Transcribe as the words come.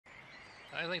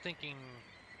I like thinking.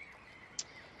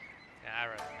 Yeah, I'd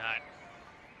rather not.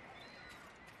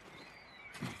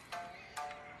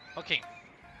 Okay.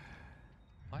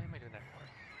 Why am I doing that for?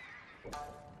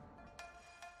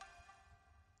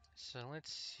 So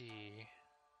let's see.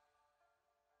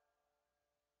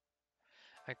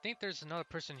 I think there's another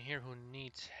person here who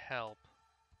needs help.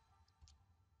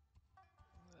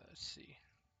 Let's see.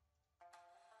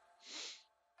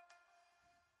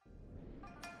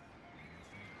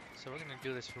 So we're gonna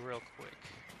do this real quick.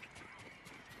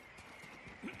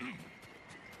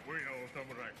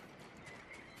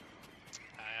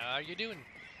 How are you doing?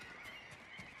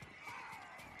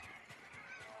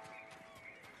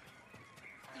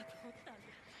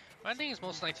 I think it's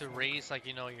most likely to raise, like,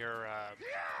 you know, your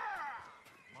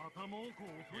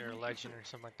legend or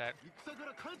something like that.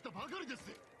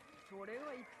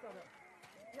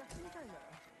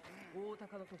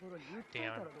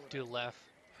 Damn, dude left.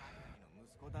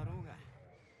 Oh,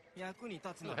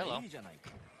 hello.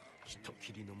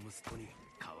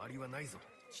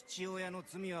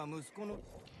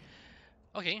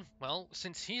 Okay, well,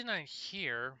 since he's not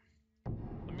here,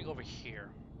 let me go over here.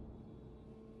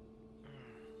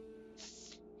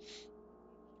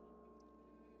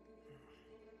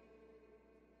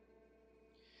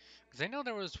 Because I know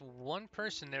there was one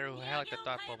person there who had like the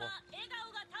thought bubble.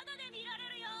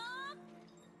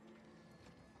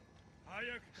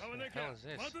 What the hell is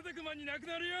this?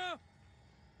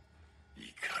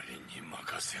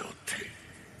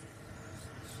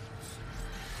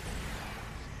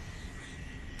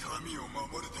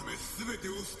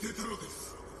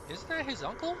 Isn't that his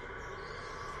uncle?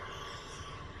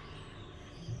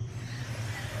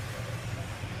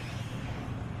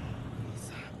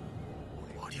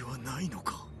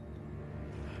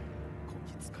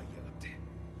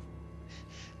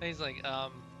 And he's like,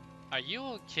 are you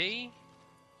okay?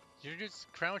 You're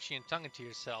just crouching and talking to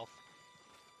yourself.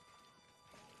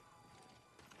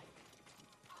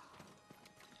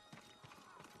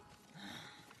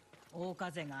 I'm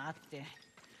pretty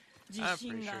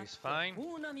sure he's fine.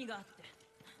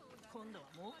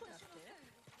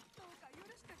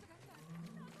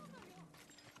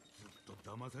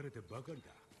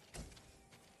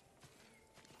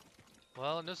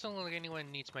 Well, it doesn't look like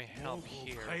anyone needs my help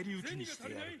here.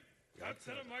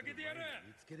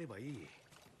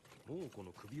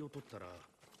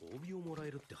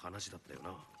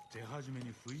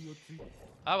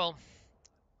 Ah well,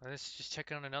 let's just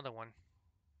check on another one.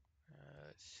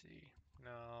 Let's see.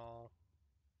 No.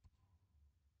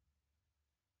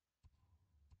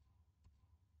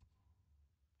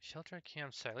 Shelter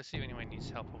campsite. Let's see if anyone needs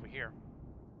help over here.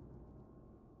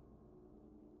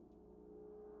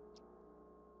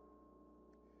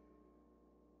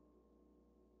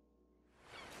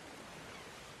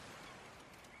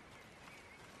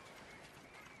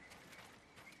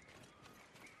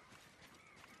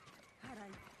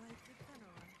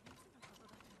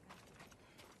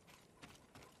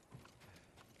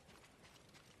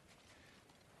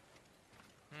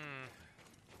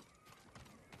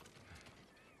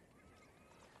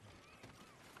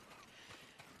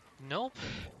 Nope,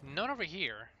 none over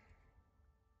here.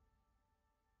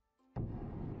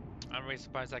 I'm really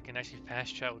surprised I can actually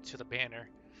fast travel to the banner.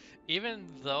 Even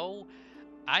though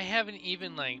I haven't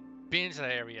even, like, been to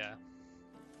that area.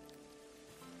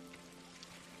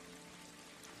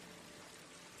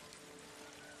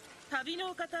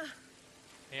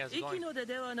 Hey, how's it going?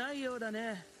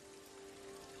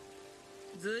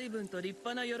 随分と立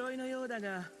派な鎧のようだ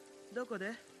が、どこ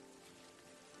で？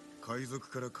海賊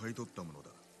から買い取ったものだ。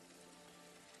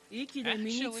息で身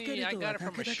につけるとは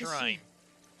たけだけしい。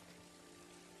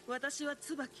私は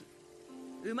椿、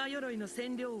馬鎧の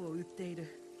染料を売ってい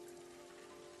る。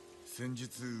先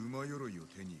日馬鎧を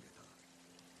手に入れた。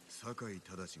酒井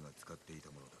忠が使ってい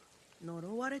たものだ。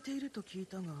呪われていると聞い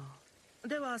たが、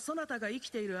ではそなたが生き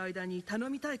ている間に頼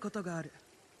みたいことがある。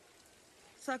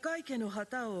坂井家の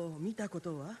旗を見たこ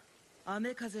とは？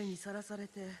雨風にさらされ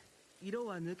て色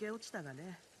は抜け落ちたが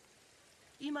ね。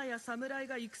今や侍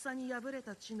が戦に敗れ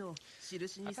た地の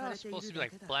印にされているだ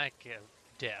けだ。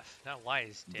で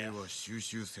は収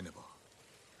集せねば。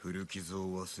古傷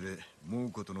を忘れ、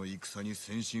猛虎との戦に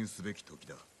専心すべき時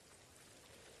だ。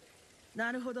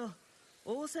なるほど、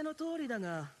仰せの通りだ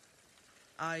が、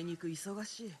あいにく忙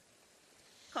しい。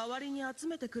代わりに集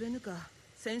めてくれぬか、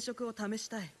染色を試し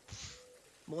たい。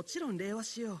もちろん礼は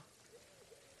しよう。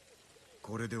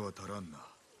これでは足らんな。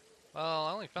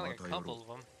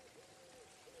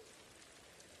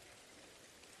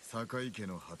坂井家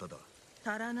の旗だ。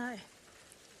足らない。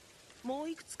もう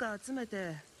いくつか集め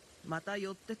てまた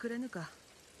寄ってくれぬか。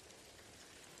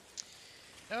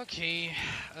Okay,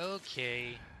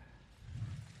 okay.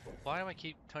 Why do I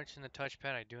keep touching the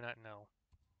touchpad? I do not know.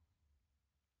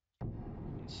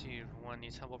 Let's see if one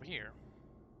needs help over here.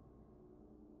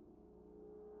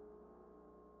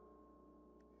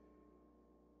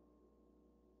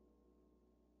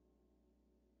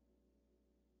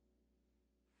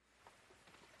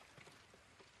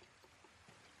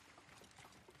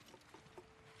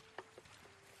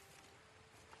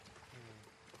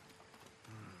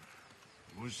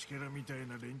 Hmm. 虫けらみたい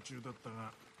な連中だった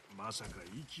が、まさか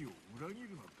息を裏切る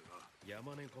なんてな。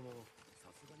山猫もさ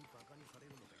すがにバカにされ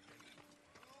るのか。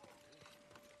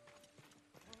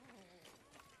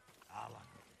アランの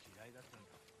嫌いだったんだ。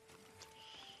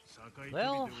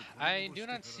 Well, I do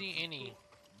not see any.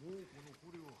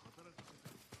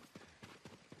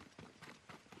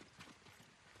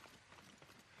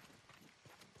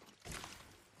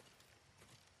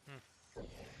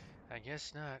 I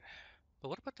guess not. But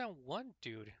what about that one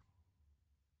dude?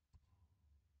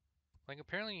 Like,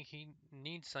 apparently he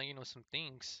needs, some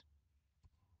things.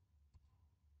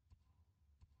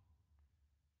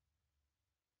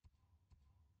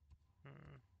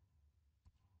 Hmm.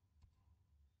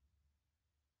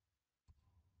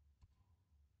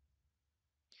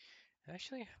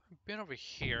 Actually, I haven't been over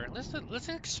here. Let's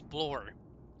explore.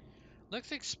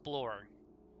 Let's explore.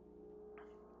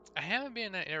 I haven't been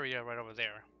in that area right over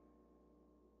there.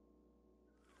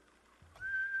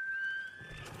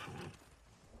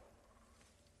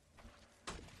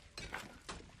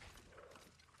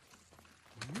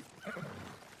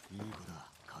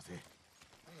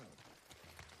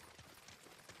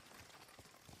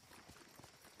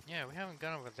 Yeah, we haven't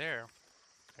gone over there.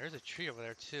 There's a tree over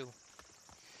there too.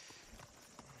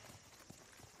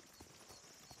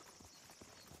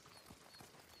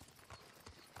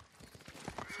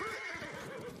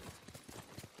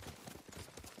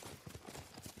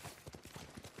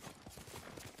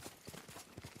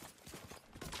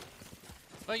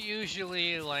 But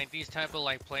usually, like, these type of,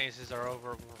 like, places are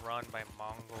overrun by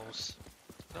Mongols.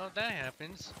 So if that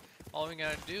happens, all we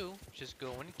gotta do is just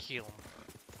go and kill them.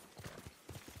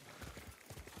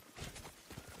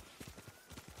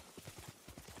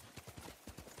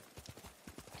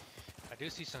 I do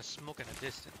see some smoke in the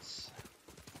distance.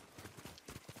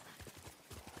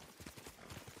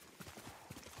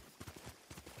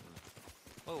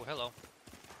 Oh, hello.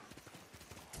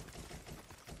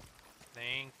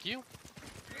 Thank you.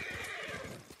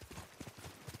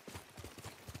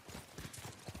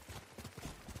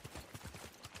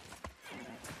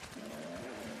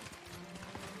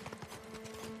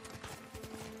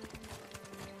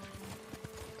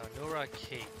 Nora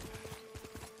Cape.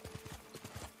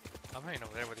 I'm heading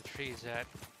over there where the tree is at.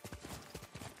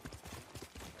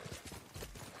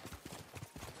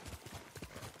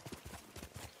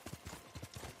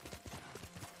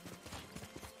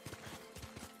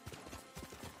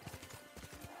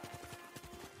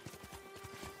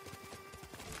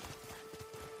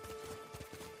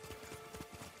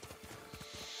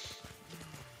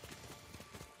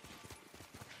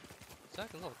 Is that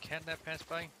like a little cat that passed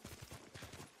by?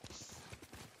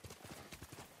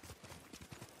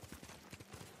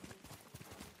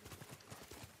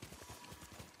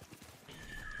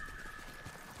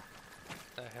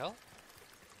 The hell?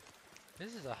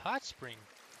 This is a hot spring.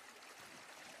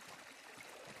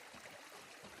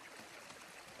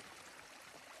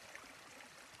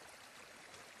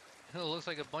 It looks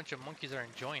like a bunch of monkeys are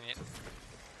enjoying it.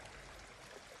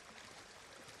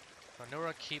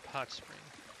 Sonora Keep Hot Spring.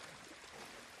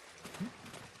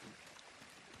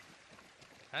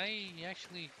 I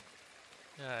actually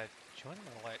joined them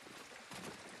or what?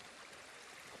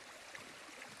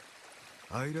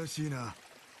 愛らしいな。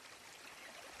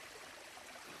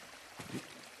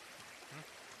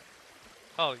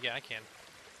 Oh yeah, I can.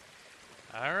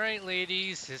 Alright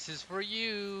ladies, this is for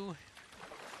you.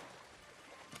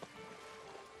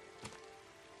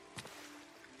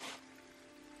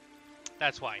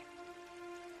 That's why.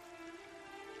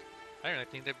 I don't really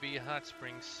think there'd be hot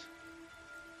springs.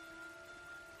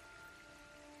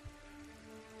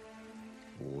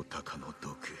 大鷹の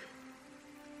毒。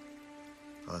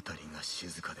辺りが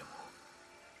静かでも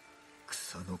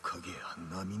草の影や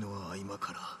波の合間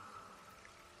から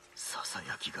ささ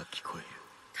やきが聞こえる。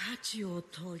太刀を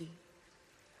取り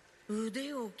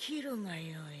腕を切るが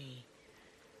よい。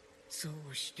そ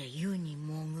うして湯に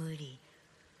潜り、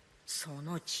そ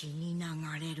の血に流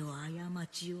れる過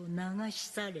ちを流し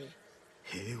去れ。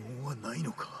平穏はない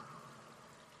のか。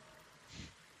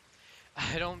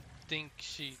 I don't think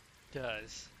she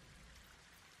does.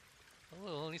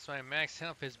 Well, at least my max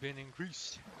health has been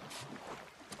increased.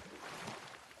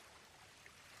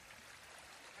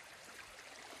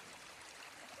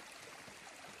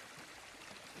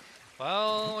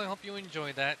 Well, I hope you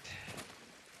enjoyed that.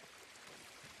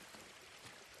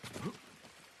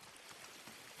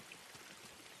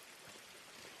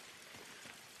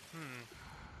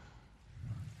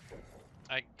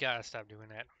 I gotta stop doing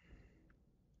that.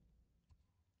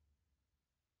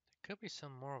 There could be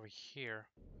some more over here.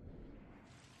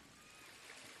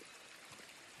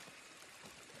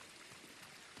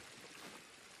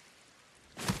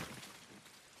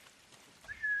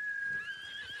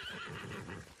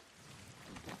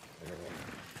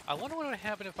 I wonder what would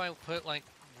happen if I put like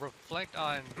reflect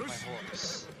on my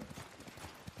horse.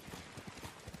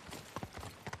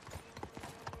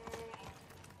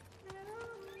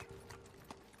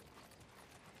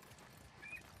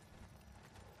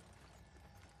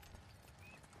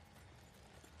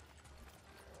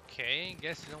 Okay,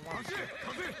 guess you don't want to.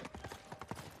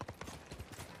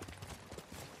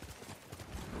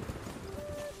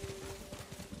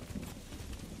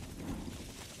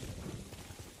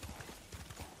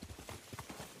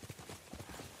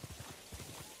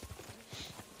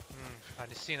 I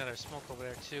just see another smoke over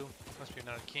there too. Must be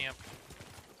another camp.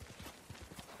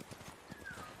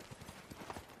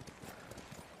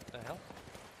 The hell?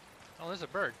 Oh, there's a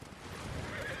bird.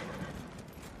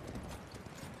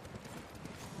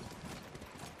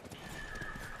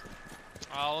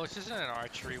 Oh, this isn't an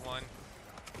archery one.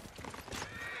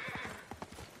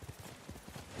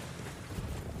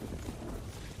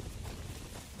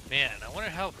 Man, I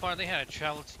wonder how far they had to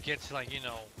travel to get to, like, you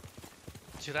know,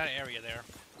 to that area there.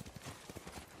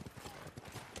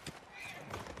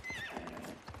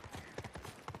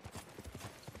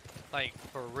 Like,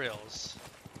 for reals.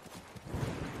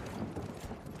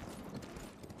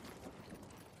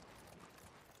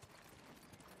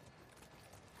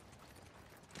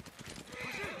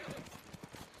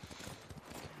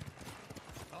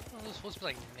 I don't know if those supposed to be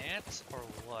like gnats or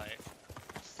what.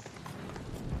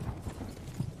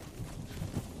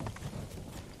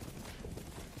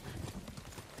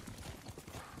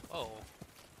 Oh.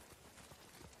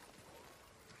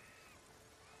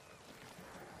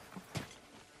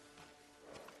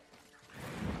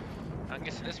 I'm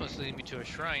guessing this one's leading me to a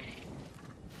shrine.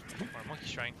 Or a monkey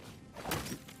shrine.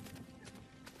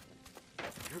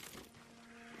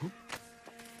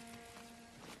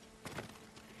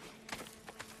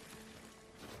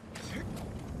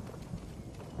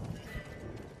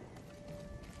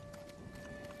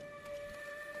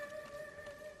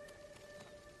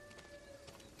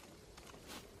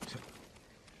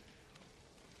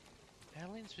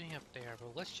 Aliens being up there,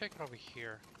 but let's check it over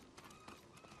here.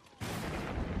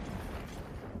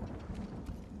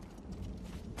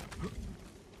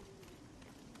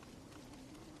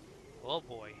 Oh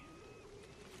boy.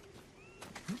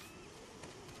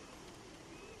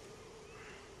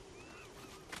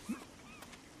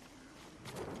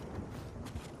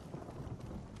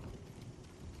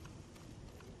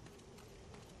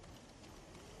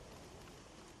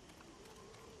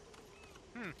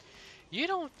 You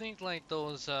don't think like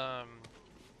those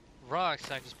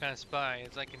rocks I just passed by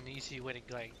is like an easy way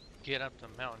to like get up the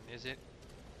mountain, is it?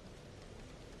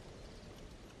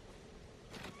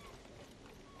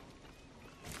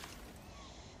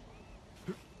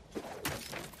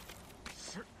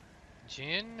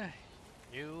 Jin,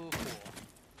 you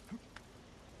fool.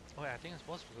 Oh yeah, I think I'm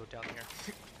supposed to go down here.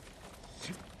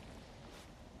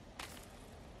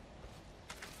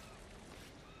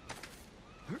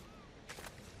 Here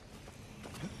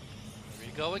we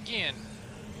go again.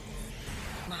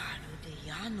 まるで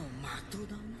矢の的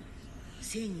だな。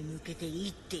背に向けて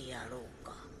行ってやろう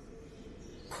か。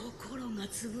心が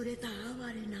潰れた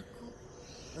哀れな子、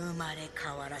生まれ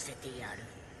変わらせてやる。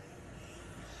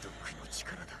毒の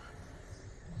力だ。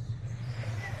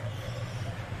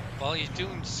Well, he's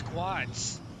doing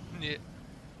squats. Yeah.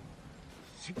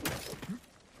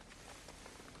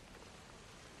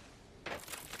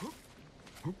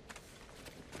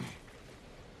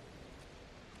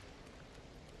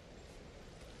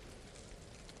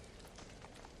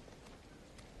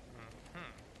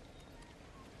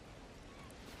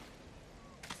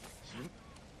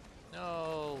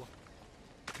 No.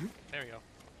 There we go.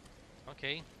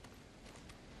 Okay.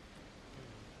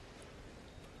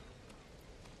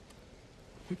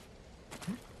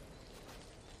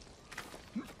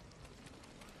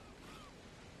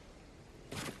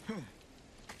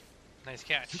 Nice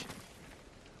catch.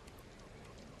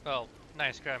 Oh,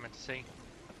 nice grab, I meant to say.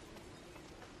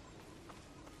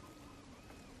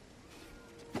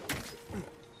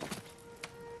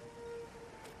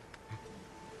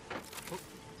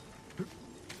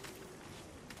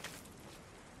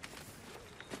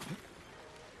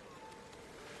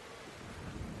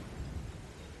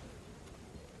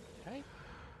 Okay.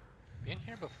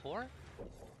 before?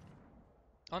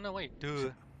 Oh no, wait, duh.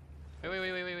 Wait.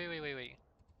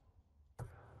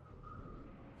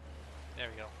 There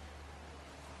we go.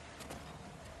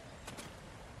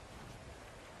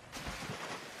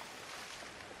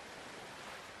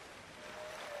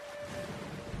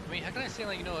 I mean, how can I say,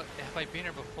 like, you know, have I been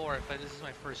here before if this is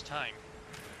my first time?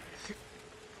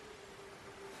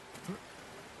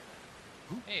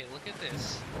 Hey, look at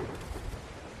this.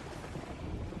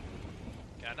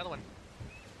 Got another one.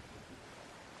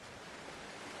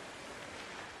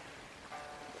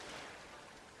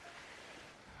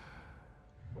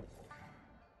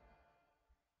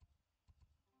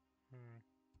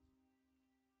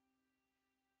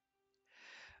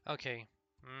 Okay.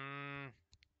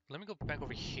 Let me go back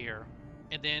over here.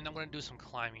 And then I'm gonna do some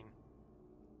climbing.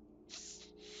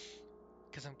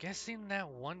 Because I'm guessing that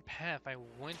one path I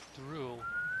went through,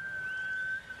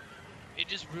 it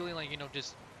just really, like, you know,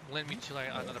 just led me to, like,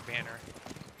 another banner.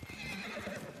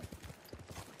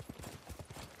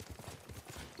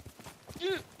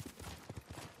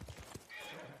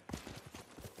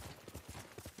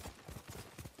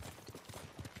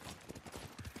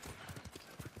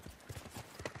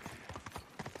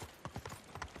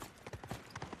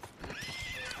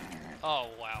 Oh,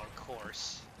 wow, of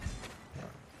course.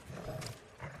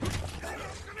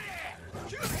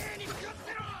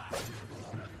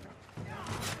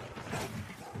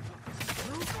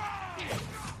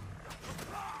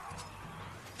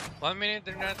 One minute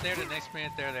they're not there, the next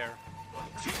minute they're there.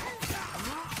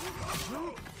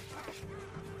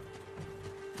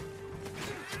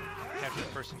 Capture the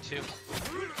person too.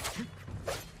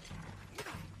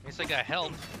 At least I got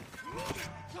help.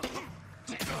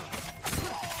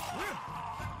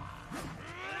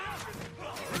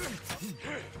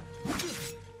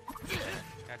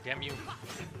 God damn you.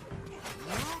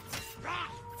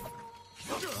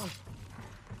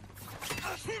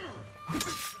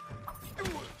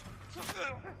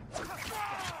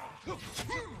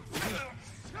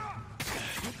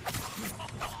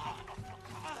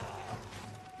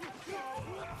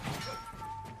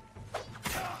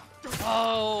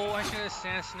 Oh, I should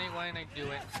assassinate. Why didn't I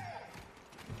do it?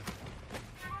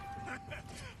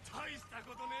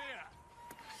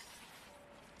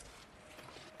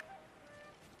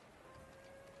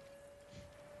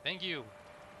 Thank you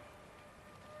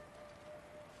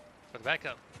for the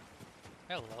backup.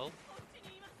 Hello.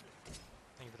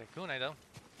 Thank you for the kunai though.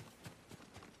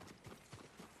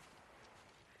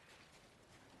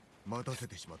 待たせ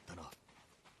てしまったな。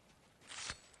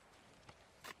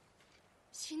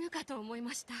死ぬかと思い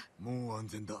ました。もう安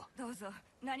全だ。どうぞ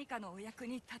何かのお役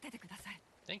に立ててください。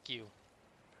Thank you.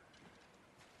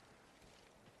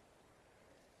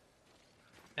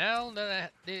 Now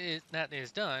that that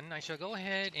is done, I shall go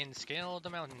ahead and scale the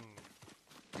mountain.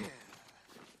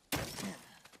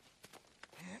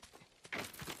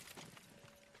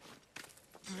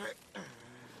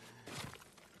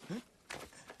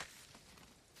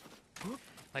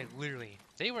 Like literally,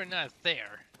 they were not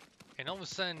there, and all of a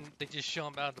sudden they just show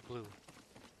up out of the blue.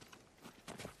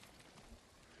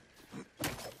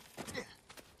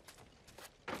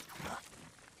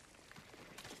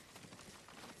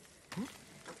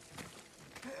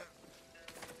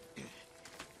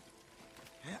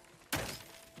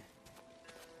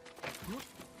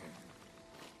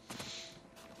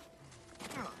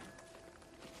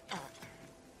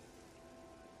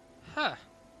 Huh.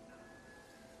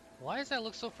 Why does that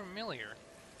look so familiar?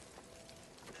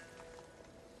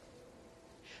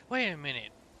 Wait a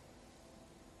minute.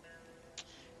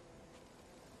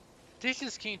 This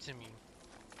just came to me.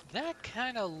 That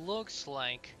kind of looks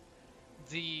like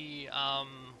the,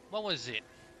 what was it?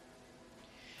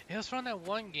 It was from that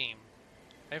one game.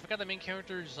 I forgot the main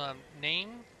character's name,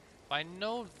 but I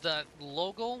know that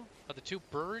logo of the two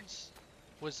birds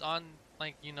was on,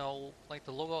 like, you know, like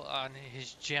the logo on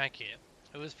his jacket.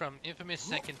 It was from Infamous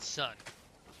Second Son.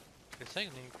 It's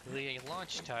technically a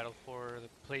launch title for the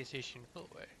PlayStation 4.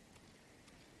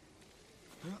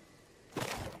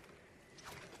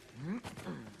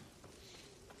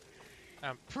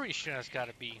 I'm pretty sure that's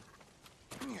gotta be.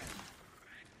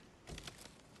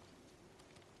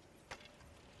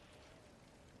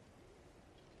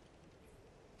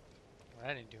 Well,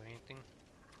 I didn't do anything.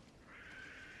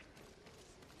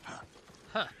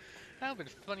 Huh. That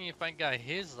would've been funny if I got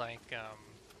his, like,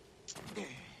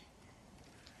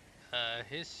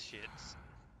 his shits.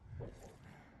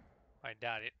 I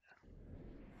doubt it.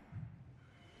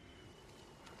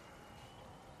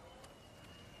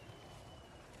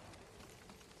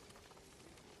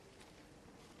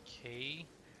 Okay.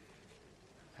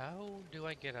 How do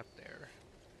I get up there?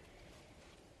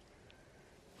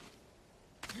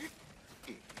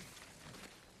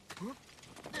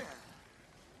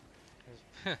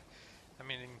 I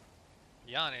mean, to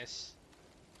be honest,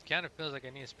 it kind of feels like I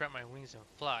need to spread my wings and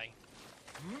fly.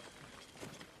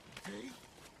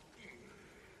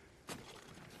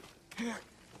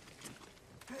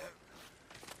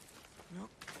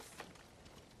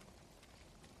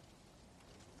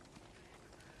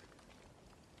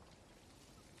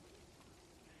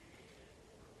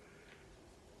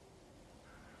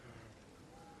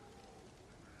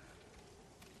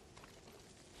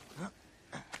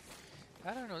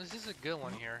 I don't know, this is a good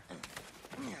one here.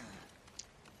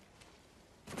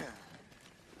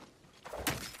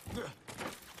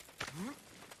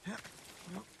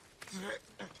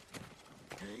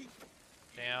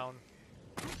 Down.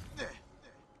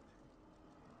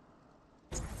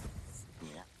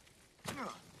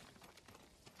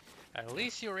 At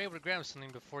least you were able to grab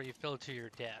something before you fell to your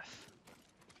death.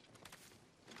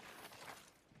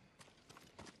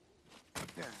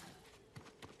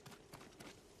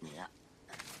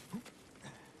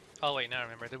 Oh wait, now I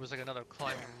remember. There was like another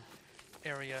climbing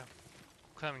area,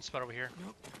 climbing spot over here.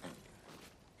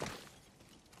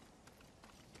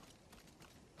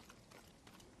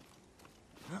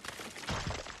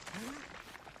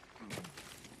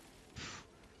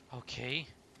 Okay.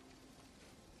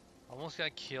 Almost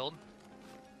got killed.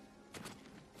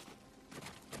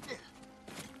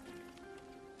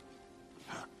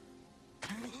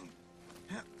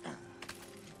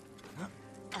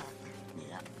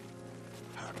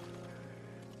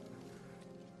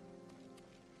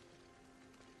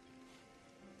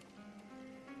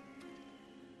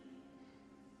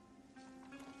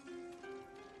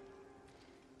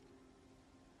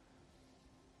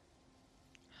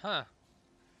 Huh.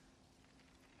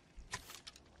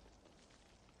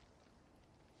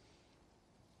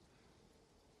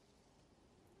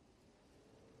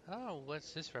 Oh,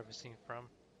 what's this referencing from?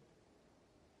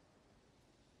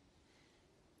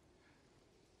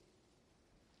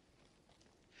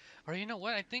 Or you know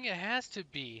what? I think it has to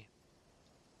be.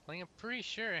 Like, I'm pretty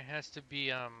sure it has to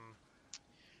be, I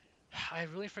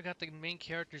really forgot the main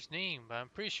character's name, but I'm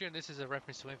pretty sure this is a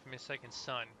reference to Infamous Second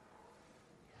Son.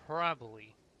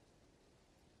 Probably.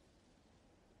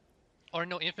 Or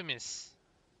no, Infamous.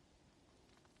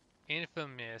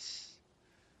 Infamous.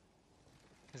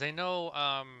 Because I know,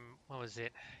 what was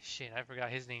it? Shit, I forgot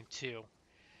his name too.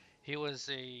 He was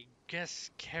a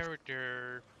guest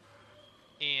character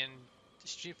in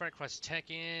Street Fighter Cross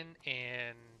Tekken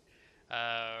and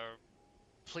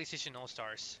PlayStation All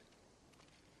Stars.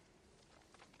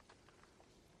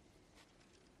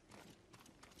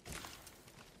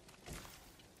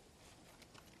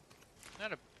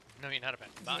 Not a, no, I mean, not a bad,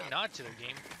 not to the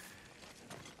game.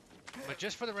 But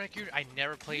just for the record, I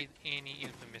never played any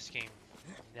Infamous game.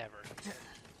 Never.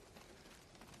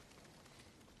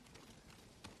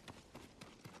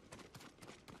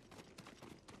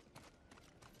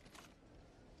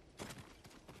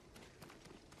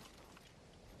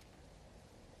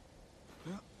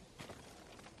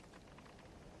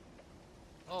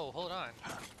 Oh, hold on.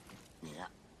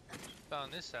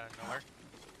 Found this out of nowhere.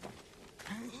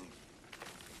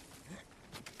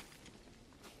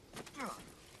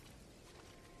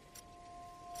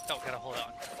 Oh, gotta hold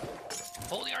on.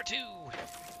 Hold the R2!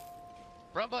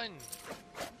 Run button!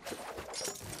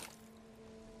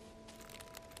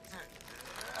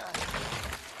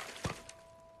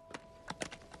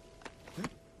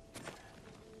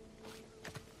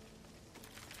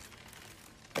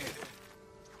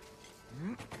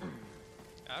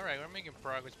 Alright, we're making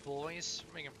progress, boys.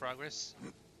 We're making progress.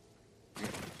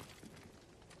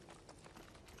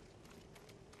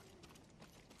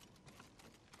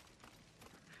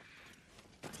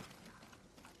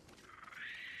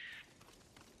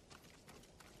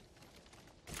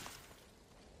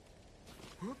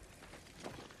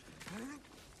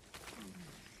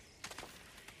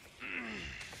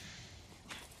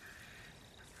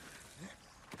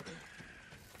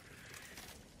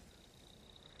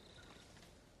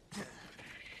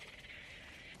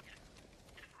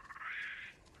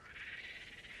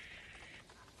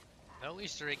 No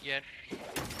Easter egg yet.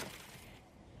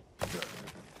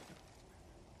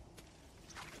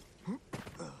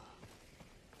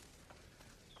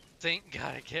 Thank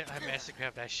God I managed to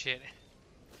grab that shit.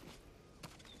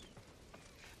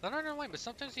 I don't know why, but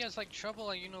sometimes he has like trouble,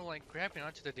 like, you know, like grabbing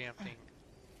onto the damn thing.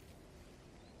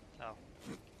 Oh.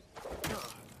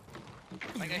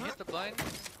 Like I hit the button,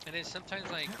 and then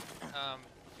sometimes like,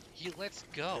 he lets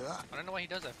go. I don't know why he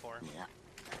does that for.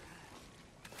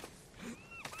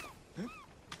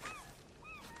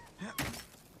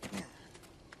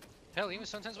 Hell, even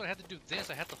sometimes when I have to do this,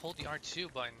 I have to hold the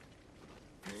R2 button.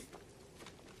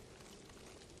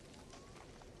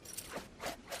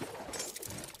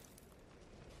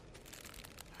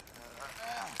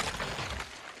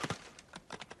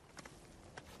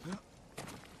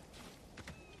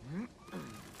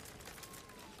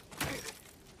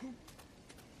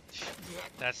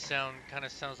 That sound kind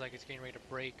of sounds like it's getting ready to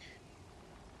break.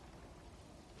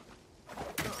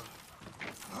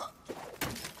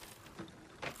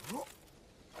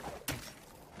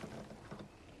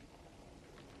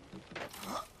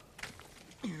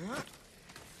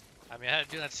 I mean, I had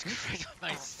to do that script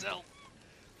myself.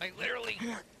 Like, literally.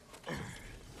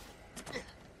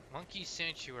 Monkey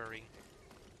Sanctuary.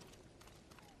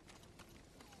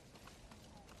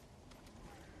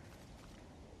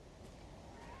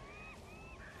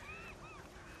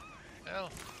 Oh,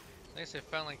 at least I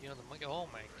found, like, you know, the monkey. Oh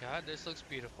my god, this looks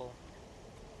beautiful.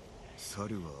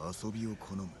 猿は遊びを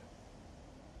好む。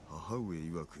母上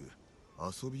曰く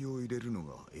遊びを入れるの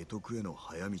が会得への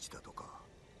早道だとか。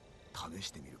試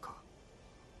してみるか。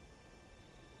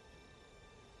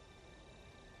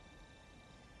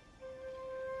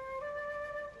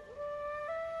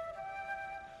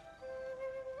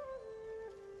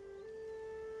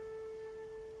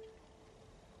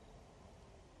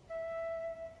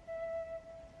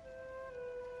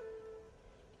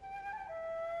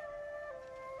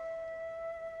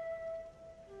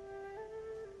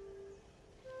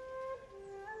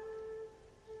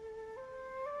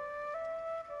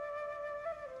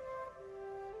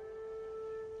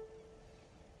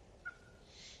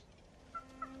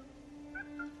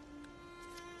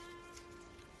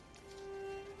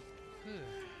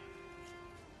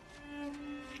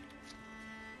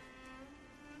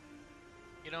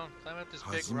You know, climb up this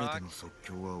big 初めて rock. の即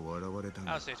興は笑われた I'll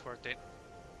が say it's worth it.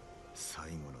 最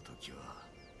後の時は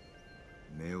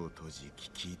目を閉じ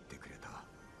聞き入ってくれた。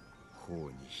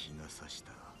頬に日が差し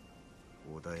た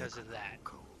穏やかな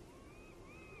顔。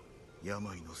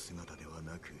病の姿では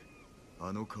なく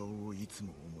あの顔をいつ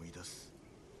も思い出す。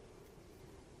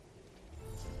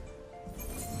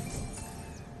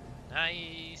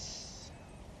 Nice.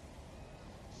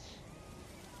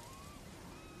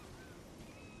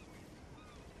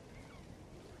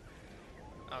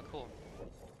 Oh, cool.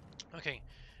 Okay.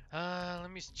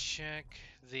 Let me check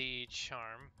the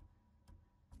charm.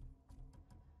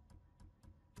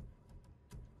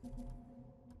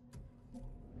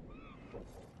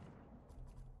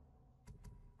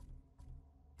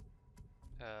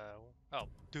 Oh,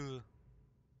 duh.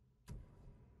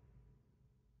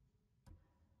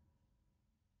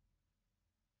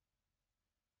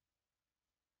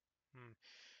 Hmm.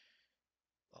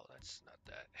 Oh, that's not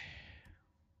that.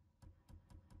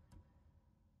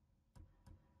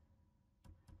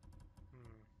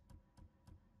 Hmm.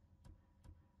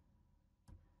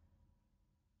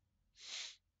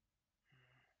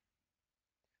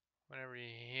 Whenever you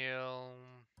heal.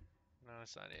 No,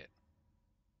 that's not it.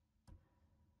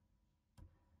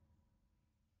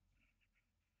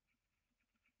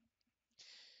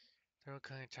 Throw a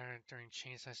kind of target during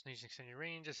chain assassination extend your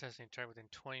range, assassinate target within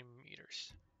 20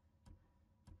 meters.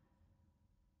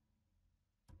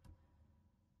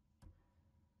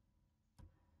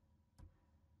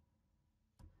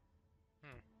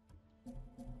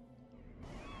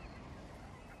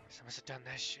 I must have done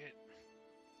that shit.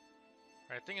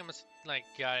 I think I must like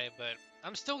got it, but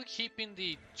I'm still keeping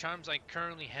the charms I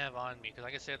currently have on me because,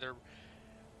 like I said,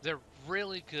 they're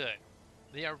really good.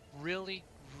 They are really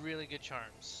good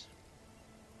charms.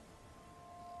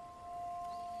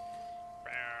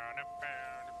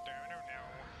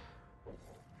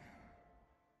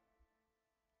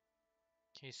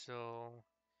 Okay, so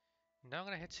now I'm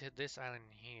gonna head to this island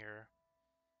here.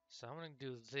 So I'm gonna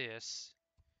do this,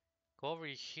 go over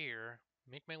here,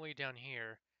 make my way down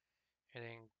here, and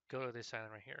then go to this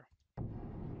island right here.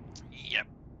 Yep.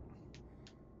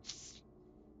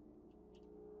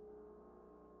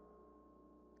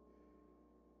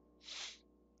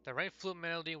 The right flute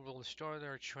melody will restore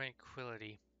their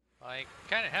tranquility. I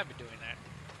kind of have been doing that.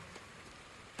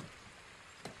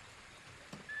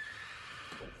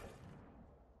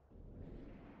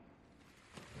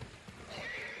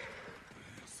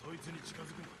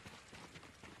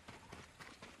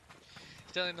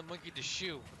 Telling the monkey to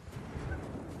shoo.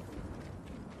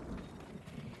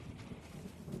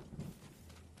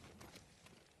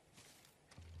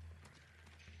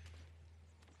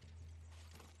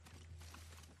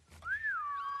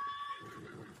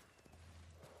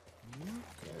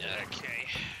 Okay.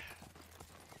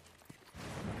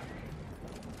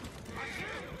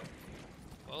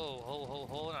 Whoa,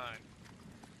 hold on.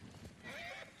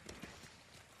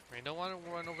 We don't want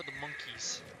to run over the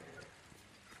monkeys.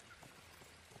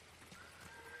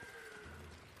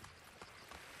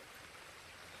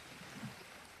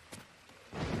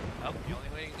 Oh, the only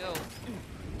way to go.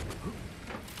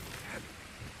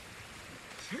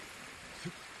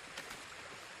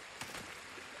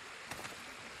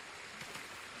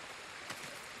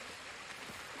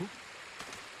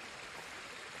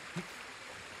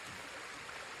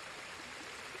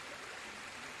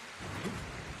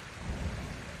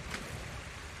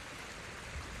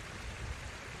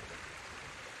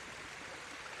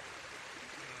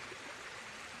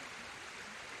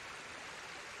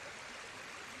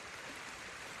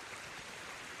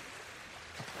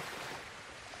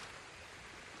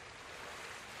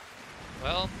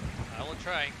 Well, I will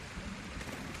try.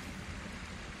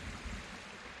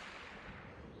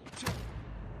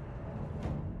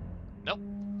 Nope.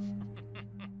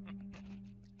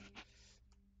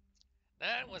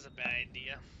 That was a bad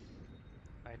idea.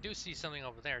 I do see something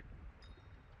over there.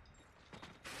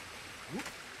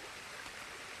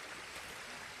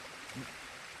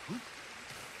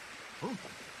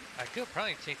 I could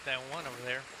probably take that one over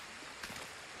there.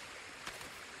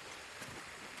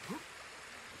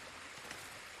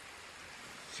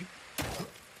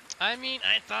 I mean,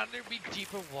 I thought there'd be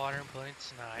deeper water, but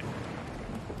it's not.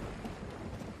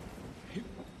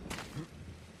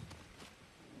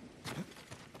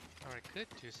 Or I could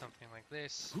do something like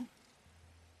this.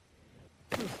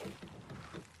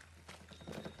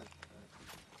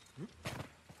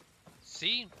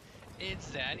 See? It's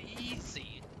that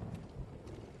easy.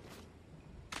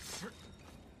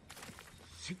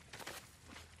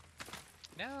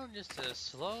 Now just to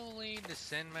slowly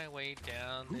descend my way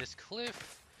down this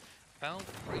cliff without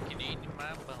breaking any of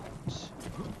my bones.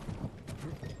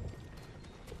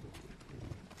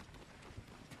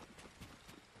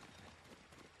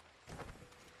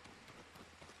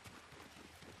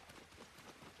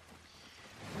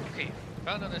 Okay,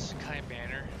 found another sky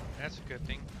banner. That's a good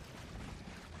thing.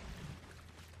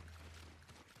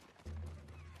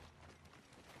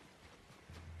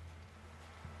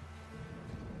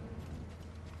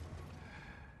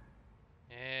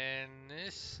 And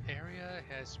this area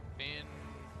has been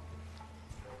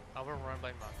overrun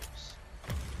by monsters.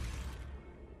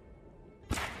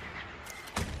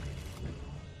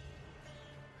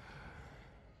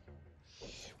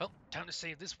 Well, time to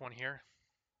save this one here.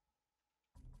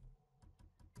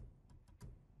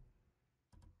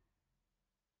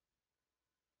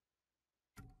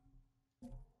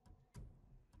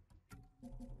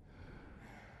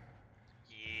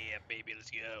 Yeah, baby,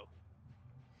 let's go.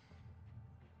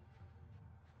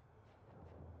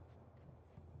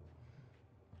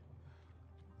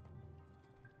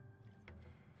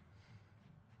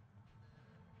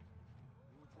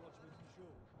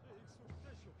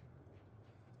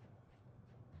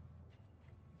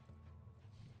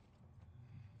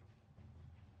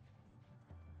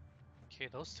 Okay,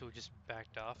 those two just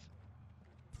backed off.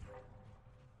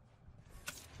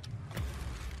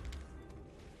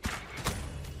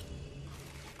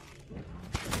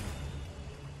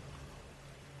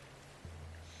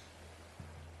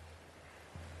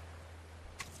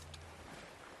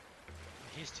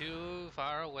 He's too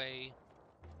far away.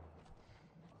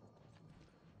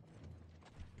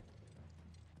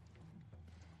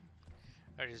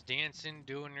 They're just dancing,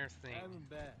 doing their thing.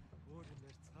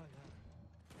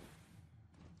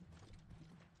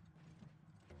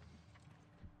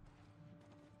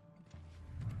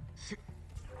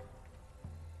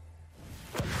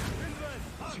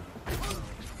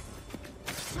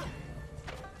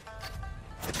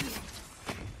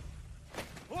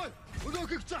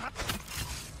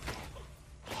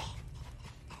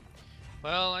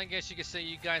 Well, I guess you could say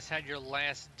you guys had your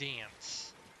last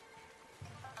dance.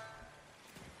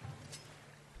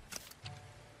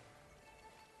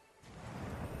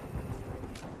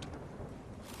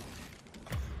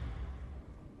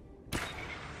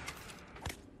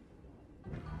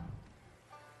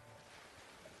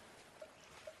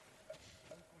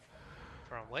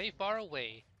 From way far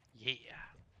away. Yeah.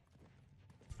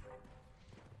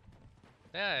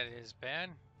 That is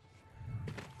bad.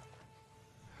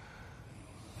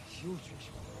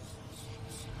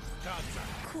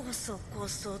 こそこ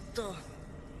そと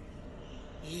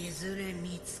いずれ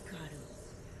見つかる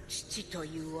父と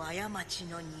いう過ち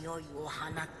の匂いを放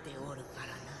っておるか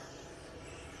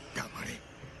らな。黙れ。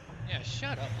 Yeah,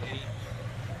 shut up, lady.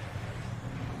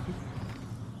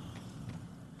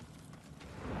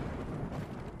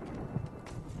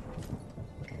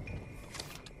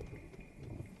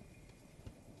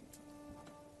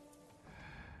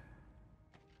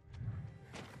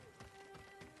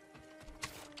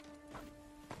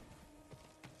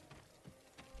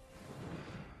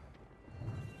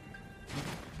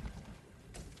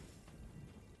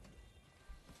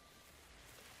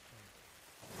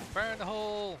 Burn the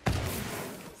hole!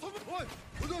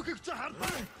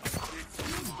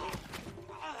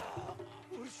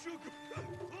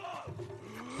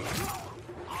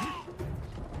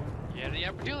 You had the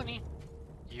opportunity.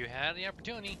 You had the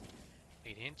opportunity.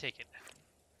 You didn't take it.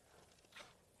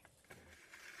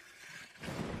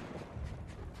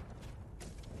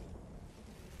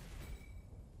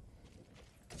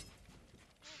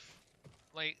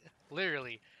 Like,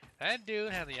 literally, that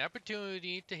dude had the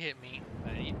opportunity to hit me,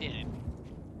 but he didn't.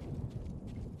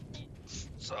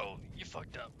 So, you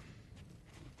fucked up.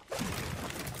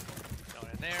 Don't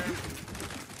there,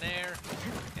 there,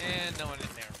 and no one in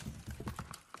there.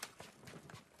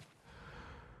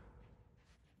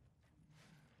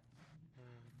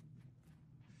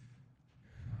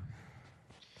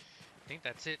 I think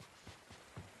that's it.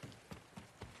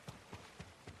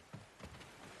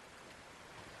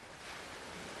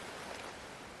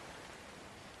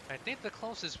 I think the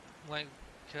closest, like,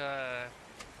 I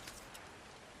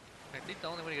think the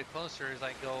only way to get closer is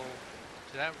like go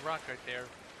to that rock right there,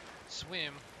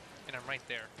 swim, and I'm right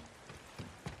there.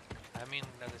 I mean,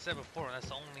 as I said before, that's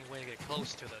the only way to get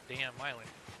close to the damn island.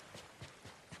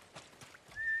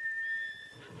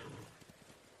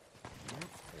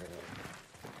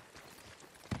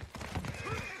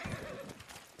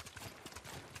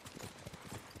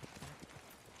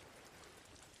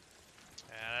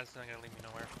 Yeah, that's not gonna lead me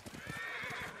nowhere.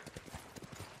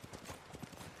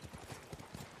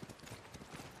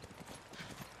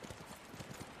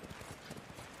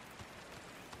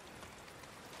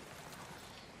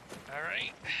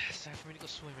 Alright, it's time for me to go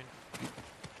swimming.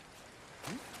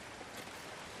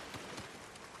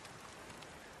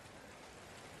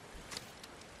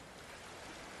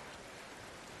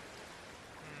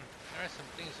 There are some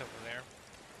things over there.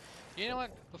 You know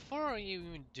what? Before I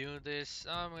even do this,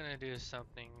 I'm gonna do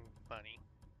something funny.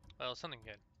 Well, something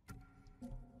good.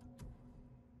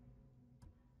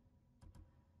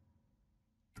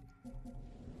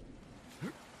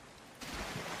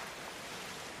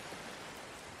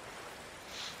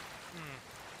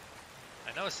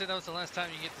 I know I said that was the last time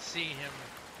you get to see him,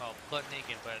 well, butt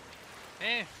naked, but,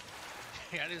 I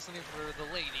gotta do something for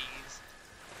the ladies.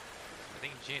 I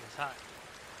think Jane is hot.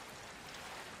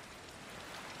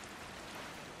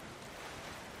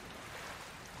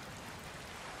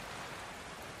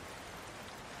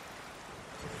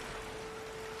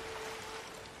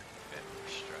 Bamboo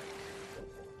strike.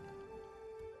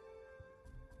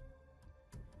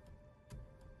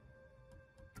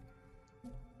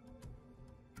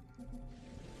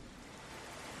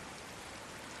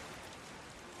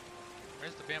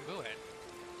 Where's the bamboo at?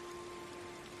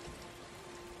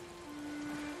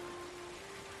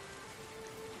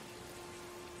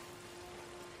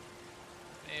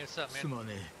 Hey, what's up, す man? ま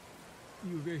ねえ。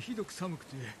ゆうべひどく寒く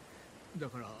て、だ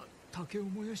から竹を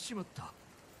燃やしちまった。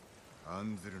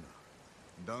案ずるな。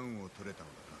暖を取れたの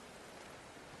だ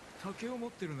な。竹を持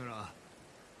ってるなら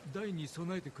台に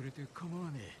備えてくれて構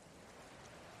わねえ。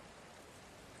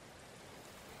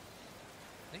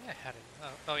I think I had it.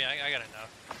 Oh yeah, I got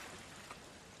enough.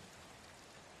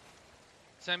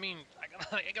 So I mean, I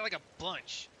got like a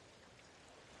bunch.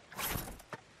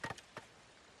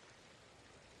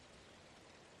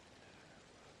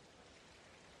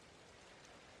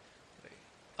 Wait.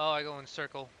 Oh, I go in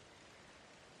circle.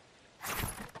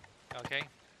 Okay.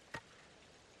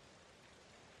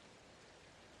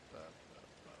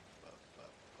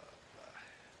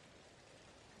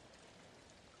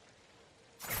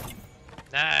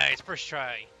 Nice, first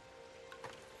try.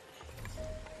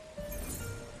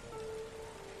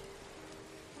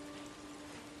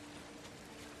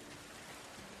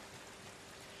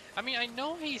 I mean, I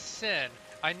know he said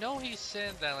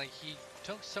that like he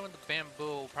took some of the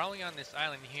bamboo, probably on this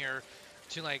island here,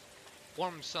 to like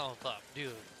warm himself up,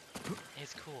 dude.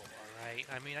 It's cool, all right.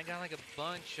 I mean, I got like a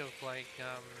bunch of like,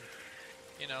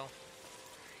 you know,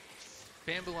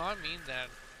 bamboo on me that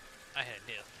I had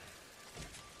to live.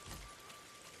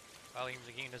 Probably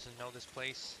the game doesn't know this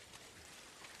place.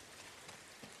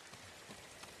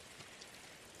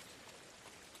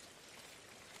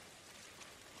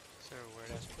 So where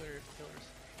does pillars?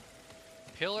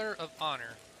 Pillar of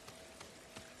honor.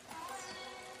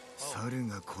 猿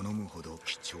が好むほど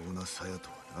貴重な鞘と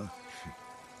はな。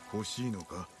欲しいの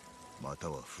か、また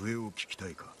は笛を聞きた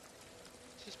いか。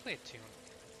Let's just play a tune.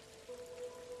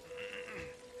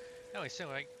 No, he's still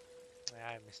like,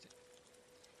 I missed it.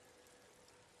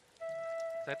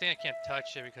 So I think I can't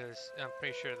touch it because I'm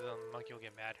pretty sure the monkey will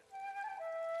get mad.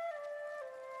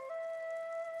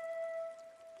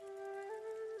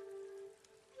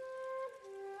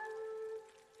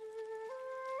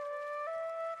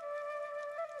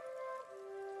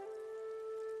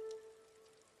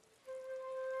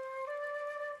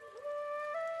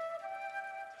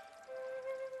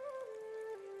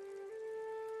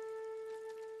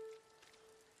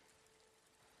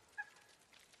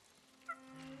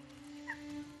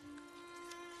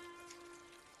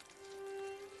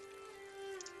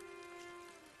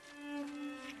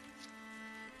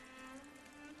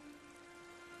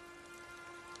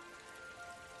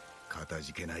 Ka かた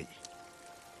じけない。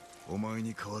お前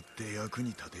に代わって役に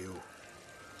立てよう。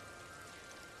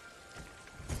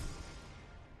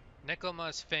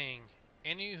Nekoma's Fang.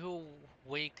 Any who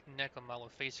wake Nekoma will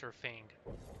face her fang.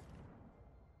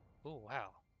 Oh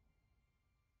wow.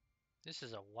 This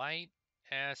is a white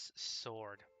ass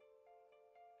sword.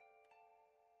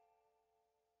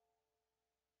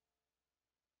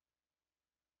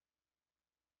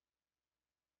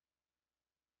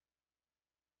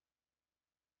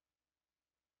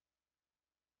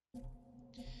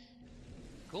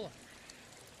 Cool.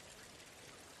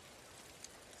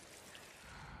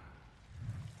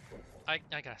 I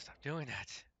gotta stop doing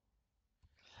that.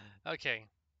 Okay.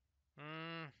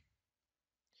 Mm,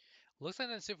 looks like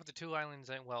that's it for the two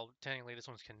islands. Well, technically this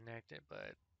one's connected,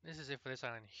 but this is it for this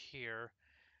island here.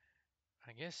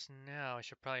 I guess now I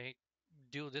should probably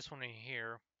do this one in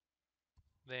here.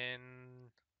 Then,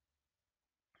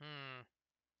 I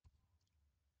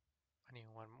need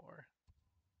one more.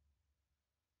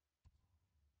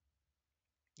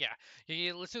 Yeah,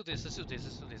 yeah, let's do this. Let's do this.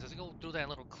 Let's do this. Let's go through that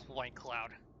little white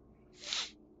cloud.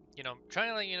 You know, trying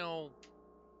to like,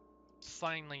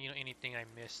 find like, anything I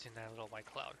missed in that little white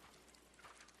cloud.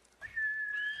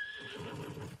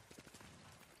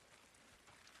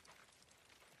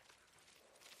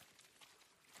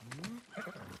 よ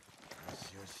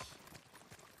しよし。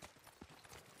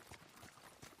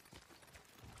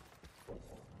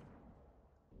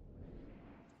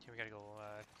 Okay, we gotta go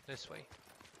this way.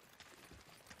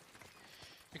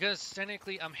 Because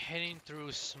technically I'm heading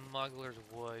through Smuggler's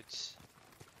Woods.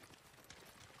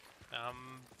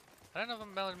 I don't know if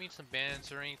I'm about to meet some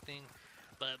bandits or anything,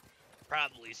 but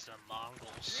probably some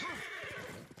Mongols.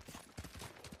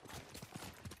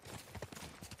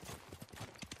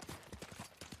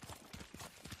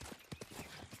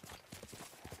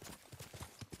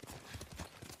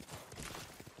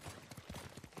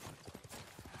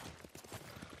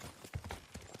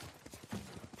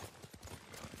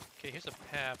 Okay, here's a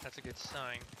path. That's a good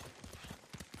sign.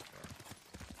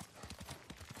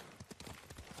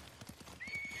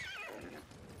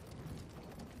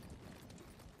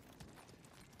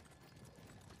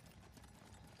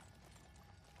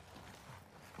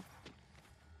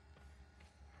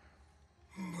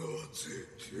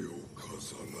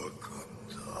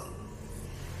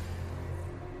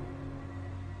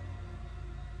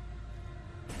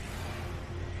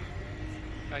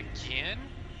 Again?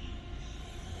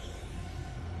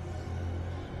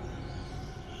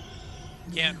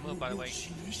 Can't move, by the way.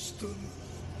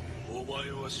 お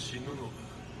前は死ぬのが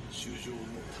衆生のた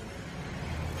め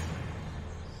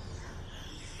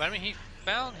But I mean, he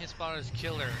found his father's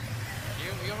killer.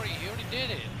 He already did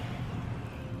it.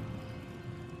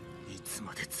 いつ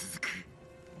まで続く。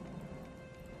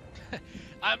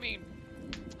 I mean,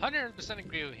 100%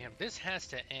 agree with him. This has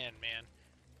to end, man.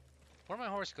 Where'd my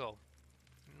horse go?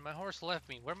 My horse left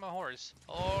me. Where'd my horse?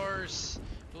 Horse!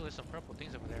 Ooh, there's some purple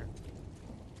things over there.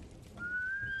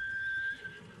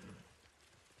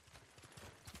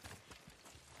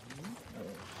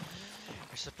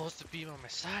 You're supposed to be on my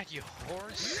side, you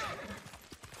horse!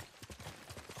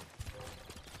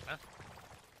 Huh?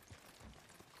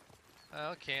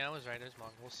 Okay, I was right. There's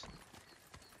Mongols.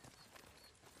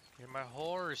 You're my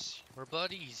horse. We're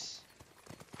buddies.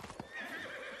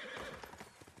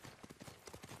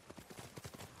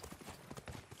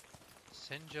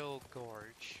 Senjo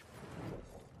Gorge.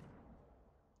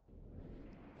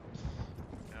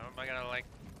 Now I gotta like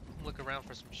look around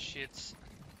for some shits.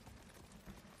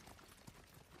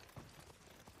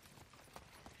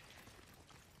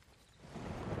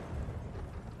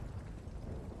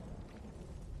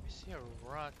 I see a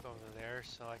rock over there,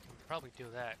 so I can probably do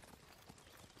that.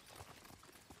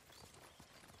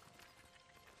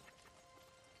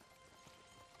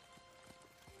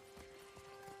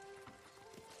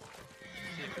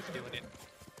 See if it's doing it.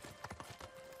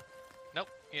 Nope,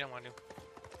 you don't want to.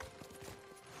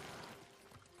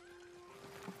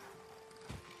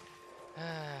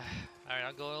 Alright,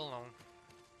 I'll go alone.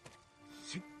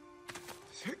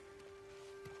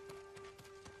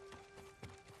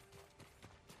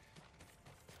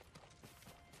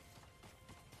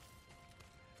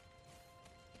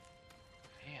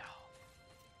 Yeah.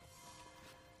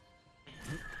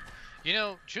 You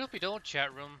know, truth be told,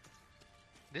 chat room,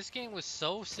 this game was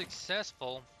so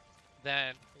successful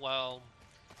that, well,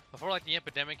 before like the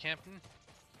epidemic happened,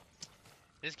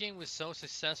 this game was so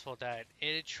successful that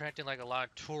it attracted like a lot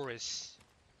of tourists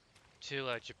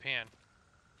to Japan.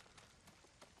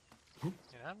 And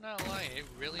I'm not lying, it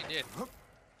really did.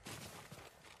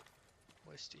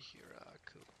 What's the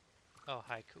hiraku? Oh,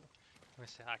 haiku. I'm gonna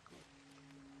say haiku.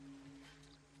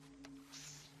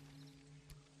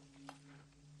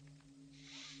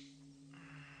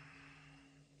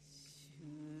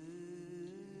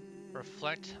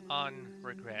 Reflect on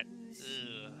regret.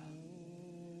 Ugh.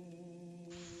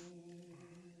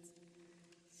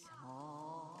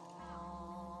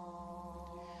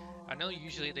 I know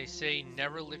usually they say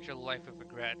never live your life with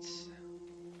regrets.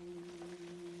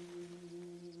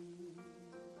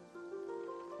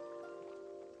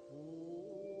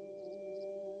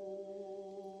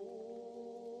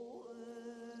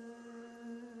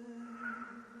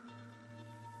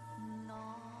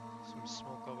 Some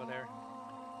smoke over there.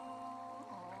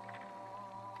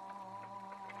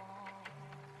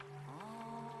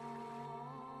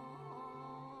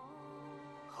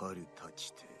春立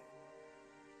ちて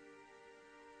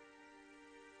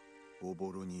お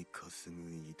ぼろにかすぐ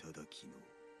頂の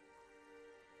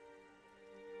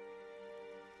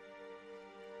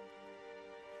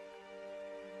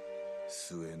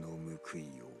末の報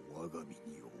いを我が身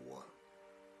に負わん。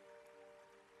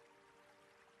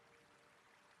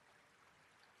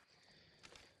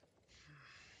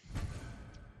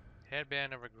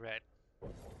Headband of regret.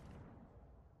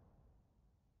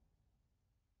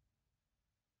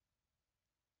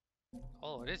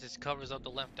 Oh, it is. It covers up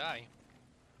the left eye.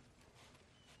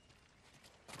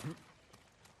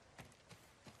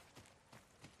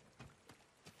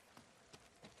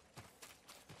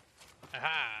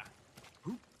 Aha!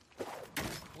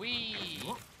 Whee!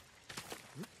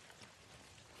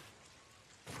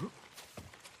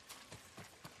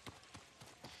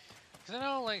 Cause I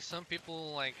know, like, some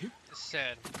people, like,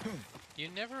 said, you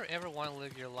never ever want to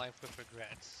live your life with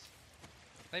regrets.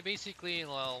 Like, basically,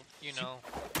 well, you know,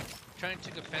 trying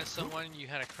to confess someone you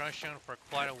had a crush on for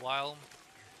quite a while,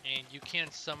 and you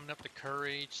can't summon up the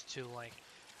courage to, like,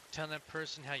 tell that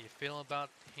person how you feel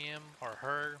about him or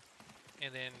her,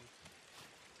 and then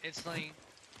it's like,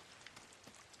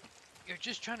 you're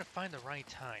just trying to find the right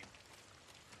time.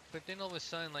 But then all of a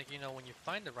sudden, like, you know, when you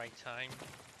find the right time,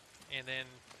 and then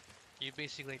you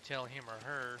basically tell him or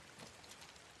her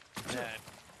that,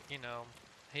 you know,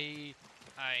 hey,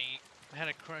 I had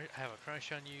a crush, have a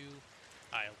crush on you,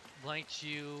 I liked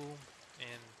you,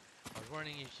 and I was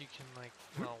wondering if you can, like,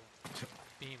 well,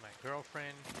 be my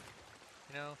girlfriend,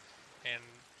 you know, and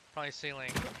probably say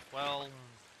like, well,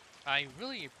 I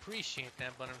really appreciate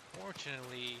that, but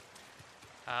unfortunately,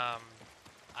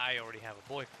 I already have a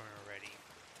boyfriend already,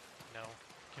 you know,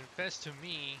 confess to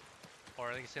me,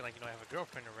 or like I say, like, you know, I have a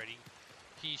girlfriend already,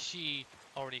 she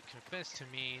already confessed to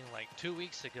me like 2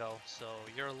 weeks ago, so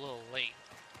you're a little late.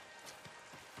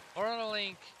 Or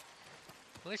like,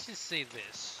 let's just say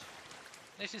this.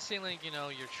 Let's just say, like, you know,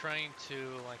 you're trying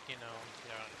to, like, you know,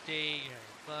 you're on a date, you're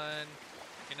having fun,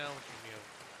 you know, with your new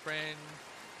friend,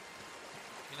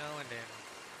 you know, and then,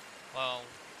 well,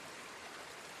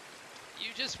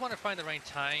 you just want to find the right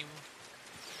time,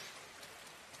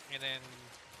 and then,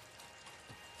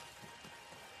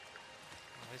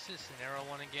 this is an arrow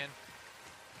one again.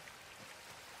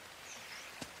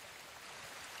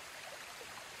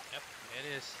 Yep, it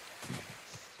is.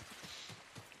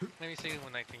 Let me say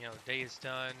when, like, you know, the day is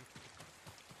done,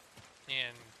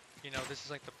 and, you know, this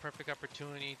is like the perfect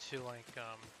opportunity to, like,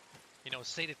 you know,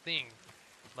 say the thing,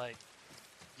 but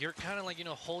you're kind of like, you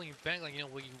know, holding back, like, you know,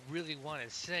 what you really want to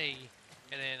say,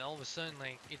 and then all of a sudden,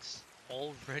 like, it's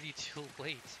already too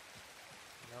late,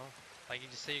 you know? Like, you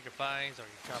just say your goodbyes, or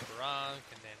you drop her off,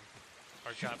 and then,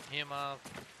 or drop him off,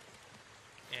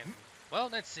 and, well,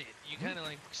 that's it. You kind of,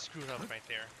 like, screwed up right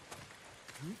there.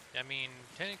 I mean,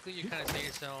 technically, you kind of say to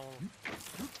yourself,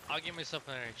 I'll give myself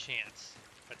another chance.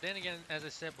 But then again, as I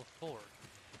said before,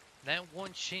 that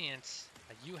one chance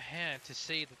that you had to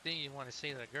say the thing you want to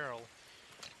say to the girl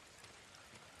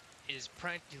is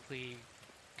practically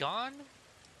gone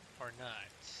or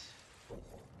not. I'm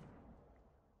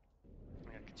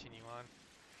gonna continue on.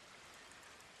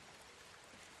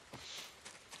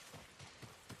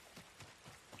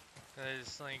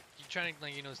 Because, like, you're trying to,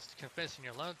 like, you know, confessing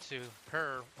your love to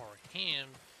her or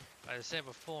him. As I said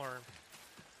before,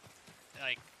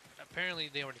 like, apparently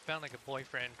they already found, like, a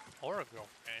boyfriend or a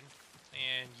girlfriend,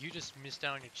 and you just missed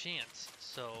out on your chance.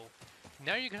 So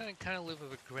now you're gonna kind of live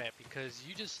with regret because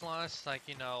you just lost, like,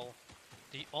 you know,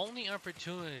 the only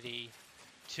opportunity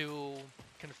to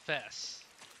confess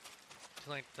to,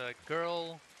 like, the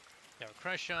girl you have a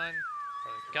crush on,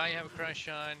 or the guy you have a crush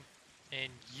on,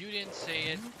 and you didn't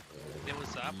say it. There was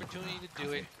the opportunity to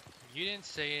do it. You didn't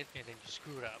say it, and then you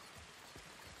screwed up.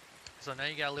 So now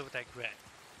you gotta live with that regret.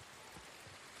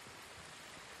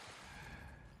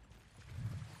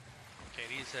 Okay,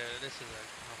 this is a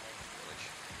normal village.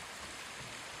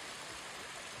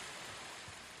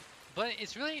 But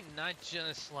it's really not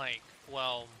just like,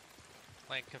 well,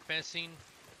 like confessing.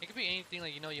 It could be anything,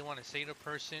 like, you know, you want to say to a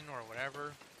person or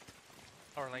whatever.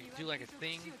 Or like do like a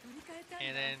thing,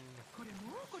 and then,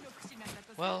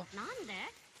 well,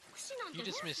 you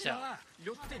just miss out.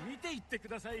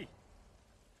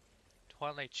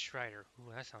 Twilight Strider.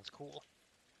 Ooh, that sounds cool.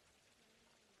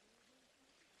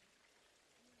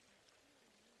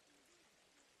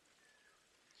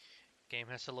 Game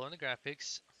has to load the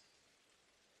graphics.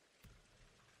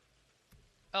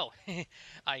 Oh,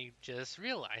 I just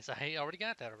realized I already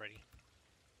got that already.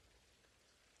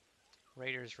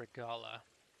 Raiders Regala.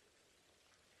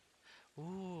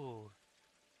 Ooh.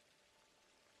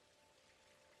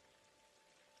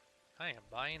 I am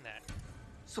buying that.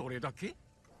 それだけ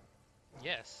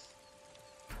Yes.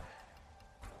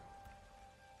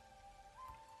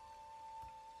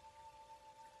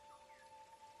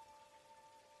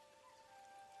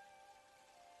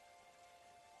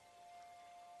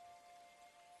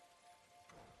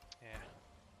 Yeah.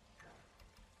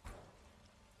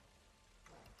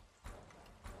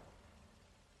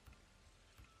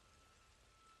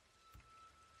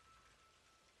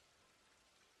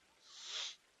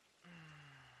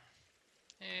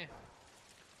 Eh.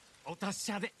 お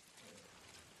達者で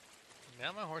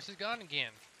Now my horse is gone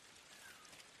again.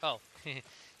 Oh,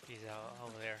 he's out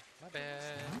over there. My bad.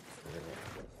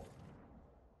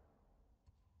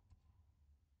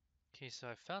 Okay, so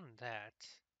I found that.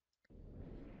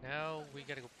 Now we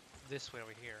gotta go this way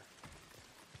over here.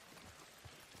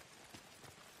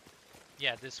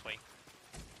 Yeah, this way.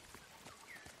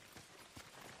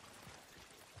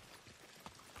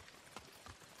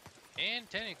 And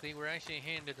technically, we're actually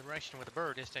heading the direction where the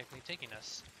bird is technically taking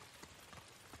us.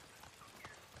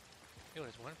 Yo,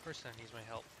 there's one person that needs my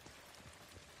help.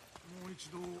 もう一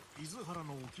度伊豆原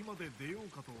の沖まで出よう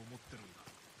かと思ってるん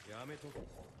だ。やめとこ。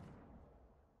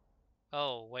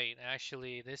Oh, wait,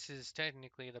 actually, this is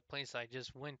technically the place I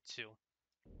just went to.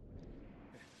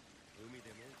 海で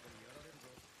猛虎にやられるぞ。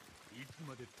いつ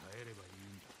まで耐えればいい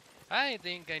んだ。 I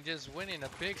think I just went in a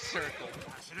big circle.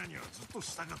 柱にはずっと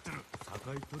従ってる。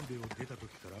堺砦を出た時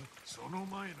からその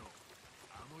前の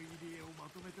あの入り江をま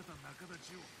とめてた仲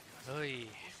立ちを。Oy,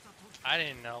 I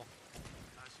didn't know. 柱は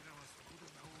そこで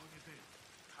名を挙げて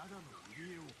ただの入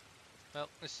り江を。 Well,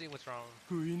 let's see what's wrong.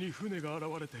 不意に船が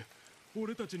現れて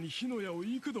俺たちに火の矢を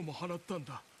幾度も放ったん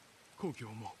だ。故郷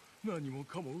も何も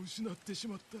かも失ってし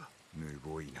まった。む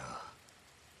ごいな。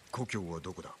故郷は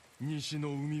どこだ？西の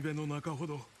海辺の中ほ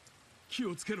ど。気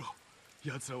をつけろ。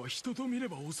奴らは人と見れ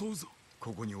ば襲うぞ。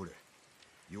ここにおれ。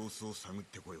様子を探っ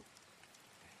てこよう。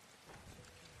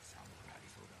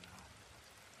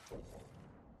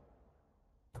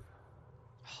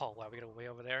 Oh, wow, we gotta go way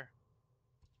over there.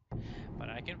 But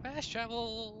I can fast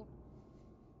travel.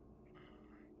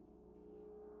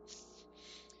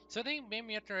 So I think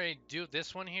maybe after I do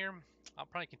this one here, I'll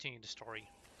probably continue the story.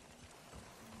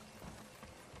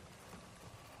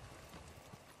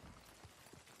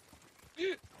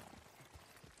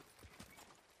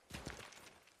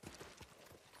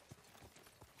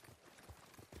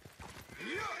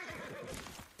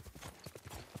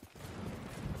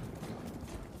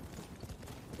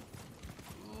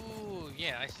 Ooh,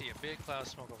 yeah, I see a big cloud of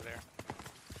smoke over there.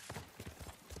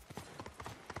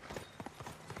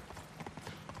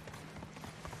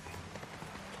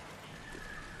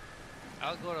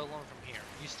 I'll go alone from here.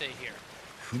 You stay here.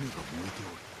 船が燃えてお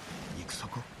る。戦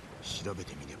か？調べ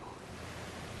てみねば。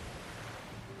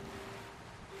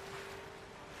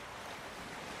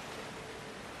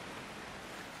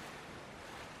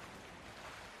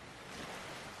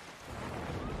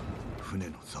船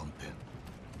の残片。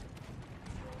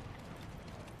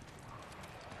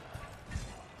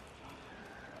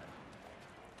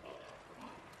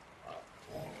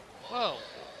 Whoa!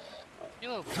 You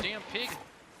little damn pig!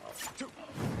 You're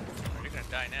gonna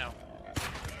die now.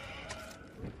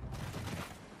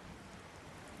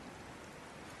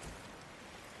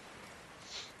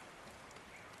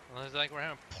 Looks like we're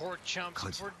having pork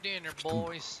chumps for dinner,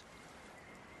 boys.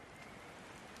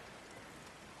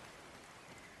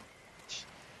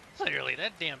 Literally,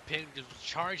 that damn pig just was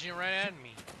charging right at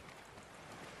me.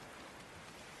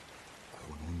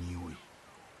 この匂い。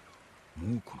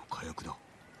猛虎の火薬だ。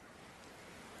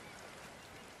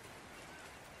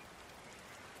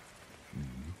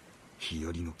ヒ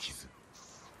アリの傷。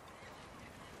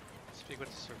 Speak with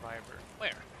the survivor.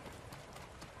 Where?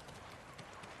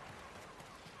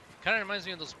 Kind of reminds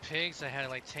me of those pigs I had to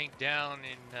like take down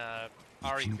in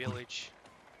Ari Village.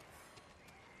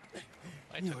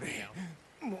 I took them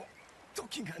down. もう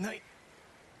時がない。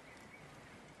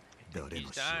誰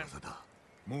の仕業だ？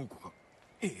猛虎か？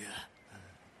いや、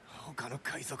他の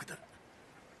海賊だ。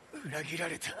裏切ら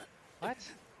れた。 What?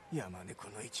 山猫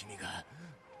の一味が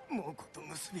猛虎と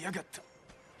結びやがった。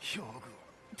兵具を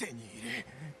手に入れ、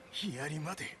ヒアリ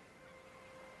まで。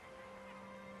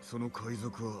その海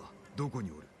賊はどこ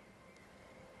におる？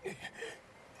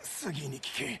杉に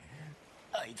聞け。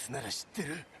ああいつなら知って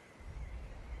る。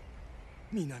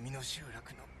南の集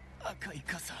落の赤い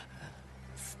傘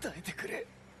伝えてくれ。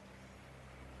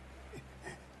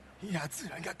奴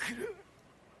らが来る。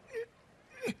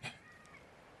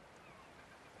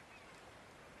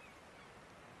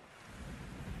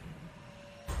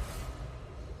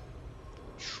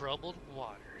Troubled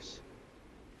waters.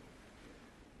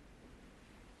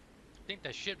 I think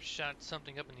that ship shot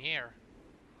something up in the air.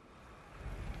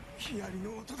 ヒヤリ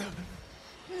の音だ。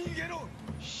逃げろ。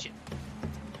 Shit.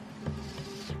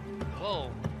 Whoa.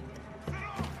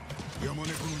 山猫の道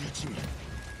に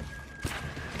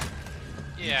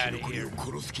Get 生 out き of 残り here. を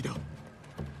殺す気だ。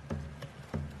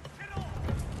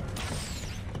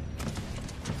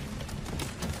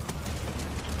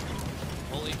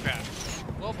 Holy crap.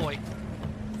 Oh boy.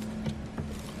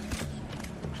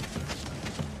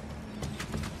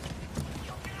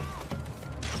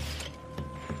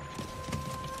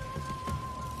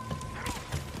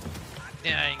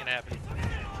 Yeah, ain't gonna happen.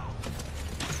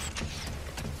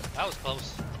 That was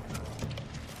close.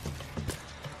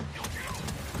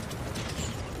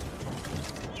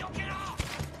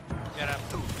 Get up.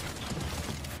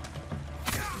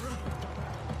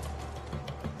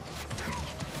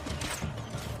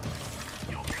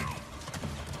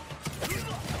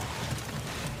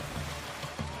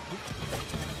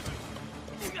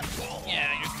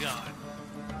 Yeah, you're gone.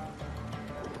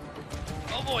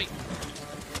 Oh boy.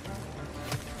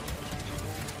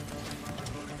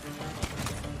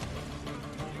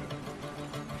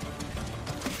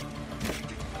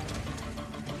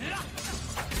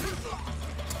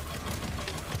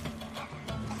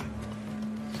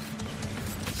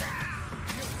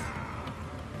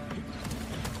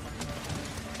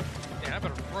 Yeah, I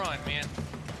better run, man.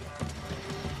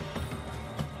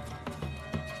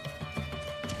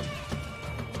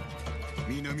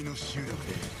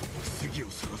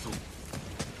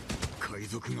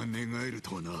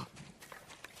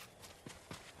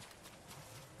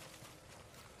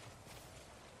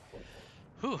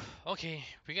 Whew, okay,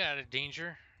 we got out of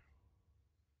danger.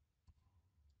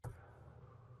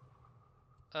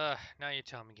 Now you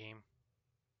tell me, game.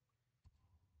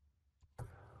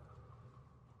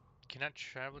 Cannot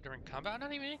travel during combat? I'm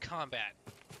not even in combat.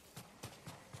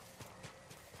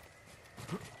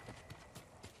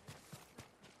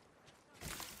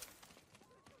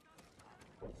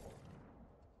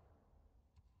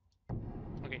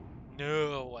 Okay,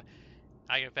 no.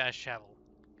 I can fast travel.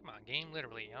 Come on, game,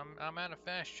 literally. I'm out of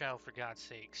fast travel for God's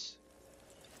sakes.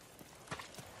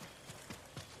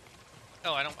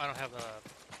 Oh, I don't have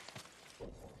a.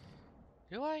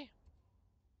 Do I?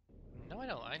 No, I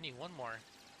don't. I need one more.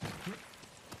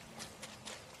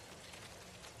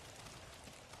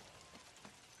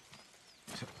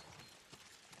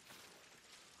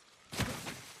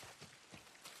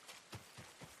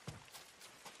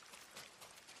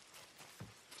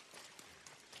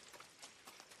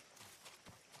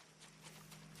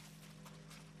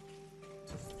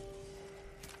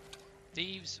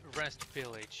 Thieves' Rest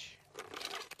Village.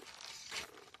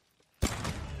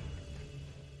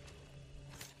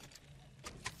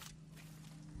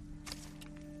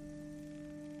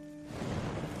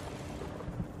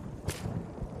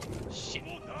 Shit.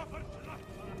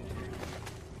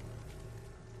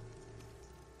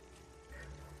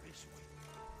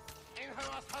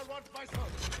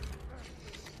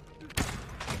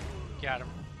 Got him.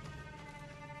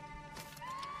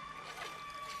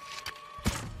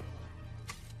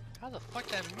 How the fuck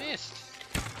that missed?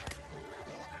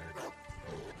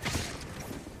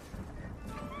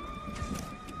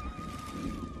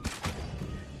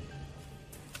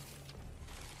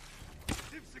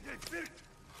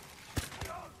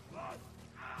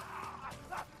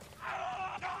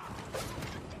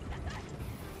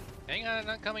 Hang on, I'm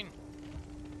not coming.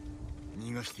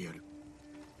 逃がしてやる。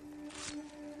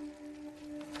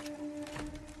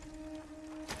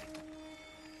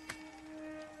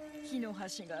火の橋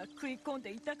が食い込ん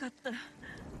で痛かった。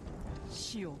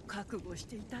死を覚悟し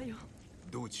ていたよ。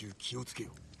道中気をつけ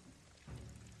よ。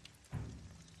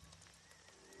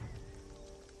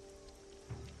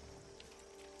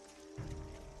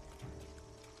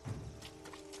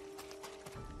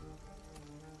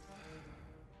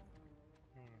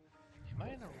Am I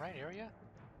in the right area?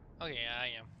 Okay, yeah, I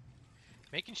am.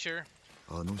 Making sure.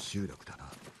 あの集落だな。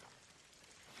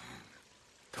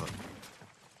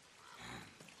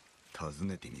訪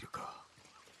ねてみるか。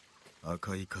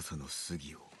赤い傘の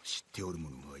杉を知っておる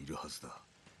者がいるはずだ。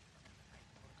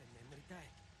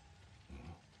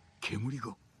煙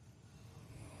が。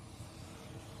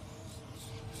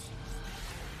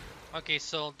Okay,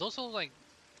 so those are like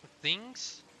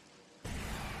things.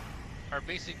 are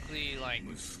basically like,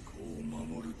 息子を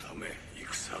守るため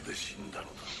戦で死んだの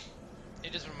だ。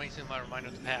 it just reminds me of my reminder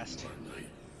of the past. ない。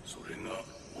それが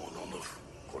モノノフ。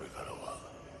これからは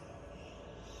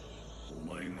お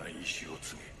前が意志を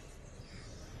継げ。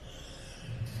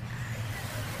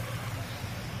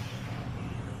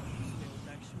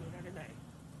抱きしめられない。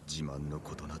自慢の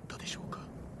ことなったでしょうか。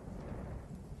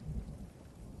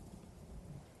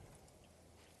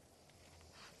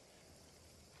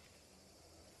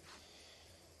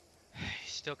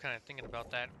 Still kind of thinking about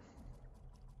that.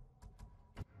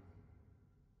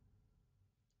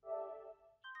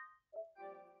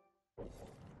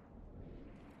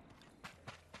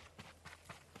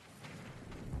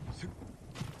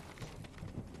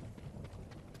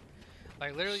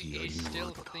 Like literally, he's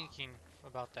still thinking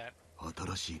about that.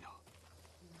 新しいな。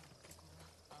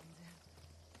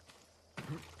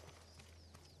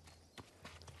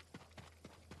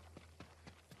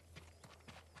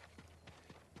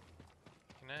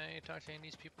 Can I talk to any of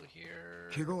these people here?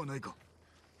 怪我はないか。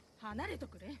離れと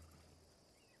くれ。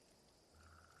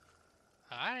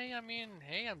 I mean,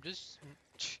 hey, I'm just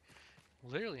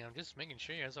literally, I'm just making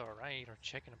sure you guys are alright or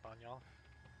checking up on y'all.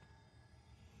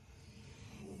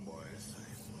 お前さえ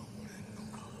守れんの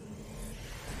か。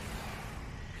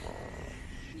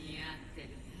似合ってる。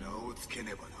名をつけ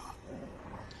ねば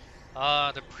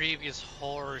な。 The previous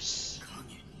horse.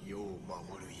 影、世を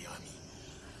守る闇。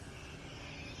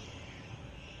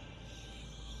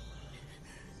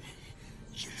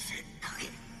許せ、影。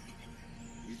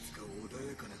いつか穏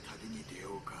やかな旅に出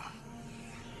ようか。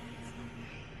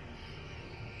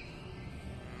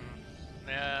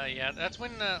 Yeah, that's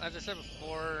when, as I said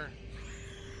before,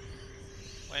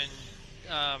 when,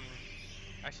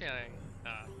 actually,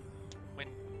 when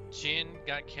Jin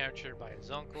got captured by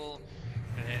his uncle,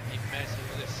 and then he managed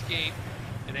to escape,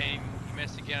 and then he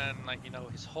managed to get on, like, you know,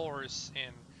 his horse,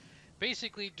 and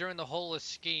basically during the whole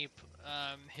escape,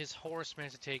 his horse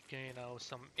managed to take, you know,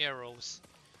 some arrows,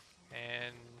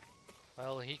 and,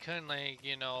 well, he couldn't, like,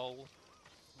 you know,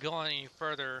 go on any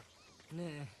further.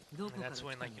 ねえ、どこ And から that's 来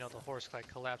when, た like, ん you know, です the horse like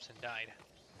collapsed and died.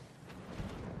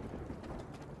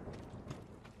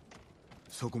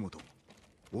 そこもと、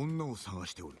女を探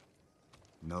しておる。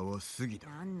名は杉だ。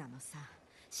なんなのさ、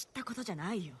知ったことじゃ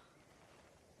ないよ。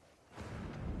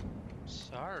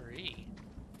 Sorry.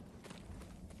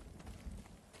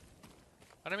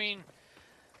 But I mean, you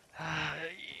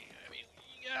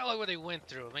gotta look what they went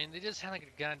through. I mean, they just had like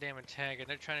a goddamn attack, and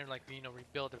they're trying to like, you know,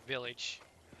 rebuild a village.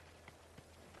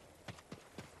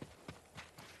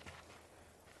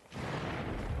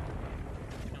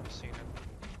 You don't see them.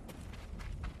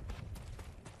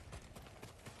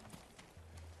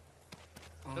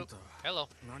 あんた Hello.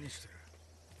 何してる？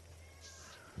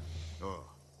ああ、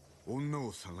女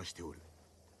を探しておる。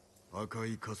赤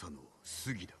い傘の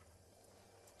杉だ。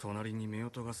隣に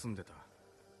夫婦が住んでた。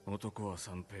男は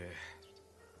三平、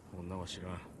女は知ら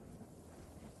ん。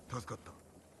助かった。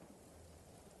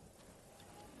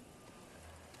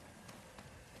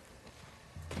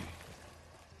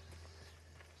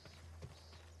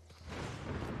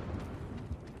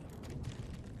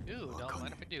 Ooh, don't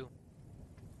mind if I do.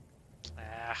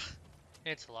 Ah,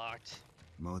 it's locked.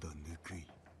 まだぬくい。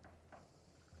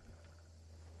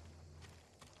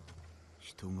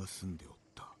人が住んでおっ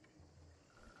た。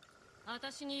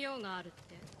私に用があるっ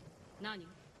て何？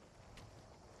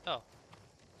 Oh.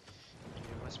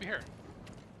 You must be her.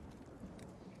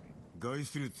 害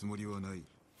するつもりはない。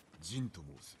陣と申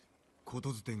す。こと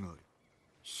づてがある。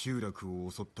集落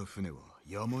を襲った船は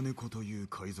山猫という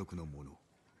海賊のもの。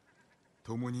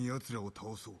共に奴らを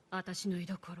倒そう。私の居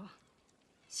所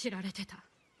知られてた。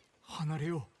離れ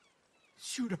よう。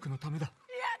集落のためだ。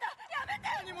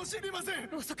何も知りません。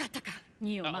遅かったか。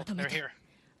2を Oh, まとめ they're て here.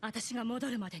 私が戻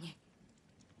るまでに。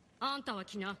あんたは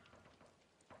来な。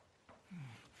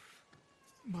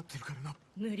待ってるからな。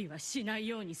無理はしない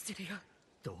ようにするよ。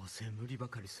どうせ無理ば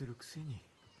かりするくせに。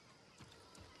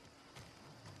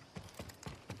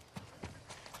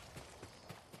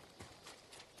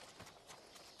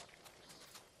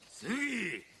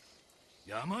杉、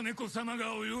山猫様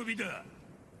がお呼びだ。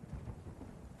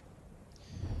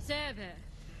セーベ、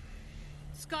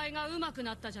使いが上手く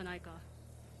なったじゃないか。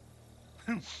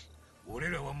俺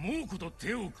らは猛虎と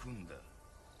手を組んだ。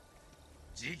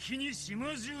じきに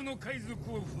島中の海賊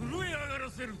を震え上が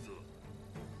らせるぞ。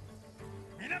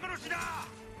皆殺しだ。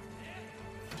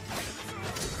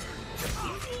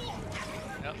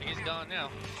 Nope, he's gone now.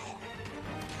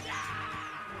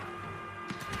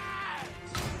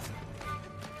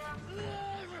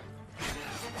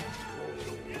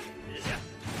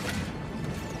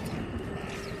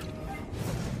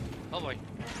 Oh boy.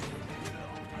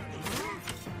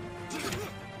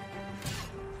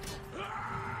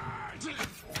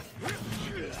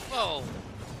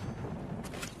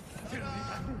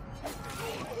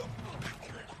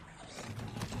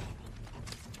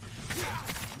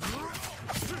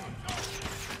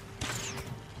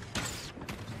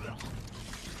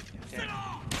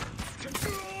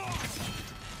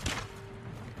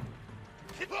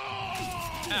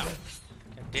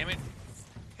 damn it.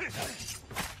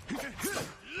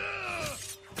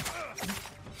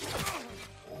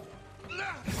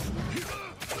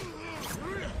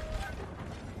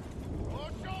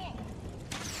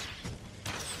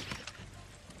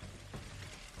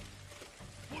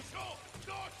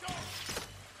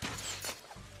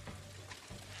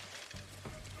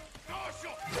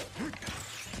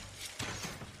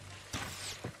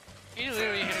 He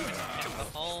literally hit him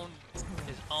in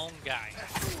his own guy.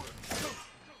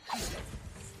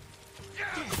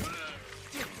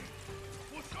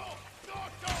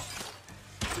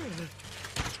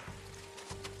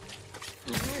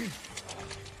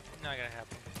 Not gonna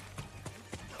happen.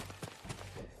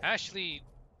 Actually,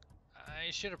 I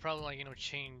should have probably, like, you know,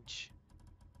 change.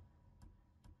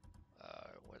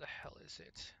 Where the hell is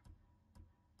it?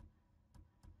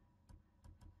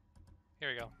 Here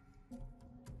we go.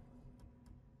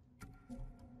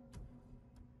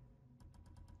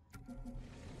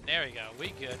 There we go.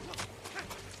 We good.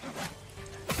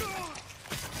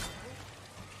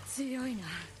 強いな。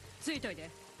ついといて。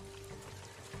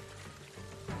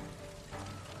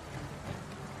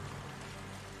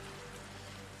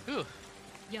Ooh,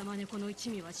 山猫の一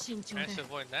味は慎重で nice to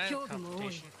avoid that 恐怖も多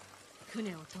い。 confrontation.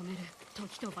 船を止める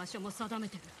時と場所も定め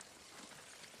て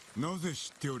る。なぜ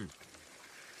知っておる？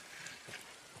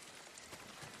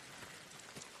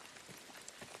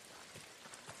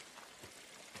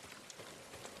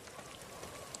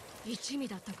一味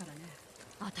だったからね。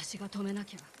私が止めな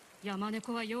きゃ山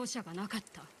猫は容赦がなかっ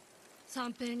た。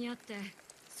三平に会って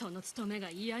その務めが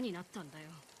嫌になったんだよ。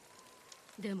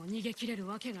でも逃げ切れる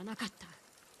わけがなかった。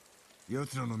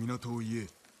奴らの港を言え。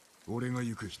俺が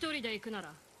行く。一人で行くな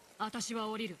ら私は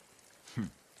降りる。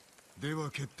では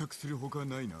結託するほか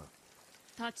ないな。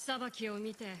立ちさばきを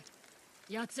見て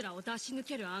奴らを出し抜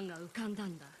ける案が浮かんだ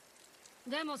んだ。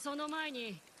でもその前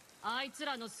にあいつ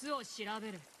らの巣を調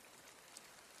べる。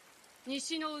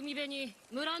西の海辺に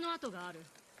村の跡がある。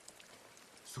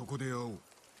そこで会おう。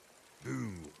ルー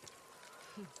ンを。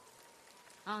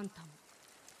あんたも。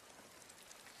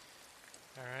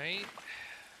Alright.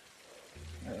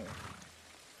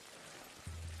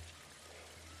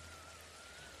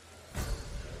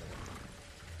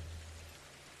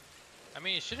 I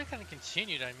mean, it should have kind of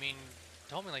continued. I mean,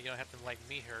 told me, like, you don't have to, like,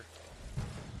 meet her.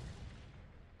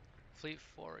 Fleet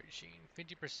foraging.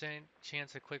 50%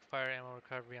 chance of quick fire ammo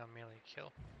recovery on melee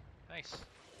kill. Nice.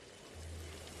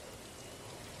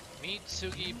 Meet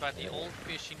Sugi by the old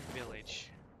fishing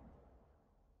village.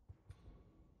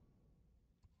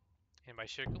 And by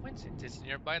sheer coincidence, it's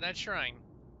nearby that shrine.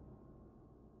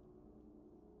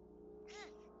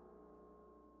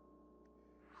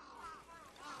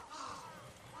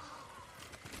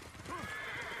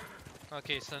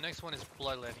 Okay, so the next one is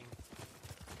bloodletting.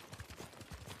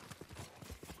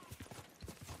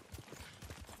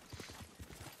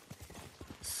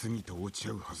 杉と落ち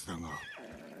合うはずだが、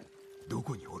ど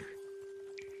こにおる？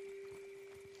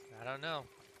 I don't know.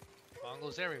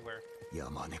 Mongols everywhere.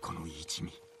 山猫の一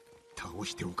味、倒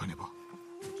しておかねば。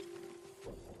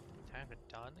Time to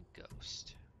dawn the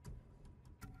ghost.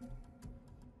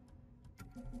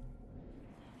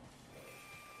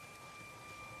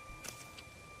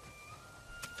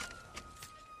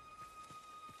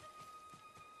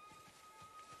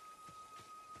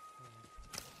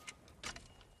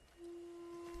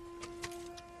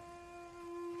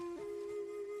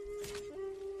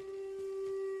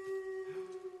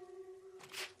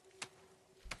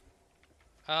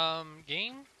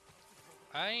 Game?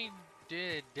 I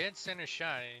did dead center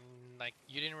shot and, like,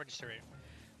 you didn't register it.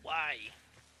 Why?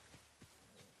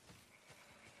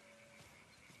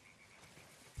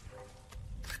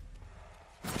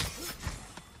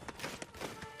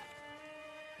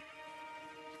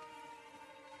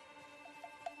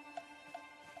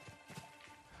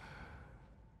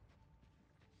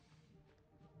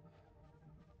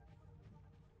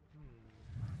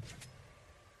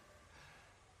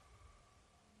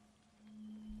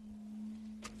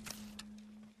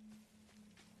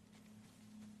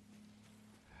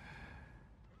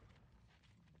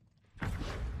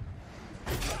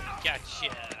 Gotcha.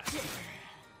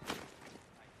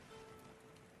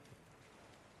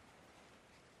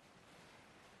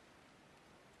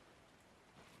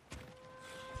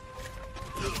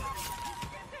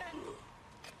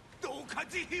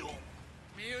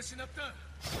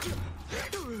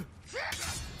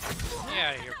 Get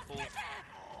out of here, fool.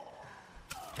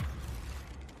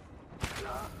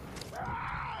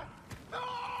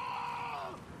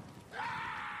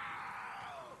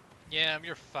 Yeah,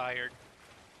 you're fired.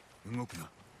 動くな。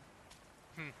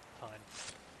 Fun.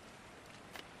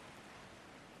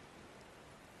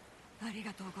 あり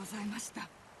がとうございました。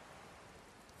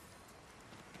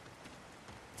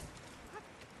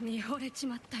見惚れち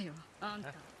まったよ。あん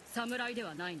た侍で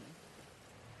はないね。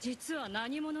実は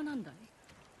何者なんだい？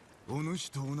お主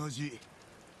と同じ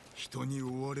人に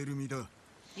追われる身だ。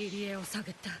入り江を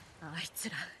探った。あいつ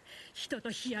ら人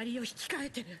とヒアリを引き換え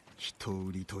てる。人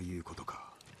売りということか。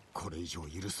これ以上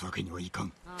許すわけにはいか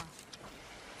ん。ああ、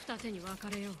二手に分か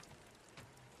れよう。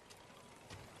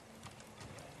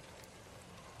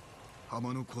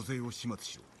浜の小勢を始末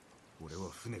しろ。俺は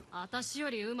船を。私よ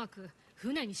りうまく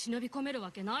船に忍び込める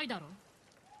わけないだろ。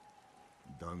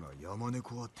だが山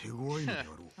猫は手強いのであ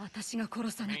ろう。私が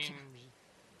殺さなき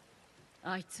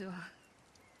ゃ。あいつは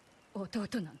弟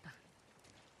なんだ。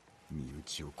身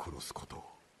内を殺すことを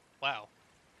Wow.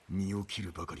 身を切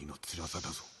るばかりの辛さだ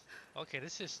ぞ。 Okay,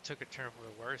 this just took a turn for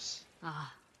the worse.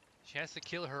 ああ、 She has to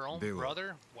kill her own では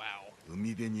brother? Wow.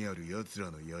 海辺にある奴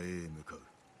らの野営へ向かう。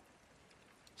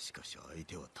しかし相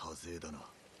手は多勢だな。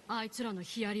あいつらの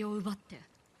ヒアリを奪って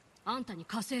あんたに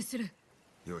加勢する。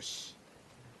よし、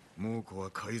猛虎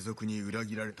は海賊に裏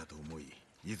切られたと思い、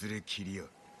いずれ切り合う。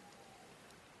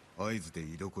合図で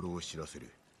居所を知らせ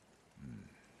る。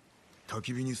焚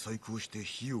き火に細工をして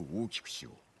火を大きくし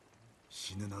よう。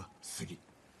死ぬな、杉。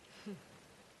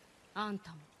あん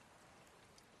たも。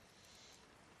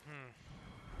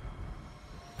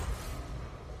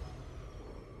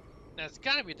Now it's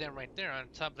gotta be them right there on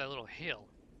top of that little hill.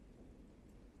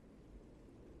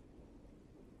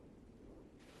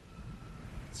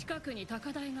 近くに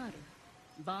高台がある。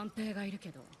万平がいるけ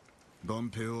ど。万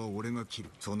平は俺が切る。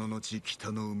その後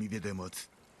北の海辺で待つ。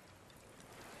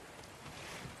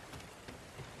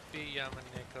Be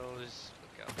Yamanekos.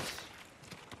 Look out.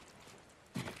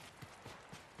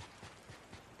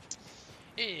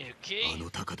 Okay. あの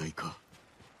高台か。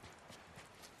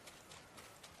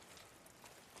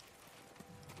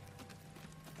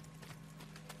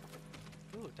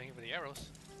Ooh, thank you for the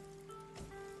arrows.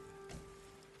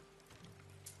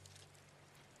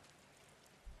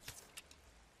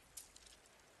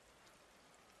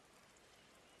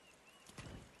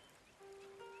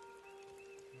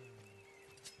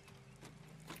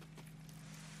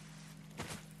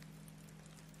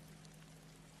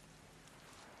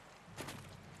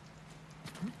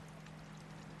 Hmm.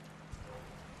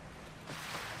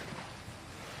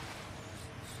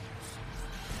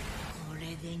 こ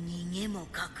れで逃げも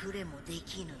隠れもで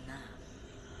きぬな。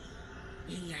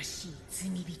卑しい罪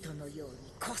人のように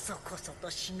こそこそと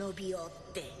忍び寄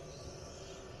って。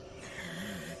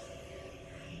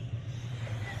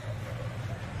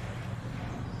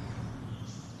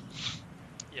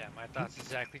Yeah, my thoughts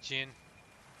exactly, Jin.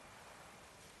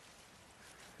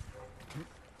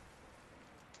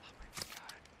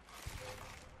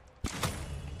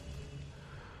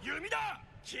 Yumida!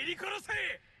 切り殺せ！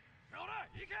ほら、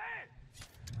行け！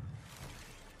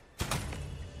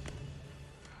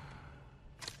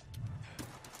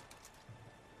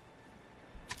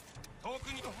遠く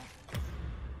に。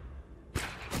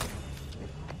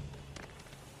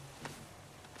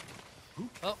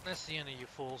 Oh, that's the end of you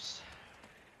fools.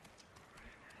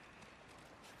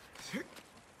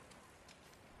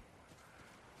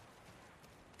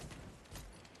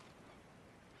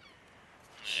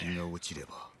 日が落ちれ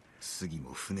ば杉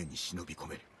も船に忍び込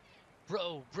める。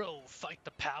 Bro, fight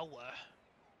the power.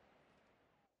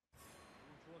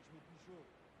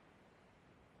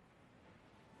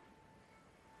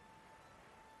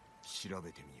 調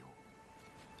べてみよ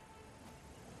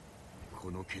う。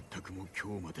この結託も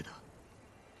今日までだ。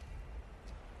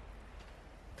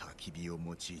焚き火を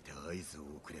用いて合図を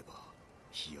送れば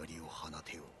ヒアリを放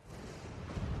てよう。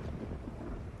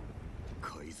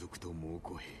海賊と猛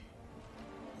虎兵、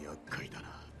厄介だ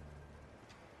な。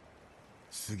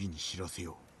杉に知らせ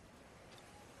よう。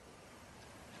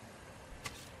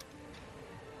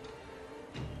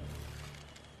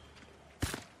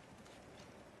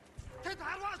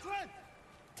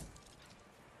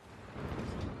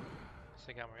 So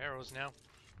I got more arrows now.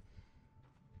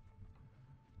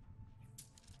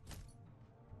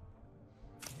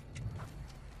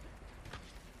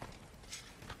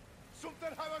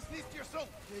 Something how us needs yourself.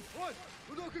 What?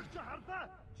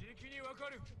 時期にわか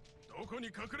る。どこに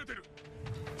隠れてる？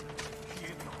消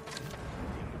えた。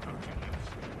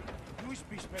Nu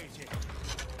spies beetje.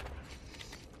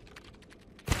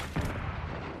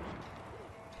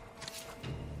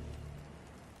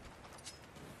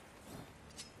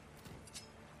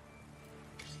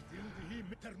 Stilde hier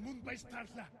met haar mond bij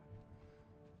Starla.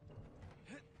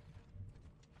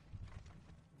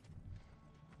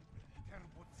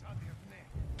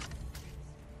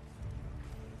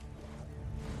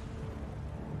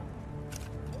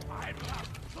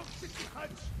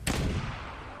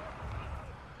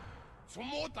 Som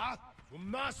måta,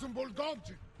 som nasum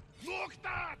bolgomci.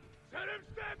 Nokta! Selim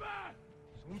Stebe!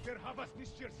 Sunter havas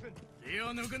nischersen. 手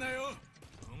を抜くなよ。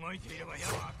動いていれば矢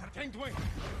は当たる。 Tank Dwayne!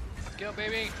 Let's go,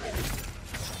 baby.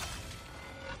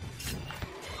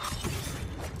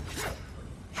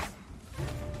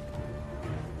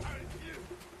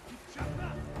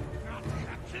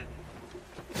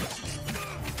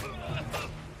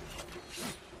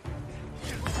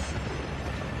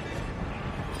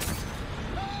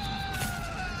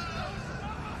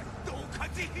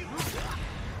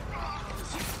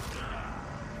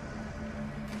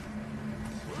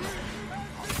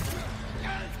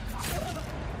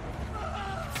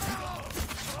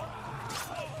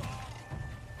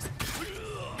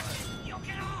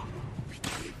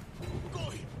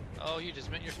 Oh, you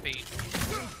just met your feet.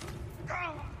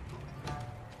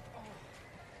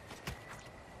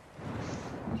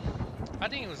 I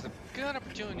think it was a good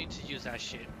opportunity to use that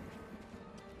shit.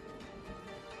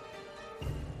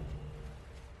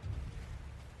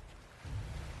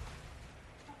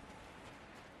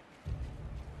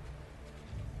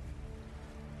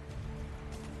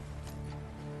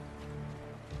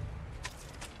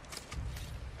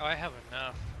 Oh, I have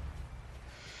enough.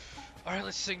 Alright,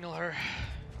 let's signal her.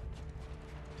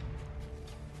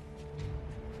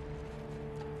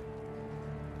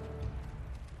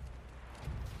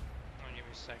 Oh, give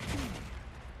me a second.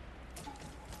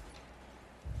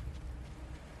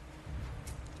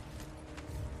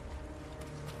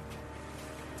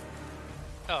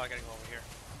 Oh, I gotta go over here.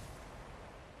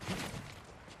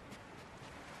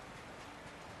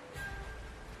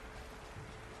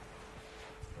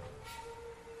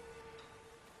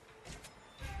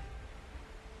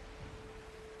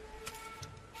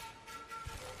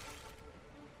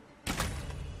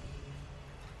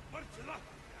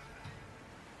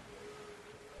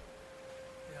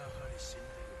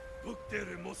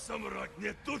 Buktere Mosamurak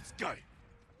Netutskai!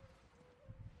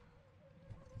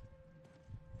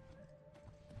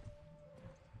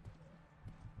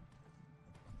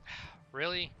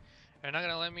 Really? You're not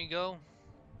gonna let me go?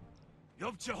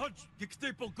 Yopcha Hodge,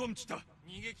 Dikte Pogumchta!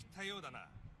 逃げ切ったようだな。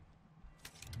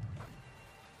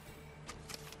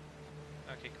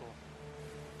 Okay, cool.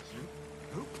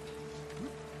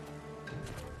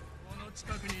 この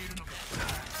近くにいるのか。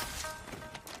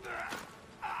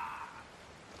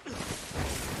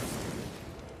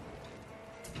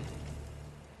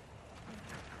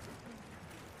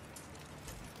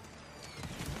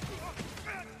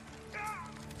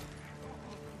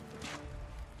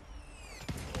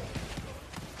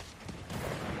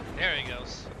 There he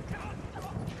goes.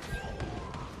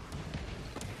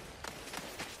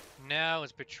 Now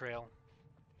it's betrayal.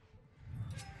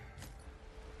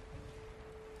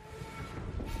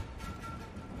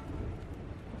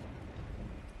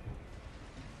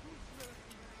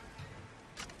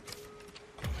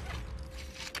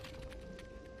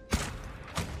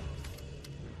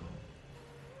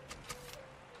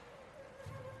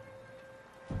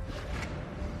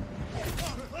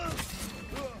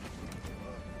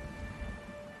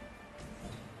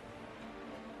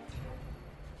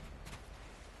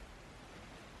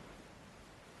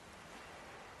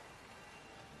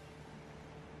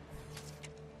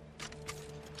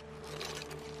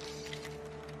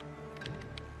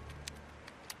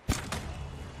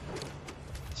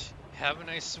 Have a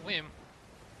nice swim.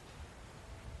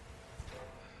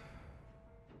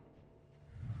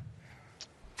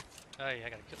 Oh yeah, I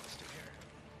gotta kill this dude here.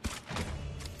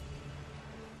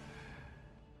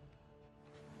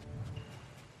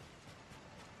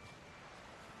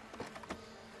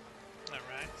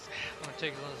 Alright, I'm gonna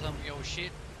take a little some of your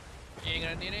shit. You ain't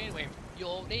gonna need it anyway. You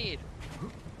all dead.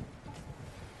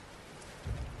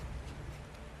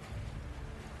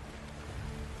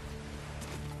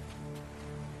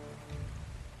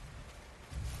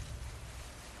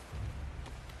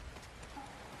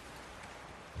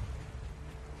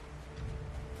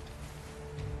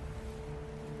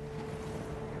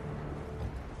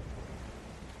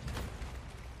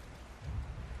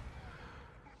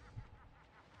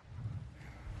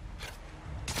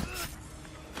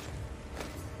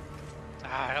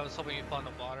 Ah, I was hoping you'd fall in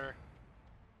the water.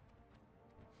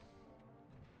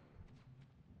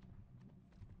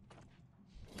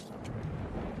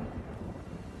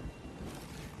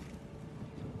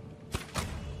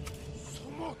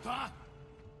 Sumota!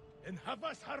 En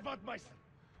havas Harvard Meister!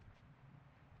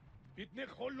 Bitnek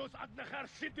Holos Adnachar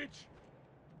Sittich!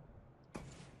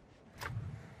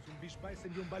 Zum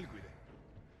Bispeisen Jum Balguide.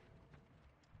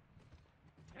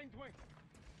 Tank Dwayne!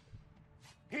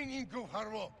 Hingin Guf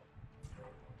Harvo!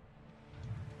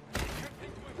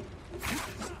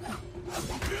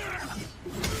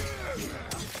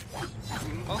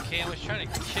 Okay, I was trying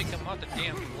to kick him off the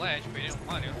damn ledge, but he didn't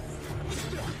want to.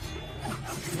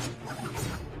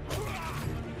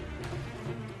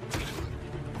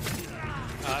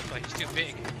 Oh, that's why he's too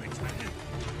big.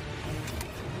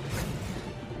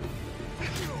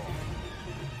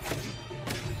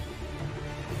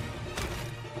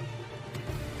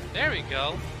 There we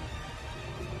go.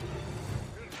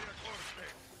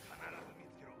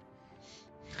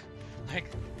 Like,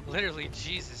 literally,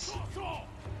 Jesus.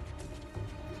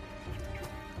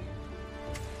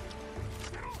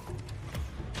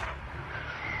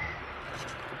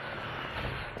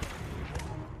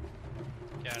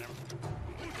 Got him.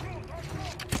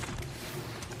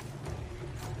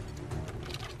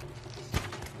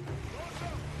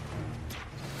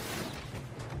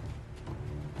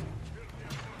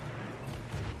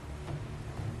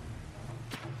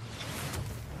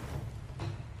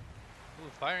 Ooh,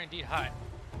 fire indeed hot.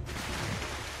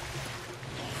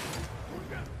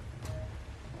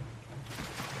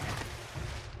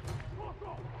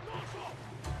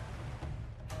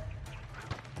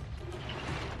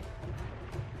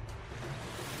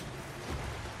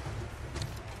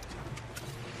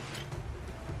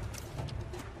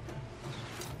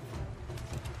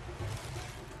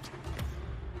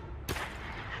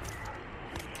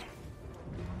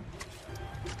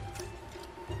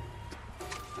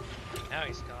 Now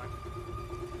he's gone.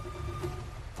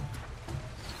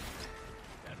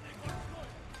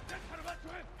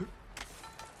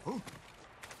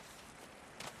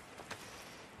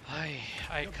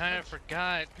 I kind of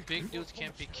forgot big dudes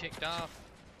can't be kicked off.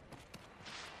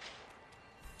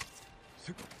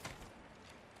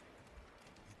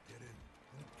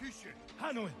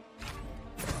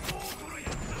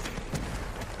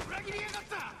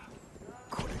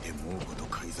これで猛虎と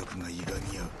海賊がいが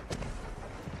み合う。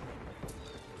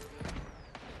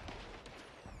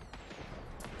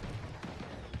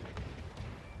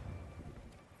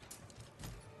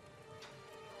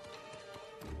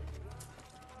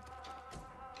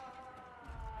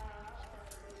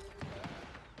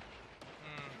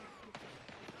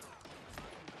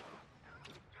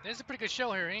This is a pretty good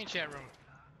show here, ain't chat room?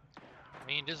 I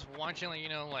mean, just watching, like, you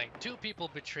know, like, two people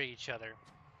betray each other.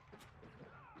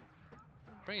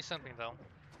 Pretty something, though.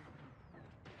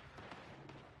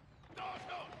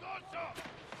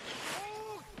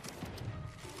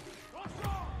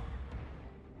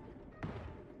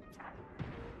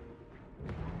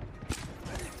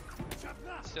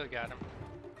 Still got him.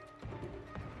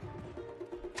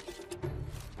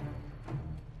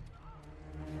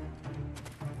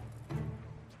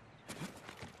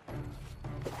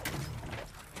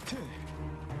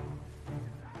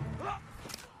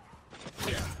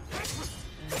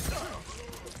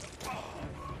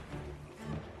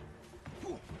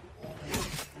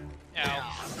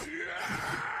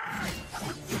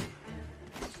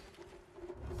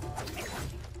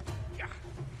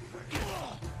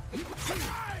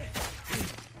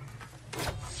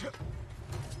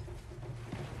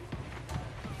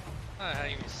 I don't know how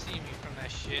you even see me from that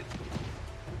shit.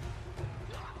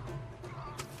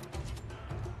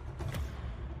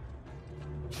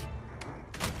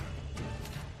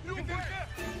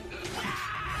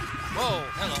 Whoa,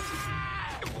 hello.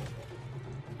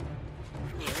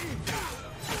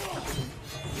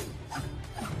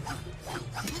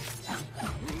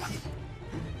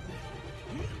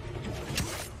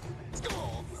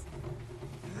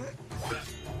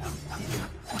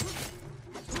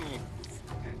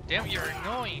 Damn, you're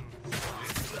annoying.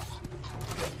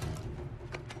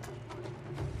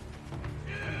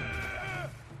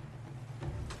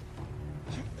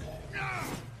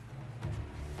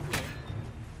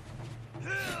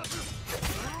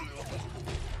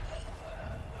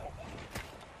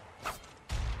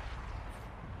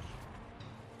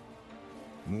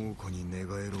猛虎に寝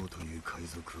返ろうという海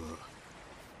賊は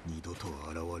二度と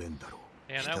現れんだろ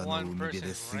う。 Yeah, 北 that の one 海 person 辺で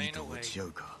is 過ぎ running と away. 落ち合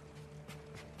うか。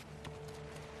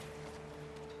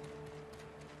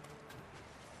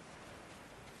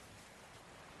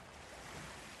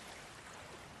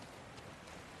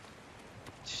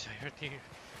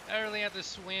I really have to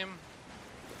swim.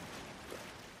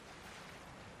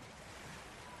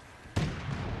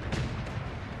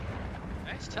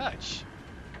 Nice touch.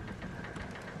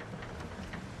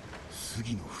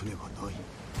 杉の船がない。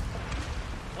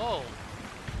 Whoa.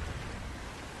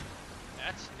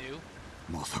 That's new.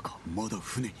 まさかまだ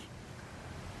船に。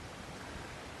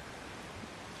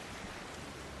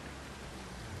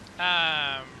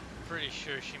 I'm pretty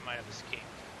sure she might have escaped.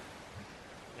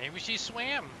 Maybe she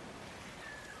swam.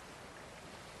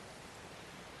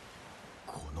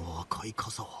 この赤い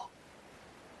傘は。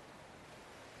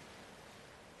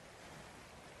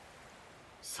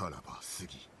さらば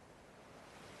杉、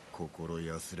心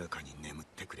安らかに眠っ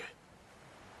てくれ。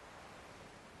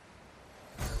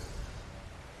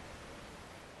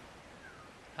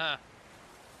Huh.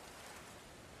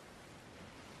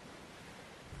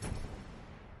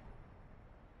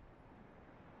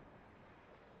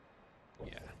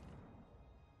 Yeah.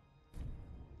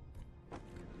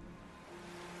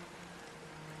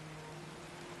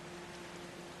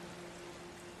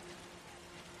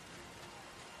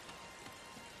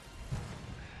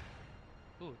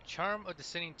 Ooh, Charm of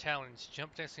Descending Talons.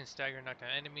 Jump attacks can stagger and knock down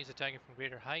enemies. Attacking from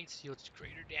greater heights yields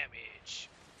greater damage.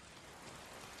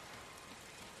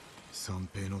 三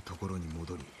平のところに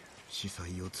戻り司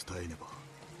祭を伝えねば。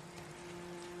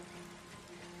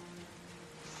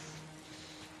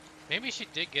 Maybe she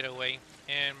did get away,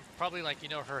 and probably like, you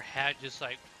know, her hat just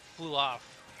like flew off.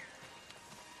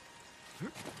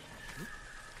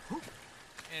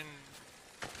 And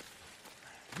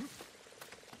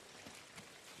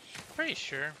pretty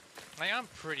sure, like I'm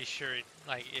pretty sure it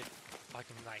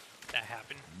fucking like that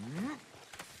happened.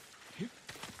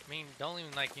 I mean, don't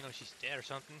even like, you know, she's dead or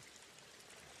something.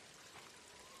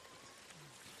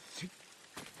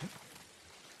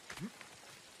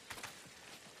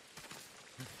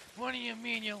 What do you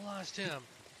mean you lost him?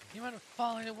 He might have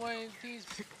fallen away these,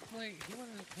 like,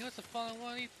 he must have fallen in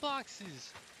one of these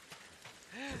boxes.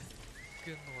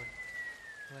 Good lord.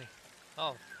 Like,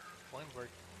 oh, one word.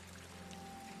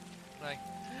 Like,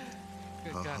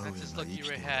 good god, that's this lucky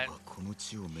red hat.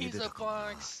 He's a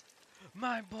box.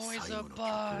 My boy's a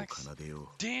box.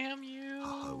 Damn you.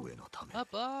 A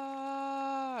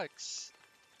box.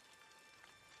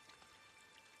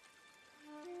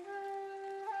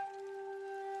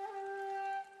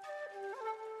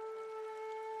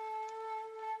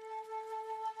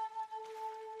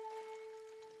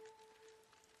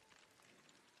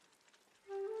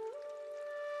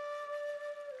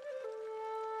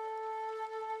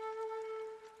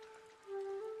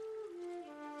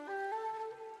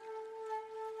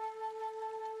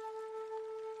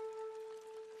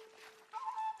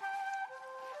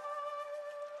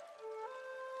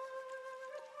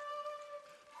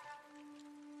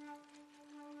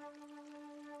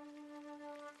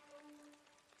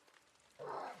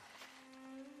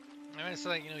 I mean, it's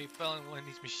like, you know, he fell in one of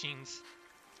these machines.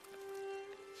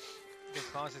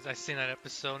 It's been long since I've seen that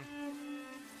episode.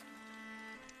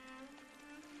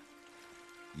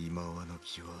 今和の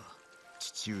木は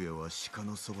父上は鹿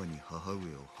のそばに母上を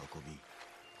運び、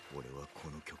俺はこ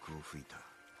の曲を吹いた。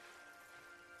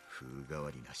風変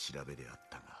わりな調べであっ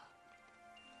たが、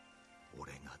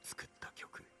俺が作った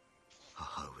曲。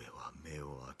母上は目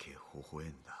を開け微笑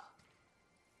んだ。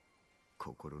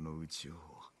心の内を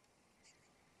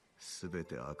すべ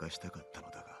て明かしたかった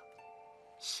のだが、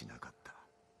しなかった。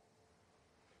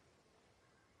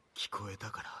聞こえた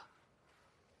から、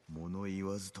物言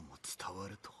わずとも伝わ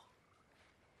ると。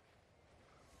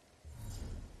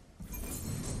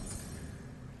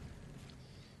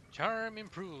Charm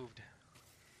improved.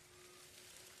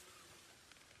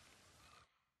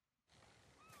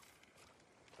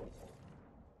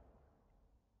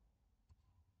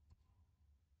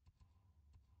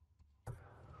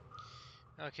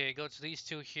 Okay, go to these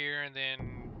two here and then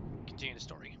continue the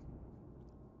story.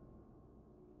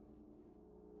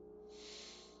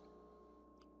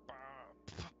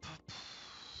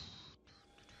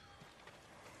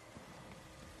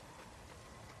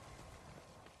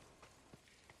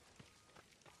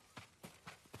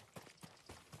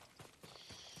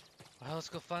 Well, let's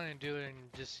go find and do it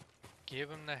and just give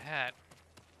him the hat.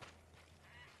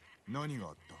 何が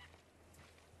あっ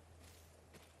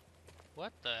た？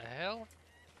 What the hell?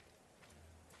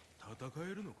 戦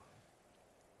えるのか？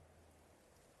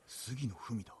杉の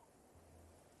文だ。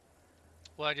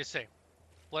 What did I just say?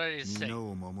 What did I just say? 皆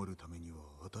を守るためには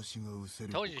私が失せ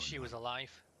る。 Told you she was alive.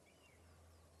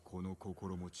 この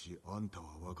心持ち、あんた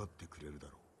は分かってくれるだ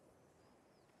ろ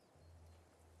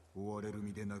う。追われる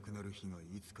身で亡くなる日が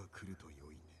いつか来るとよ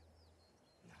いね。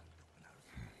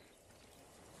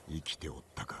生きておっ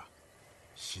たか。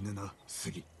死ぬな、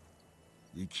杉。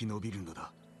生き延びるの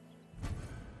だ。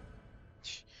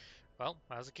 Well,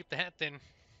 might as well keep the hat then.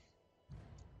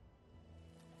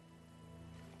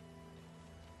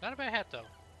 Not a bad hat though.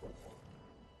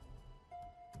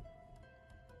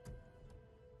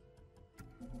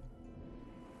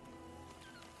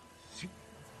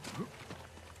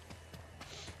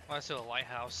 Oh, that's still a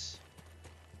lighthouse.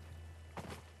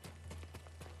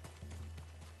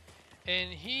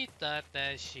 And he thought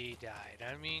that she died.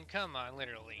 I mean, come on,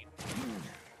 literally.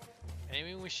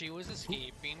 Maybe when she was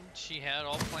escaping, she had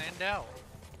all planned out.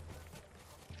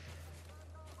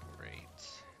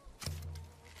 Great.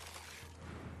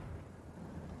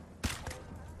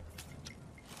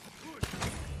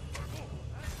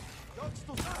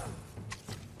 Ow.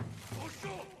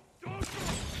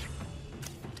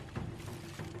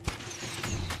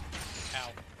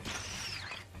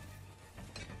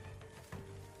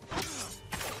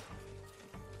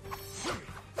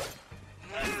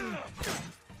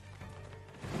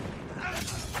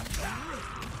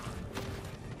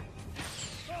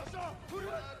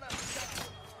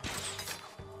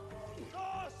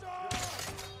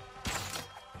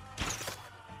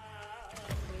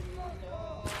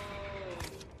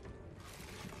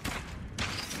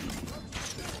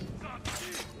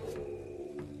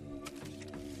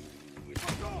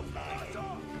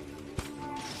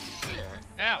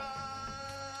 Ow.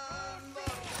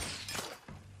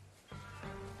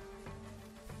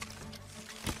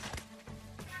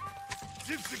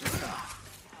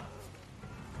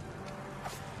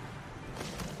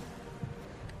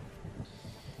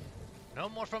 No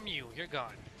more from you. You're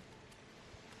gone.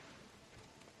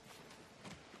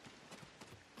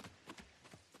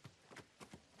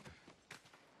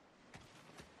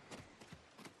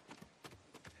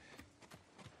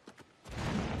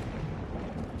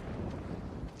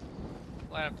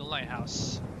 Light up the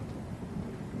lighthouse.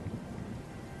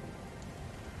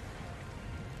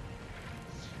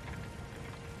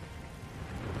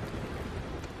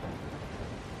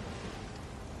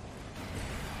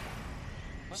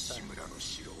 What the? 志村の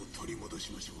城を取り戻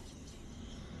しましょう。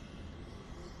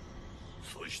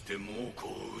そして猛攻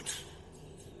を撃つ。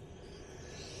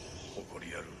誇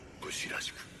りある武士ら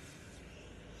しく。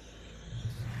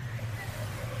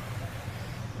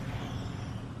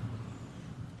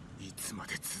いつま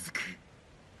で続く。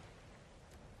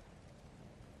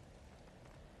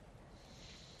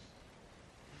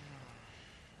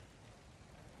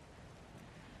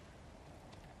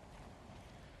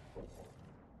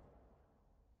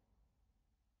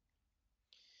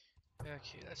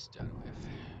Okay, that's done with.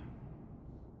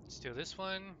 Let's do this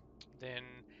one. Then,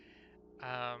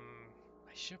 I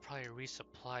should probably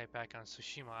resupply back on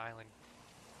Tsushima Island.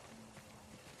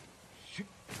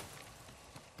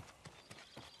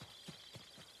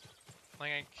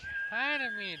 Like, I kind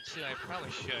of mean to. I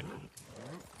probably should.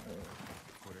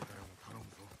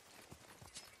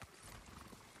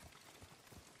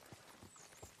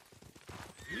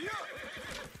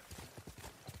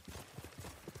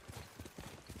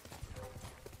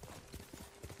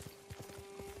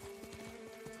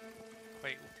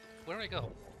 Wait, where do I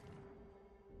go?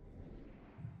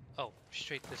 Oh,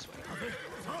 straight this way.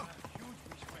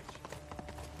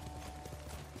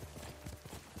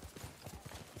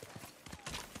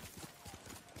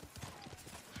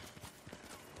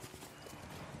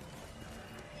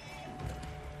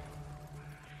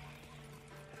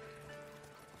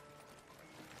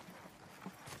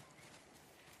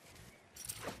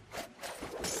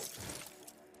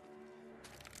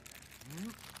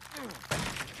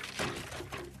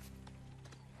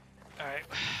 Alright.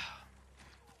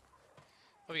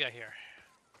 What we got here?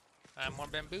 More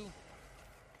bamboo.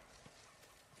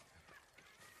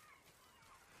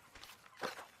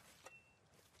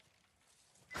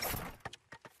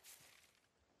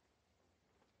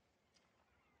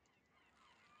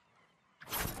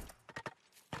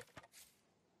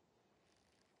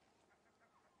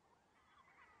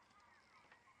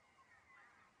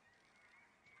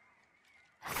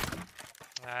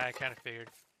 I kind of figured.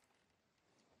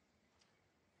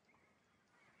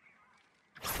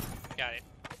 Got it.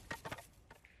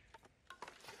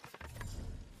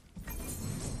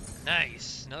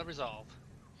 Nice. Another resolve.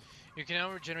 You can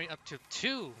now regenerate up to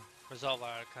 2 resolve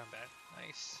out of combat.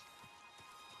 Nice.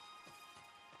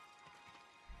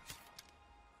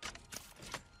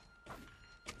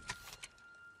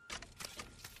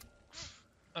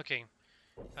 Okay.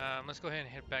 Let's go ahead and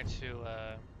head back to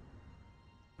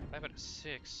 5 out of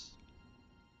 6.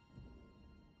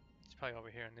 It's probably over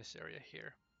here in this area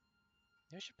here.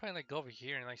 I should probably like go over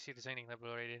here and like see if there's anything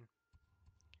liberated.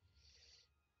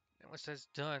 And once that's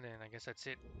done, then I guess that's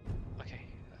it. Okay.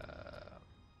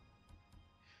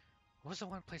 What was the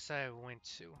one place I went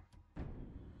to?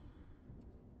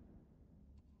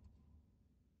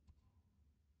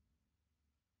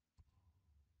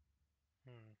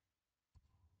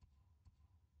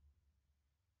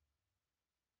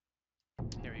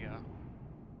 Here we go.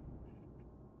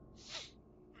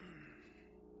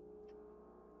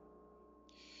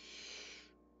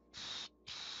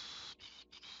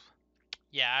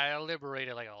 Yeah, I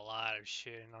liberated like a lot of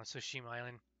shit on Tsushima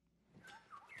Island.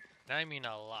 And I mean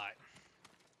a lot.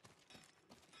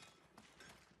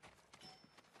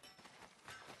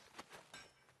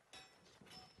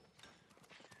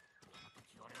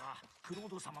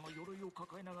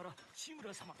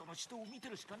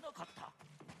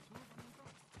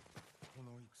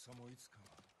 戦もいつか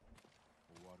は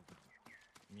終わるだろ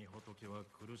う。御仏は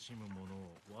苦しむ者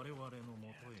を我々の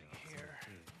もとへ集め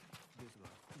てですが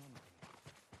何のた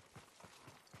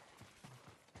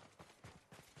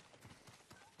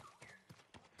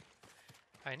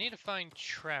めに。 I need to find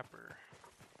Trapper.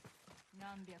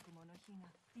 何百もの火が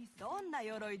どんな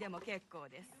鎧でも結構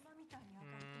です。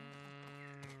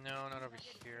 No, not over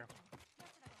here.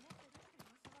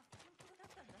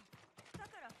 だ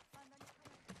からあんなに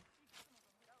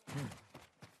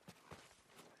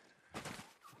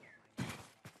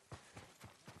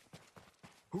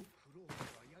フローが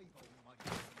刃を巻き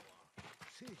込むのは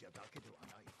聖者だけでは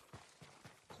ない。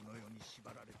この世に縛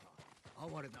られた哀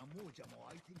れな亡者も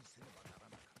相手にせねばなら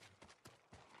なかった。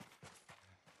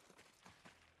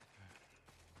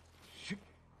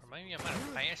 Or maybe I might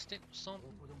have passed it or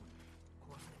something.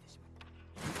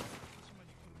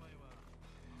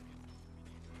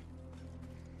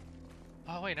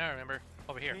 Oh wait, now I remember.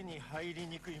 Over here. 手に入り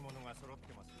にくいものが揃っ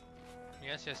てますよ。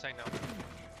 Yes, yes, I know.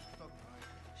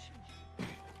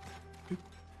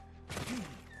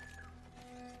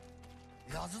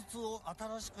 矢筒を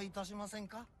新しくいたしません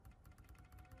か？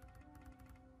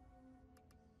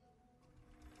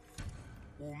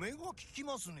お目が効き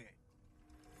ますね。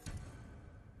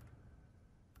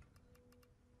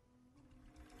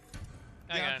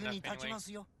I got 役に enough 立ち anyway. ま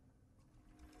すよ。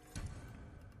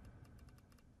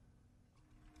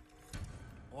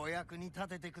お役に立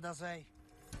ててください。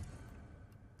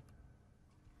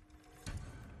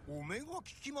お目が効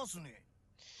きますね。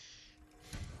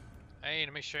 I need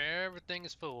to make sure everything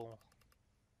is full.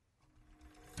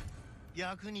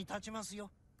 役に立ちますよ。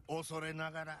恐れ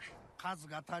ながら数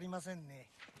が足りませんね。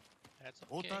 That's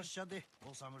お okay. 達者で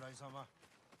お侍様。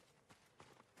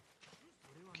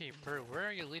 Okay, Bert, where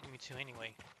are you leading me to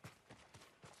anyway?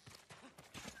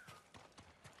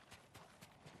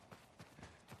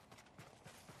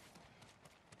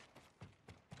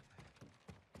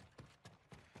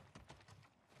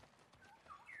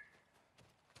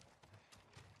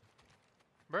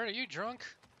 Bert, are you drunk?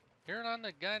 You're on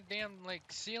the goddamn, like,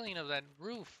 ceiling of that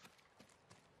roof.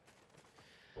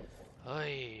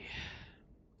 Oy.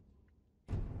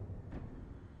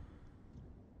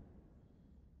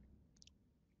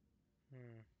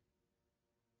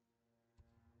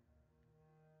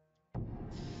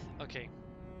 Okay,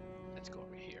 let's go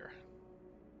over here.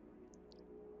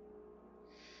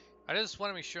 I just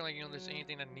want to make sure, like, you know, there's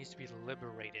anything that needs to be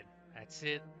liberated. That's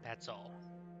it. That's all.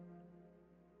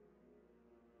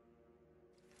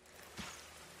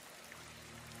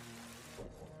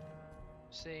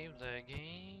 Save the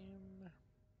game.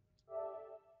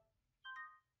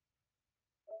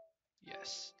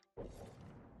 Yes.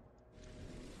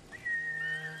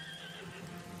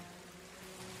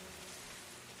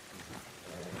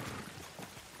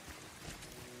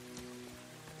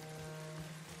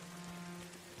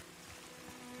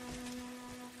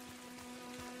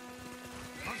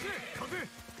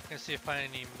 Let's see if I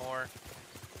find any more.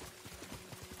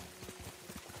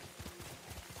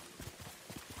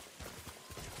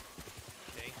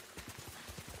 Okay.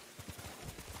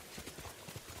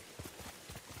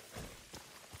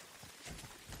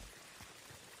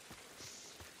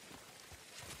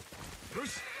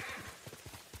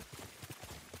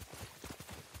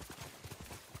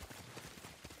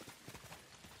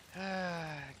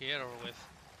 Get it over with.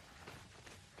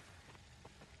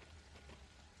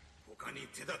 他に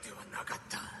手立てはなかっ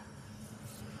た。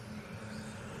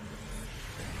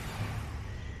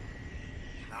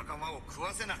仲間を食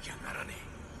わせなきゃならねえ。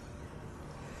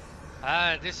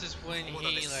 Ah, this is when he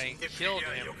like killed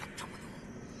him. よかったもの。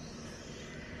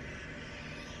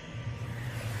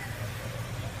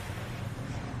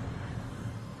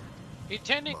 He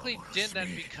technically did that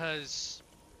because,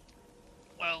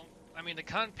 well, I mean, the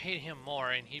Khan paid him more,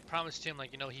 and he promised him,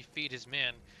 like, you know, he'd feed his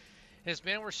men. His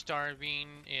men were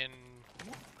starving, and,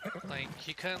 like,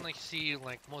 he couldn't, like, see,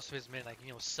 like, most of his men, like,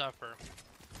 you know, suffer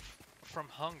from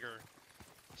hunger.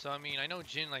 So, I mean, I know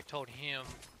Jin, like, told him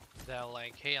that,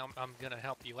 like, hey, I'm gonna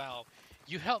help you out.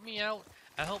 You help me out,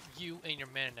 I help you and your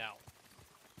men out.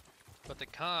 But the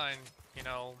Khan, you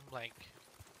know, like,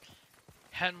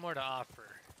 had more to offer.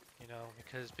 You know,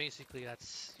 because basically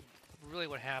that's really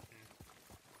what happened.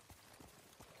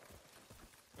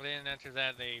 And then after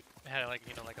that, they had like,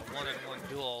 you know, like a one-on-one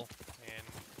duel, and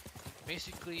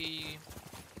basically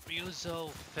Ryuzo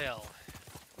fell.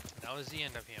 And that was the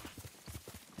end of him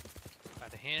by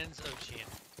the hands of Jin.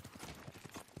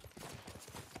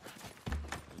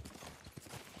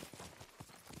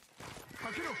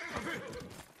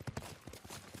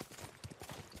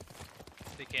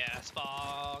 Thick ass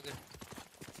fog.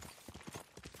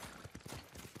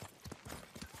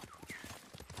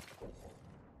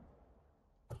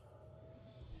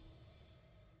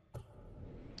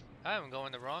 I'm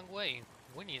going the wrong way.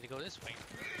 We need to go this way.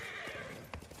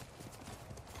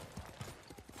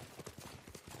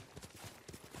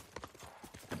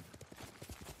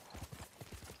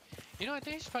 You know, I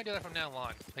think I should probably do that from now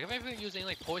on. Like, if I ever use any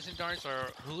like poison darts or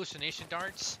hallucination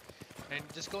darts, and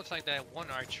just go to like that one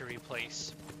archery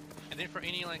place, and then for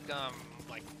any like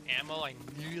ammo I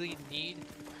really need,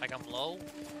 like I'm low,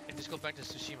 and just go back to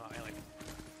Tsushima Island.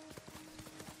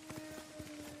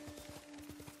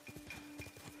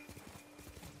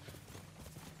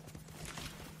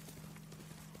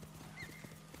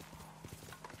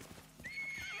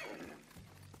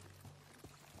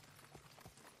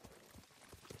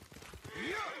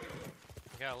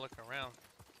 Gotta look around.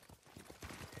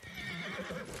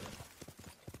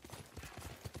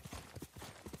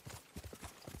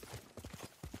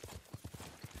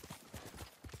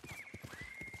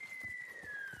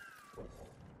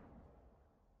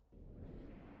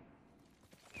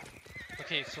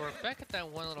 Okay, so we're back at that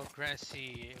one little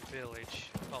grassy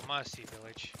village, well, mossy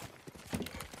village.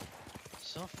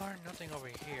 So far, nothing over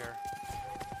here.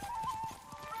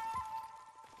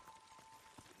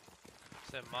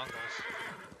 Except Mongols.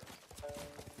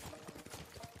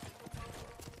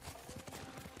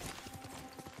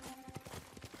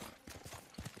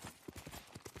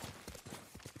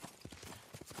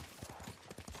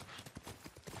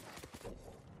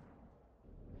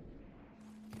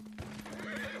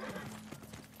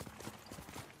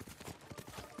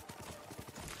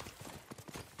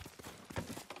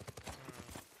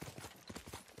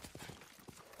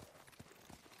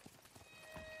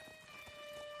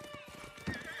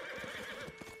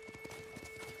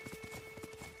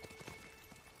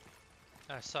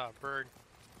 I saw a bird.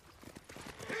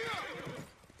 I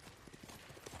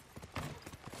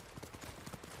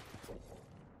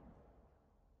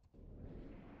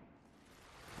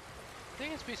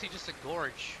think it's basically just a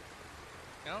gorge.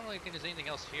 I don't really think there's anything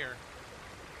else here.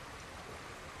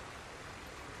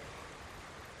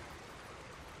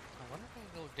 I wonder if I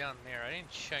can go down there. I didn't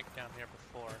check down there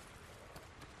before.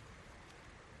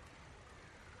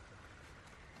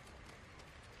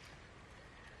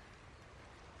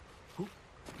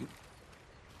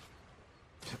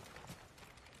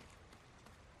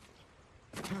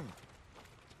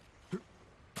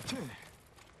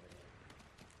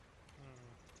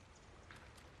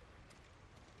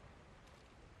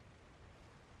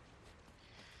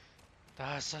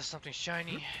 Ah, I saw something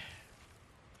shiny.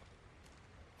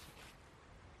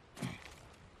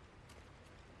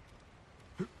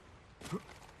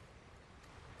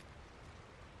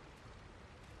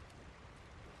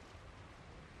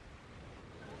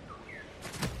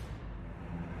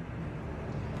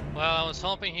 Well, I was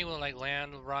hoping he would like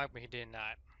land the rock, but he did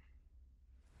not.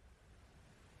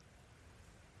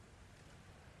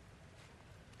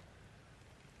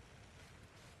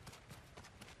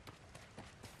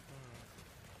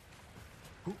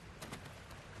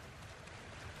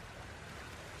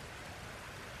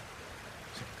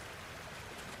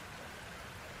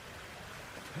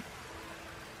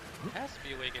 Has to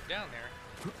be a way to get down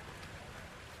there.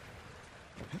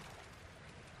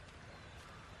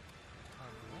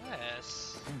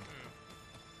 Unless...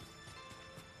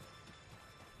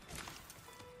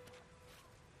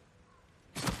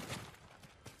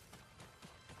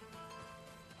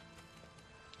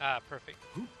 Ah, perfect.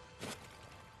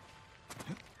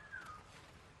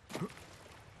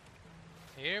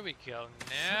 Here we go.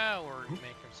 Now we're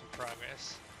making some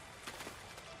progress.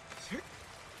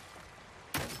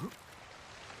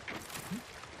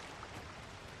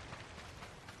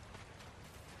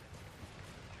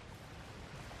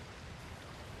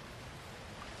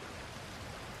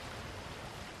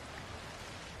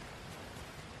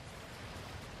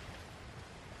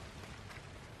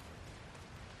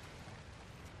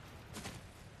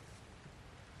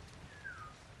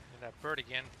 That bird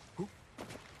again.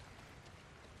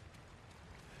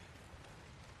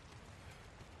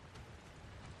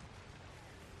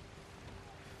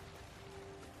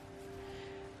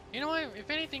 You know what?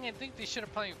 If anything, I think they should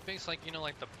have probably fixed like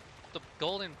like the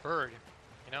golden bird,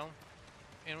 you know,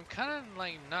 and kind of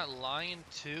like not lying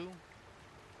too.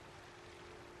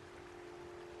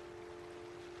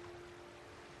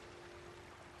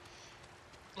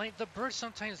 Like the bird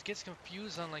sometimes gets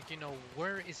confused on like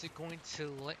where is it going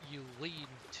to let you lead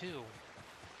to,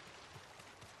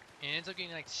 and ends up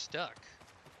getting like stuck.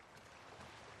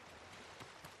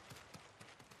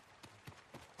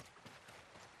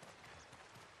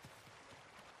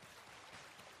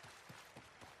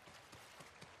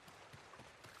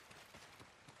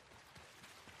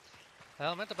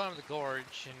 Well, I'm at the bottom of the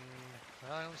gorge, and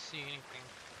well, I don't see anything.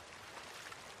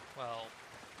 Well,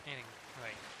 anything,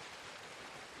 right.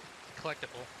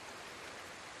 collectible.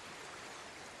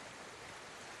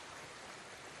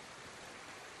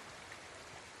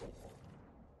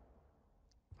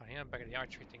 Oh, yeah, I'm back at the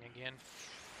archery thing again.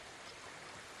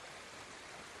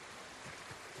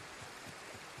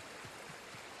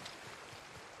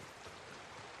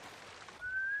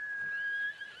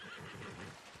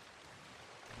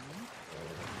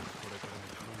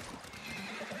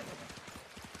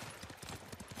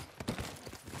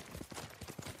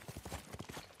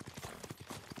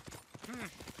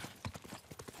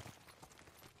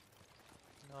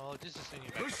 No, this is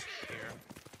thinking back here.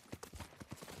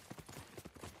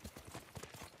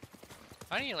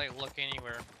 I need to like look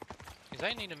anywhere, because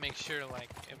I need to make sure like,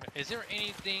 is there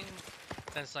anything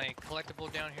that's like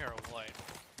collectible down here or what?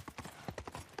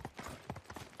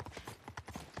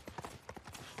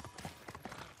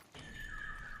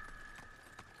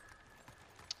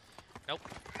 Nope.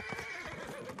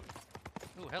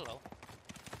 Ooh, hello.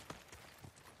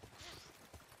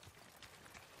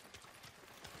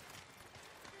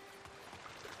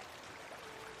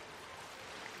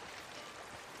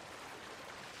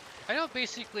 I know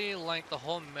basically like the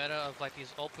whole meta of like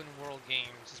these open world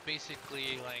games is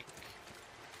basically like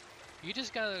you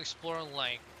just gotta explore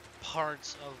like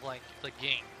parts of like the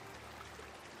game.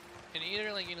 And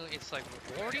either like, you know, it's like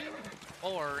rewarding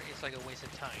or it's like a waste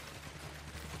of time.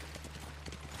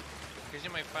 Because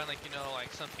you might find like, you know,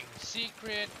 like something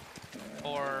secret,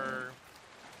 or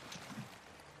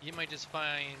you might just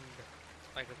find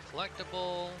like a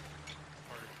collectible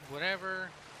or whatever.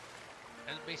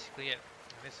 That's basically it.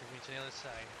 This is me to the other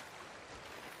side.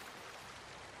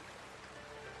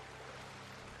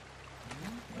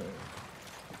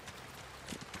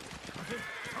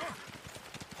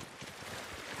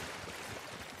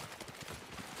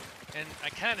 And I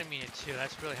kind of mean it too.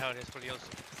 That's really how it is for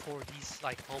these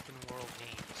like open world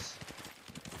games.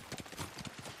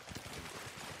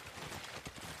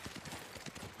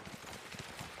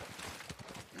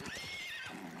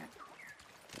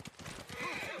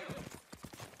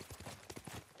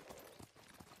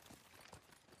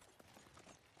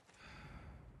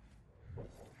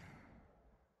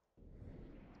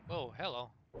 Oh,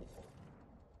 hello.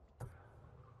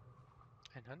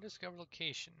 An undiscovered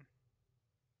location.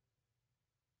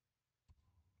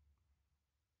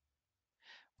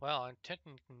 Well, I'm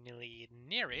technically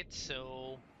near it,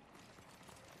 so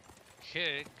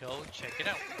could go check it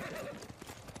out.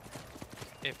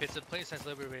 If it's a place that's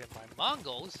liberated by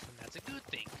Mongols, then that's a good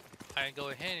thing. I can go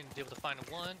ahead and deal with the final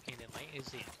one, and it might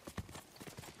is it.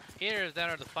 Either that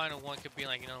or the final one could be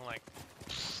like, you know, like,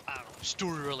 I don't know,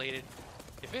 story related.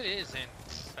 If it is, then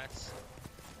that's,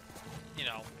 you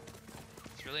know,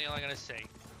 that's really all I gotta say.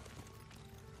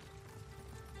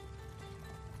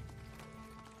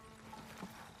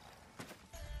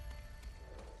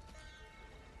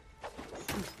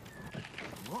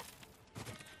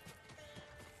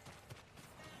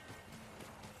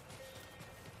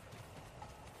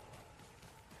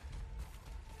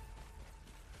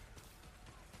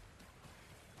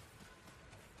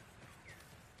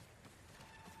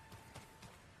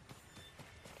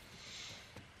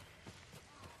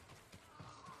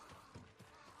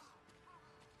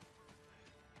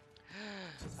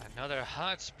 Another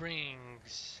hot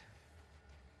springs.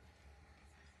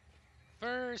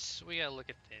 First, we gotta look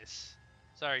at this.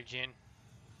 Sorry, Jin.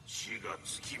 血が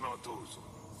つきまとうぞ。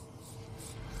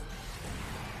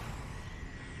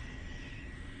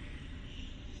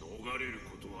逃れる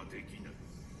ことはできない。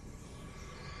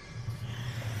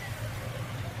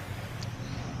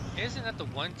 Isn't that the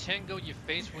one Tengo you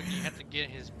face when you have to get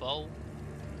his bow?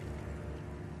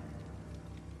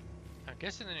 I'm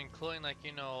guessing they're including like,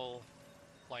 you know,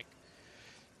 like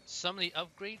some of the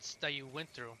upgrades that you went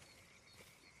through.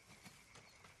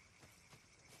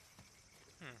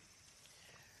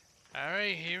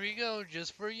 Alright, here we go,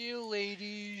 just for you,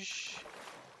 ladies.「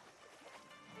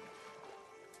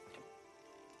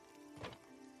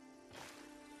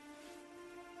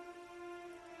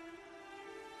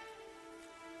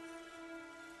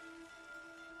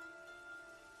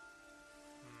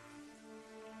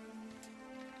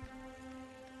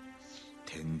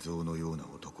天蔵のような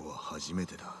男は初め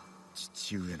てだ。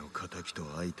父上の仇と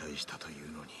相対したとい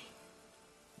うのに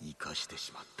生かして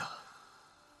しまった。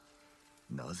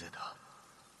なぜだ?」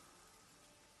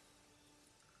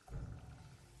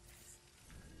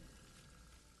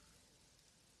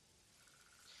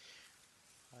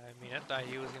 I mean, I thought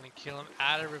he was gonna kill him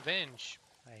out of revenge.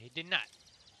 He did not.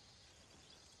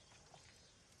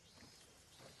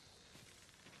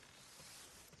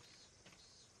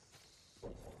 Oh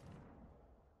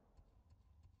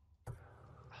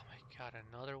my god,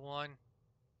 another one.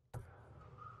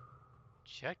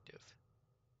 objective?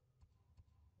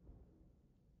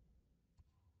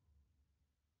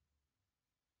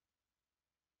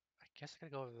 I guess I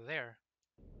gotta go over there.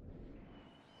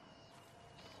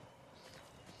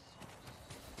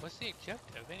 What's the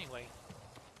objective anyway?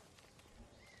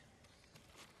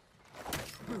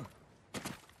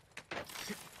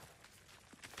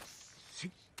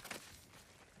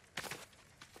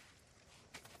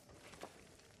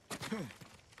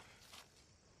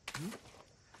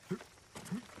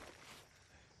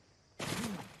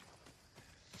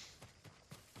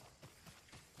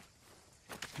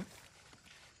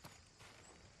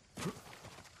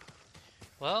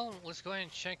 Well, let's go ahead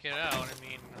and check it out. I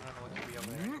mean, I don't know what could be over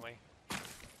there anyway.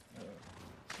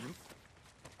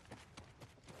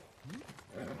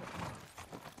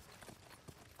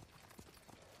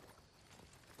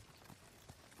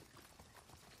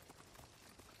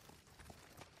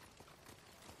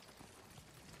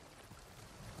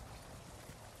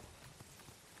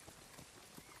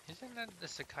 Isn't that the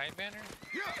Sakai banner?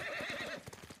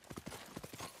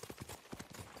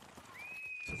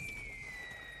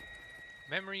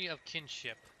 Memory of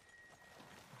kinship.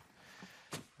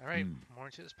 Alright, more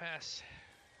into this pass.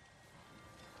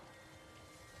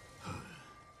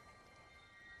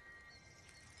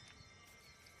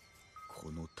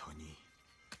 この谷、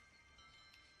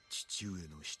父上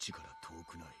の七から遠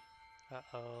くない。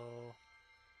Uh-oh.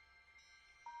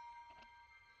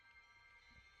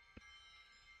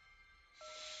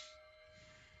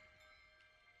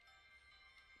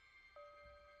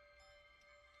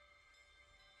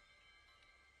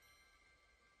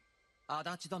 足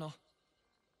立殿、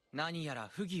何やら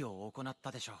不義を行っ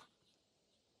たでしょ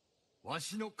う。わ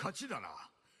しの勝ちだな。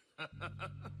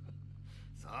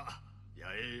さあ、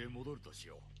野営へ戻るとし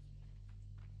よ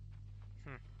う。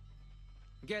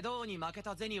下道に負け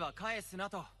た銭は返すな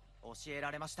と教えら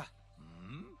れました。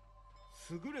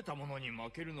優れた者に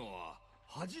負けるのは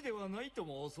恥ではないと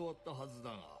も教わったはず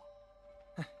だが。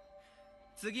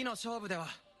次の勝負では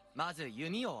まず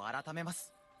弓を改めま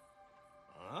す。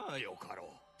ああ、よかろう。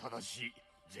ただし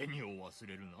銭を忘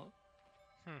れるな。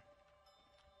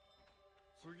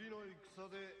次の戦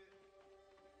で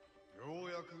よう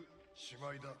やくし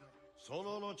まいだ。そ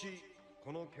の後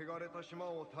この汚れた島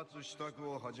を立つ支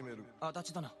度を始める。足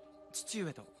立殿、父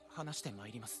上と話してま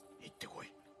いります。行ってこ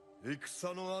い。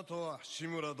戦の後は志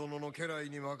村殿の家来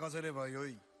に任せればよ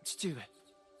い。父上、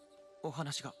お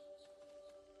話が。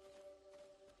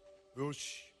よ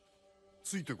し、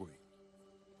ついてこい。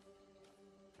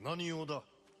何用だ。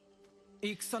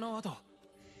戦の後、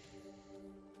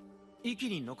壱岐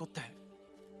に残って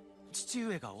父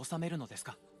上が治めるのです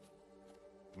か。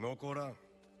残らん。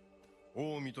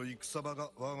近江と戦場が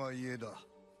我が家だ。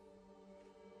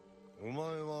お前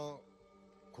は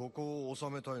ここを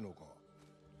治めたいのか。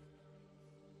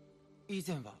以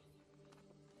前は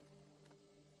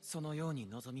そのように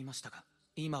望みましたが、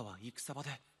今は戦場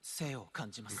で生を感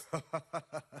じます。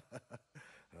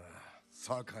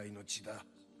堺の地だ。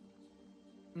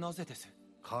なぜです。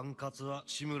管轄は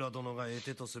志村殿が得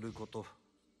手とすること。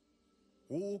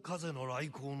大風の来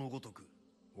光のごとく、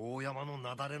大山の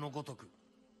雪崩のごとく、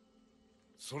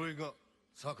それが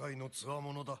堺の強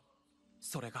者だ。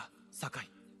それが堺。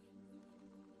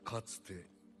かつて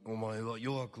お前は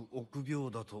弱く臆病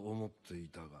だと思ってい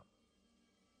たが、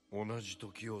同じ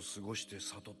時を過ごして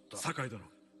悟った。堺殿、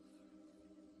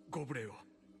ご無礼を。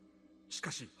しか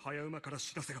し早馬から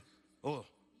知らせが。おう、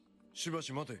しば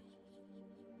し待て。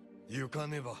行か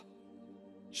ねば。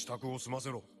支度を済ませ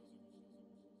ろ。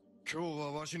今日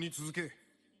はわしに続け。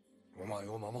お前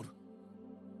を守る。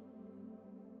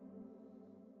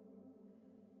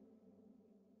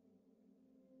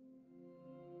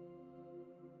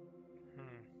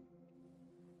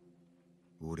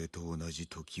俺と同じ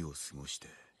時を過ごして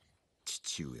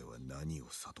父上は何を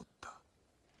悟った。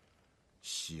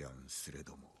思案すれ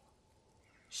ども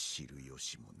知る由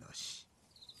もなし。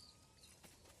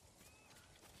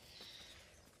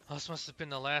Those must have been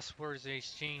the last words they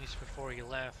exchanged before he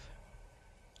left.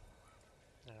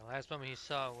 And the last moment he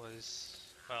saw was,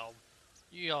 well,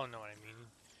 you all know what I mean.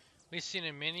 We've seen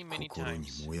it many, many 心に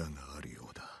times. もやがあるよ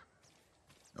うだ。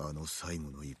あの最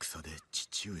後の戦で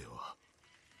父上は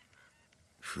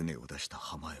船を出した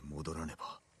浜へ戻らね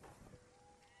ば。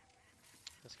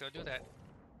Let's go do that.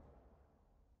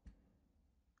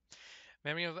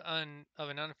 Memory of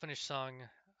an unfinished song.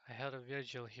 I held a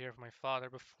vigil here for my father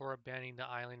before abandoning the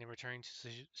island and returning to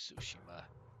Tsushima.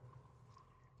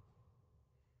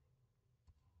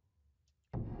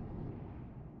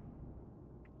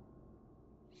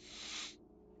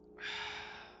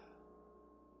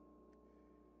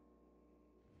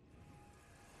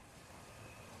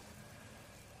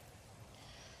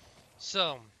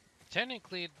 So,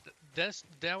 technically,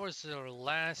 that was their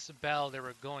last battle they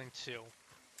were going to.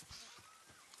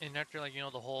 And after, like,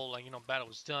 the whole, like, battle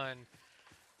was done,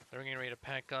 they were getting ready to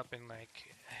pack up and, like,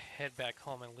 head back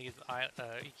home and leave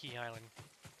Iki Island.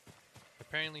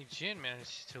 Apparently, Jin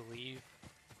managed to leave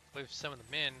with some of the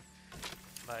men,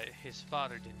 but his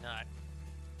father did not.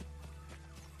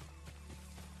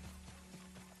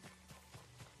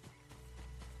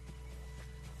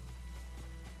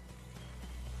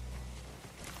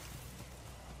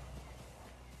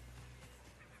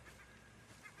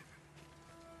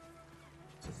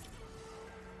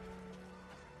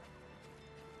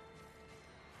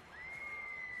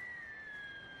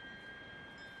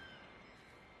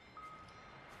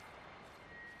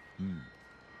 Hmm.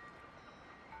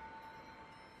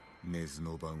 寝ず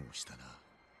の番をしたな。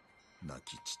亡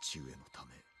き父上のため。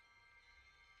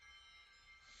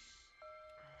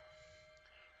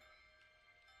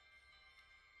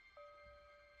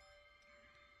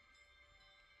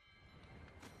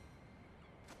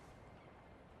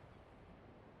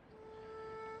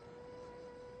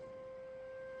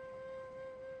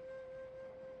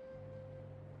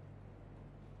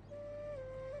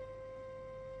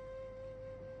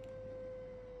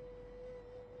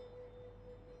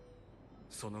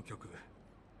その曲、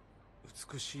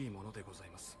美しいものでござい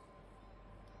ます。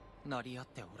鳴り合っ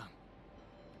ておらん。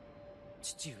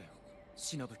父上を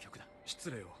忍ぶ曲だ。失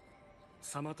礼を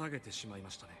妨げてしまいま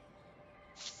したね。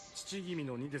父君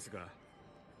の2ですが、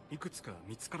いくつか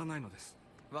見つからないのです。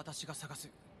私が探す。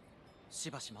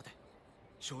しばし待て。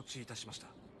承知いたしました。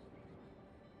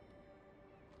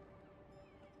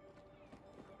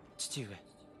父上、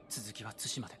続きは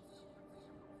対馬で。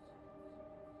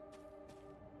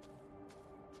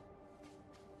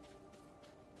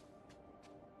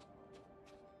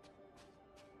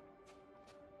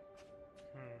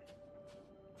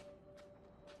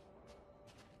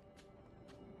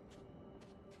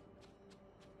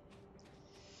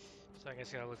So I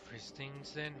guess I gotta look for his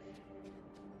things then.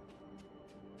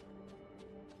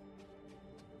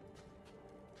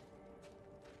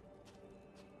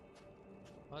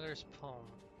 Mother's poem.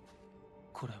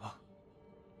 これは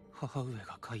母上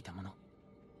が書いたもの。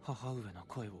母上の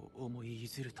声を思い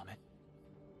譲るため、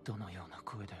どのような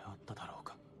声であっただろう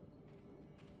か。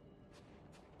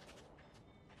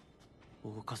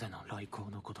大風の雷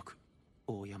光のごとく、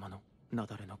大山の雪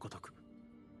崩のごとく、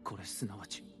これすなわ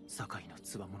ち堺の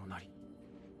つわものなり、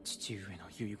父上の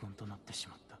遺言となってし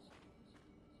まった。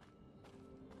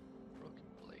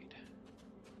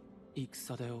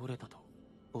戦で折れたと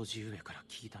叔父上から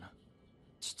聞いたな。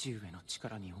父上の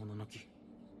力におののき、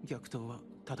逆刀は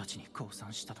直ちに降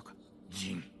参したとか。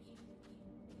陣、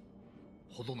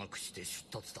ほどなくして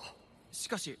出立だ。し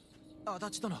かし足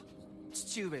立殿、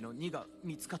父上の荷が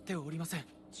見つかっておりません。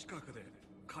近くで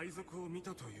海賊を見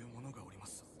たという者がおりま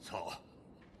す。さあ、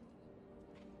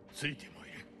ついてまい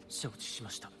れ。承知しま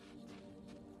した。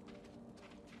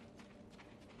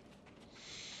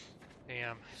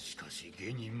しかし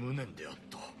下に無念であっ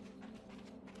た。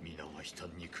皆が悲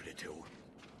嘆に暮れておる。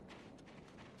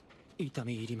痛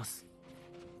み入ります。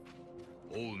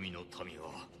大海の民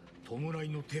は弔い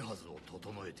の手はずを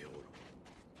整えておる。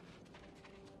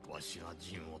わしが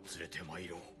陣を連れて参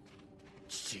ろう。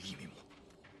父君も。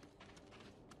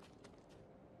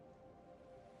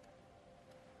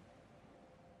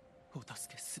お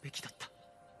助けすべきだった。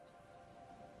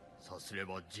さすれ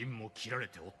ば陣も切られ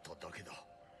ておっただけだ。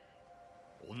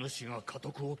お主が家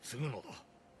督を継ぐのだ。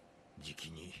じき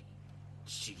に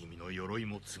父君の鎧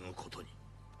も継ぐことに。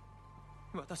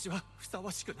私はふさ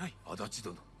わしくない。足立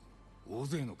殿、大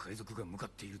勢の海賊が向かっ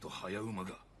ていると早馬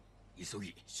が。急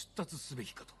ぎ出立すべ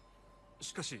きかと。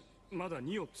しかしまだ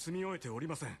荷を積み終えており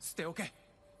ません。捨ておけ。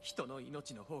人の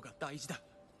命の方が大事だ。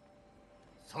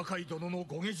堺殿の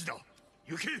ご下知だ。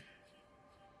行け。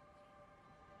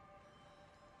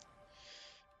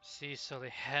See, so they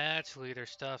had to leave their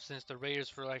stuff since the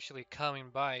raiders were actually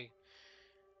coming by.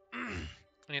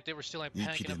 And if they were still like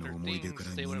packing up their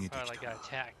things, they would have probably like got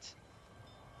attacked.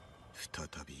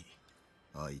 再び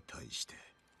相対して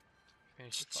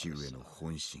父上の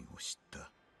本心を知っ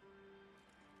た。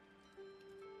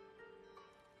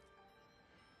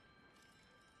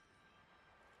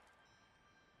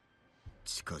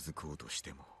近づこうとし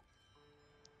ても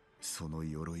その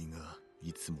鎧が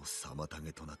いつも妨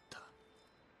げとなった。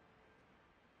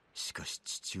しかし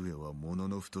父上は物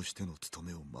のふとしての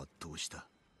務めを全うした。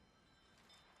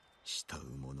慕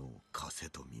う者を枷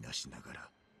とみなしながら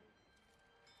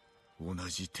同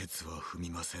じ鉄は踏み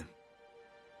ません。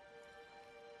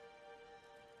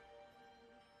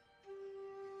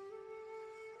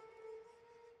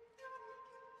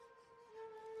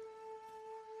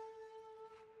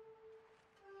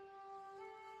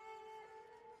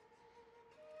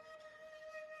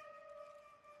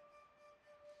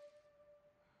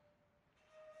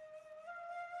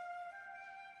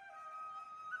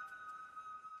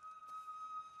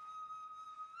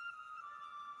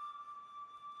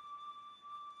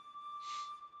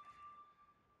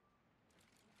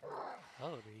Oh,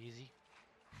 it'll be easy.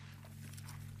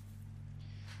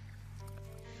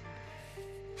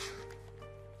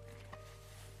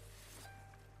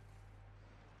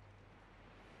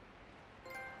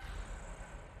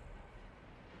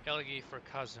 Delegate for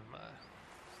Kazuma.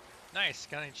 Nice,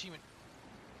 got an achievement.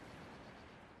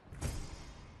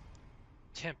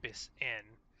 Tempest N.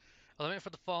 A limit for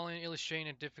the following, illustrating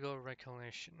a difficult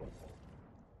recognition.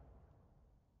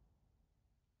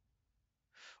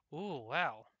 Ooh,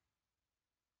 wow.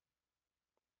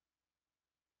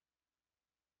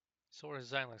 Sword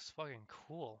design looks fucking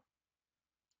cool.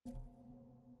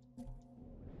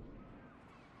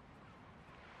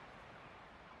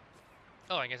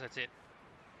 Oh, I guess that's it.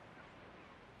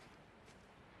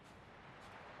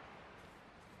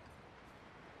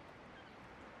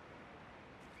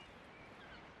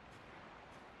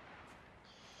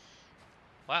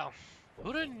 Wow.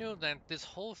 Who'd have known that this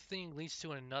whole thing leads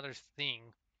to another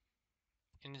thing,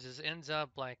 and it just ends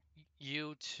up like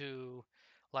you to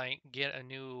like get a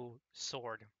new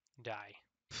sword die.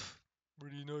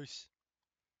 Pretty nice.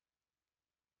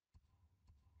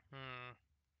 Hmm.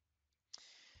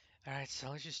 Alright,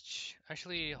 so let's just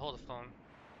actually hold the phone.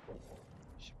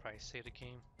 Should probably save the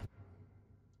game.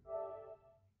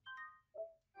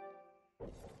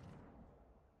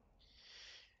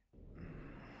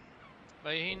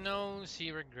 But he knows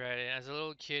he regretted it. As a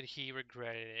little kid, he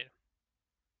regretted it.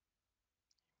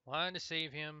 Wanted to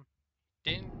save him,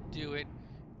 didn't do it,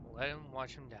 let him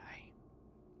watch him die.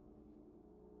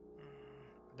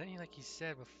 Then he, like he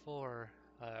said before,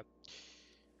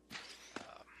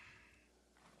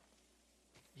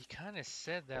 he kind of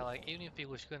said that like even if he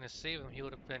was gonna save him, he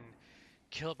would have been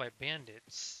killed by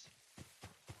bandits.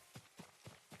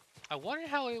 I wonder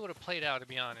how it would have played out, to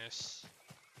be honest.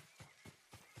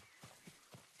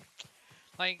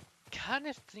 Like, kind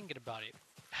of thinking about it,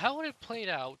 how would it played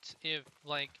out if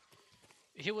like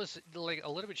he was like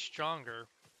a little bit stronger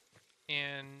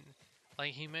and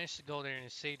like he managed to go there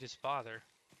and save his father?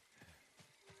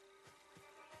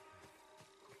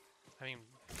 I mean,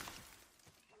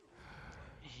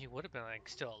 he would have been like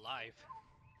still alive.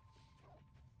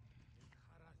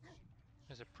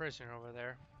 There's a prisoner over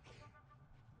there.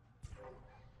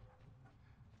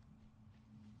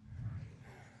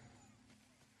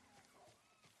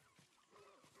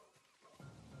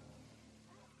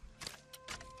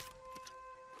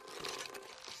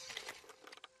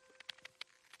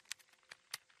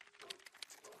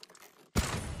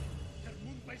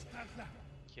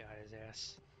 Got his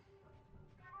ass.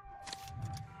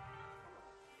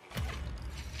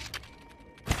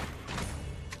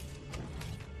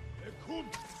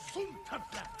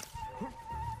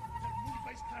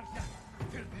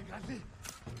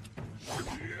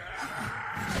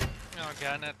 Oh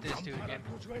god, not this dude again.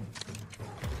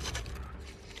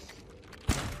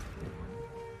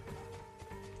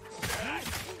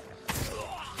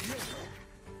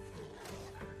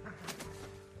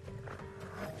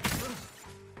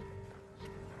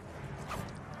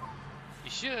 You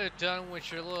should have done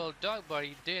what your little dog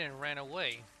buddy did and ran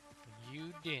away.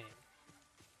 You didn't.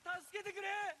 助けてくれ。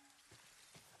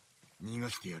逃が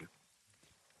してやる。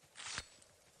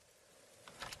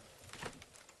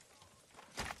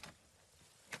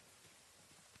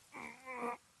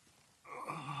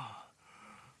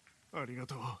ありが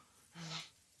と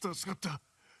う。助かった。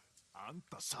あん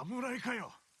た侍か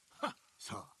よ。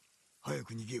さあ、早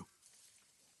く逃げよ。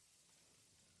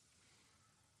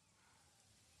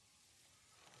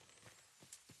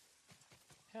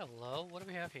Hello, what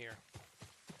do we have here?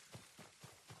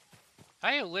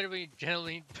 I have literally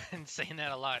generally been saying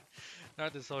that a lot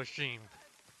throughout this whole stream.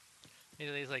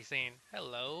 He's like saying,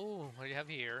 hello, what do you have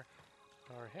here?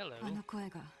 Or hello. あの声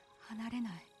が離れな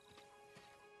い。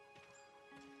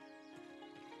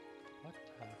What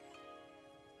the?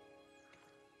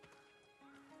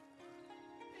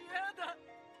 やだ。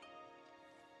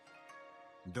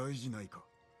大事ないか。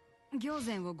行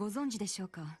前をご存知でしょう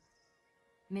か。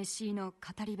メシーの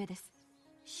語り部です。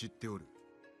知っておる。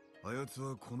あやつ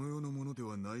はこの世のもので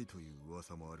はないという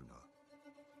噂もあるな。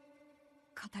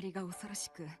語りが恐ろ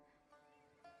しく、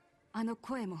あの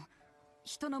声も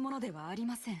人のものではあり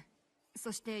ません。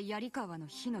そして槍川の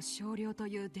火の少量と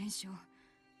いう伝承。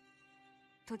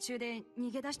途中で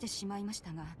逃げ出してしまいまし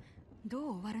たが、ど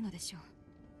う終わるのでしょ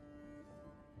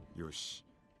う。よし、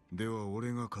では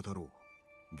俺が語ろ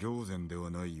う。行前で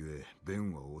はないゆえ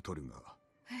弁は劣るが。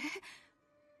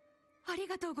あり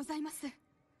がとうございます。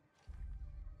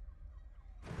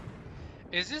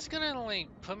Is this gonna like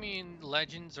put me in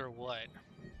legends or what?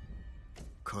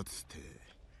 かつて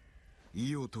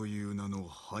イオという名の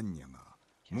般若が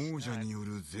亡者によ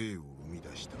る税を生み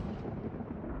出した。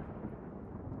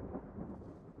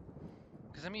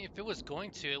Because I mean, if it was going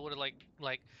to, it would have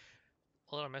like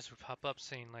a little message would pop up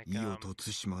saying like イオと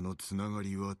対馬のつなが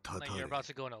りは断 like た you're れ about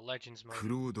to go into Legends ク mode.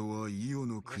 ロードはイオ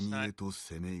の That's 国 not. へと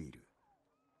攻め入る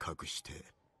かくして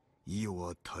イオ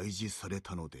は退治され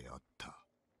たのであった。は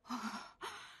あ、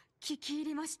聞き入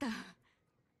りました。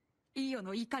イオ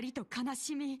の怒りと悲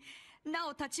しみ、な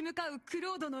お立ち向かうク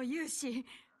ロードの勇姿、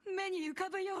目に浮か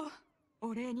ぶよう。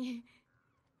お礼に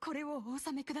これをお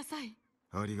納めください。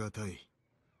ありがたい。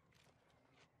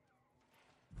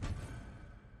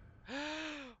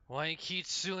White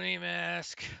Kitsune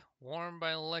mask worn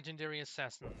by legendary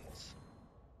assassins.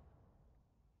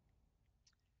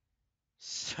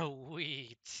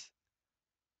 Sweet.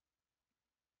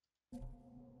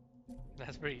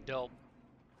 That's pretty dope.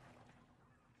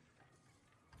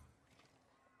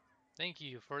 Thank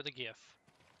you for the gift.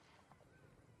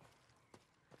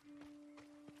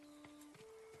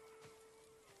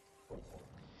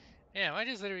 Yeah, I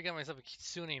just literally got myself a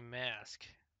Kitsune mask.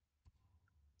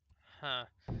 Huh.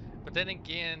 But then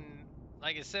again,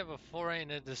 like I said before in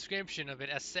the description of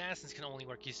it, assassins can only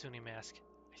wear Kitsune mask.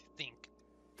 I think.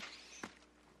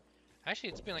 Actually,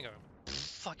 it's been like a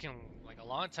fucking like a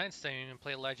long time since I even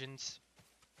played Legends.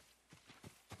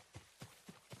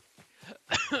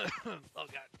 Oh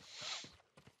god.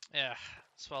 Yeah,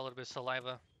 swallow a little bit of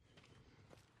saliva.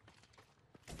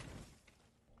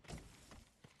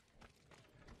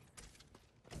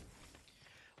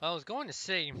 I was going to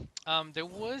say, there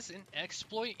was an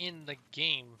exploit in the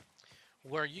game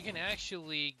where you can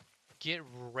actually get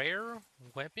rare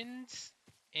weapons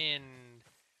and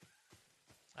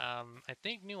I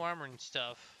think new armor and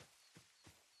stuff.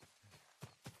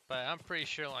 But I'm pretty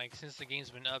sure like since the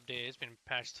game's been updated, it's been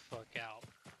patched the fuck out.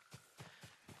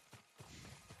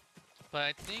 But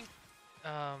I think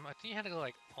you had to go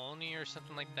like Oni or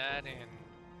something like that, and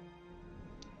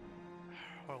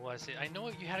or was it? I know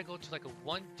you had to go to like a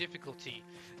 1 difficulty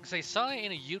because I saw it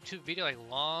in a YouTube video like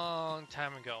a long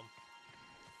time ago.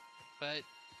 But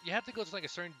you have to go to like a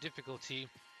certain difficulty,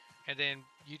 and then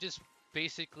you just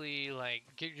basically like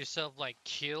get yourself like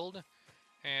killed,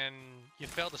 and you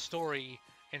fail the story,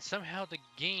 and somehow the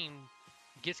game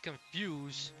gets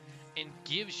confused and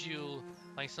gives you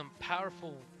like some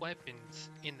powerful weapons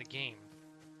in the game.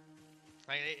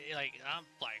 Like I'm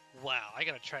like, wow, I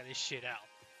gotta try this shit out.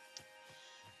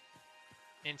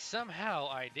 And somehow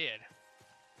I did.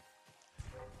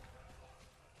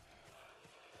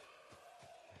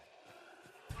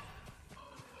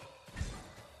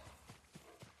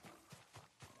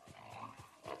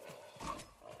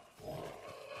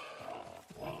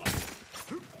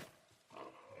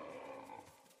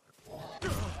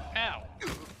 Ow!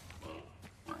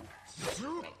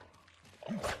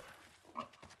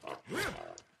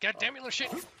 God damn it, little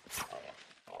shit!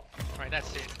 Alright,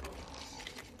 that's it.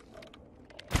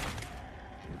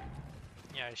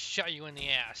 Yeah, I shot you in the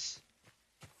ass.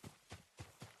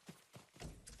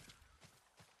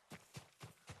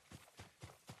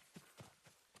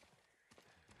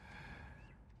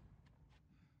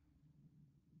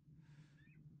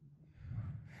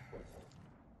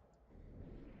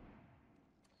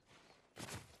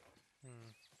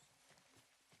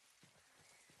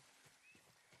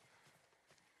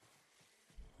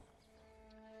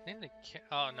 Didn't they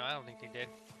oh no, I don't think they did.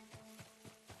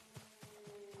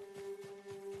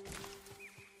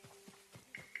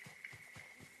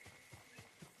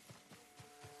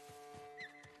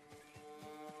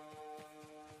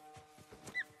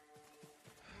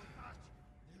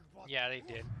 Yeah, they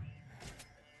did.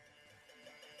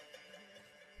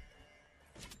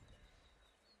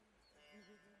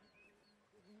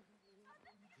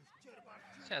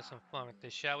 Let's have some fun with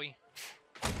this, shall we?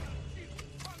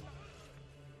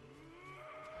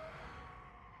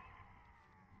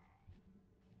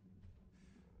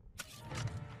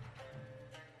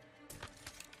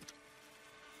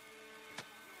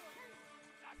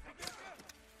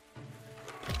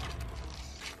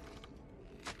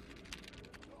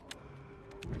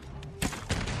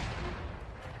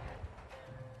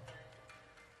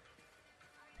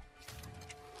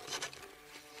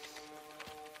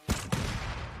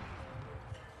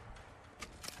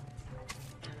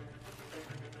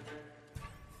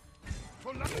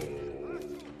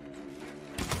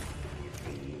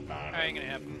 That ain't gonna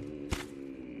happen.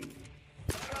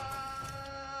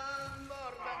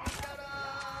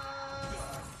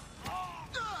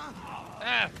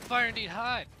 Ah, fire indeed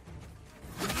hot.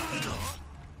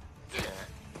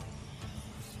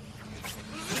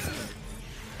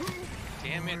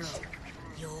 Damn it.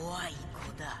 弱い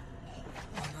子だ。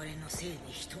己のせいで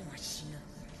人が死ぬ。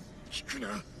引く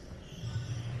な。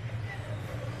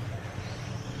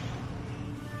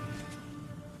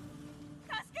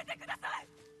助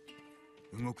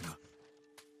動くな。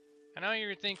 I know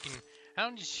you're thinking, how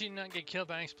did she not get killed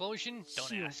by an explosion? Don't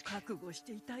死を ask. 覚悟し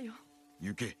ていたよ。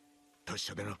行け、達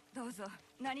者でな。どうぞ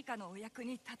何かのお役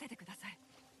に立ててください。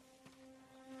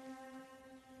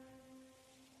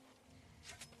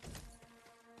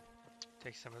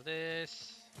 Take some of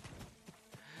this.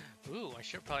 Ooh, I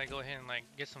should probably go ahead and like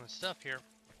get some stuff here.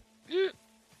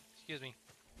 Excuse me.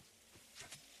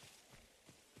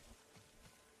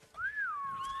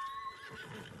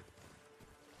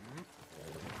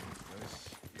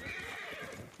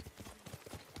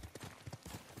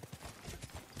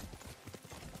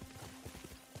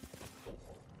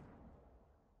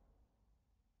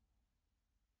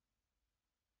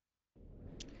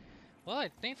 Well, I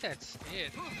think that's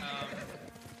it.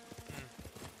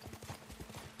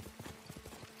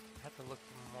 Have to look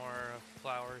for more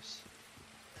flowers.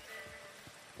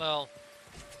 Well,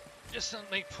 just some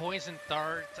like poison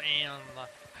darts and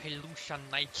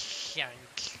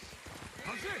hallucinations.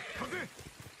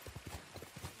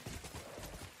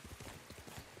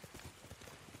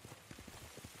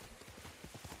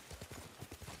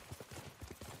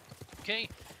 Okay,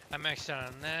 I maxed out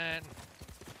on that.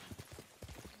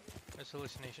 There's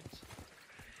hallucinations.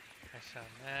 Maxed out on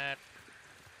that.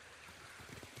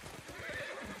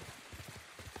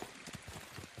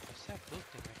 What's that blue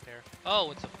thing right there? Oh,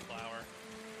 it's a flower.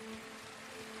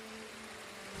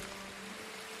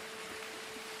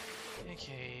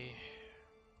 Okay.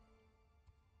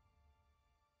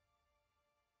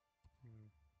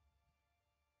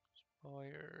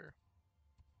 Boyer.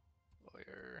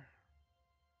 Boyer.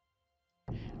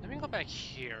 Let me go back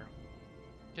here.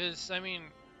 Because, I mean,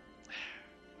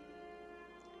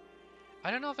 I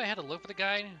don't know if I had to look for the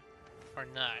guide or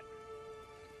not.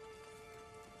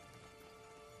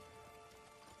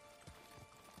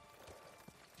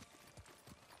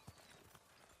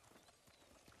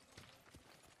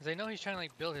 Because I know he's trying to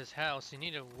like build his house. He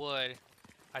needed wood.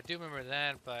 I do remember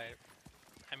that, but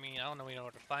I mean, I don't know where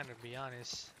to find it, to be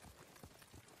honest.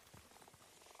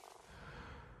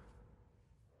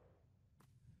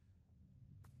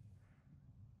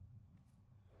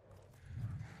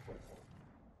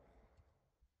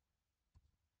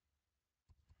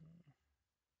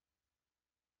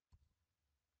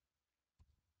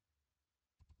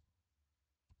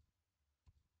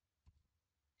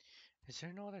 Is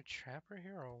there no other trapper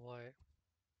here or what?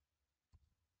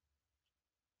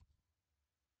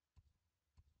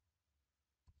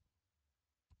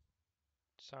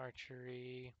 It's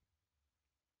archery.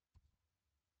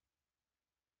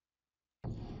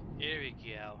 Here we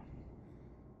go.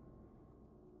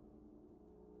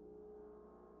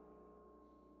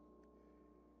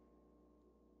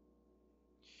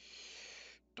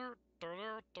 What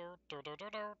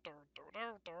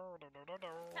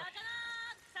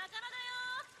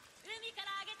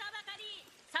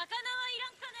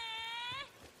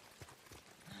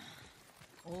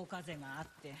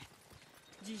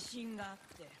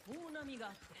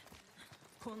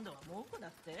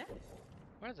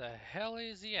Where the hell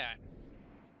is he at?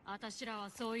 私らは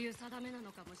そういう定めな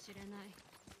のかもしれない。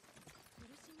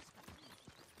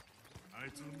あ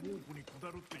いつ猛虎に下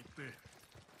るって言って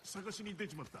探しに出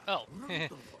ちまった。 Oh,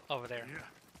 over there. いや、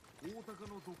大鷹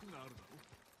の毒があるだろ。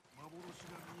幻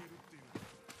が見えるってい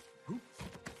う。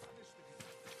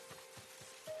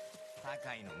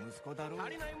酒井の息子だろう。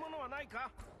足りないものはないか。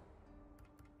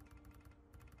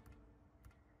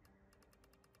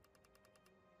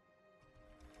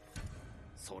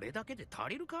それだけで足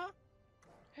りるか。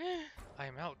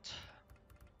I'm out.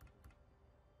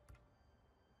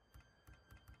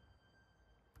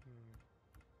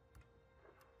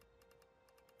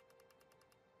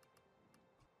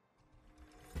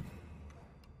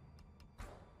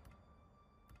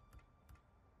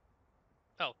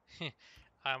 Oh,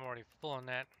 I'm already full on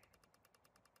that.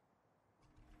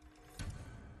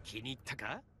 気に入った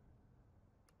か。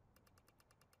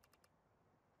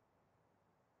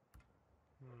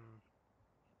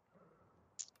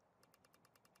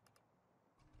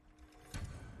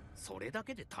それだ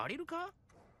けで足りるか。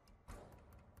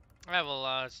 I have a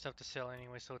lot of stuff to sell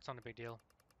anyway, so it's not a big deal.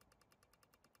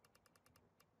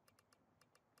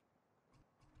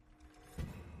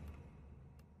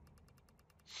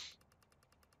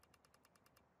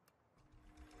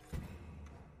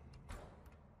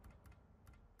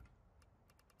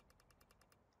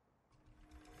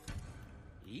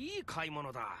いい買い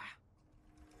物だ。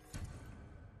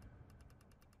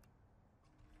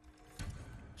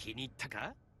気に入った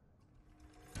か。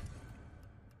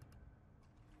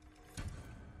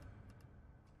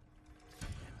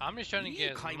 I'm just trying to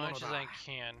get as much as I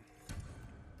can.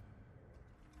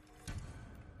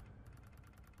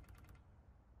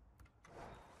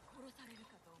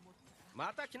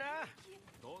 また来な。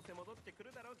どうせ戻ってく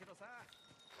るだろうけどさ。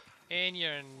And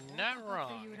you're not って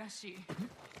wrong. いうらしい。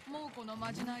猛虎の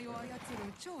まじないを操る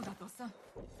蝶だとさ。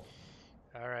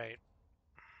All right.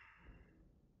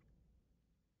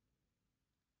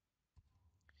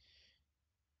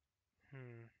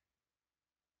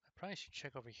 I probably should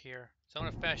check over here. So I'm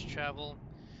gonna fast travel,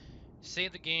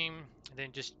 save the game, and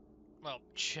then just, well,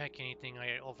 check anything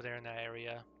over there in that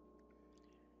area.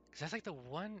 Cause that's like the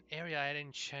one area I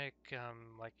didn't check,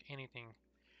 like anything.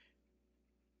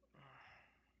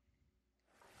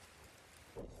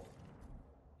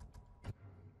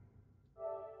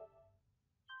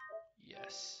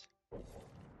 Yes.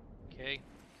 Okay.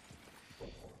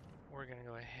 We're gonna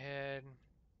go ahead.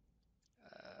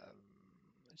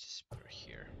 Let's just put her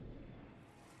here.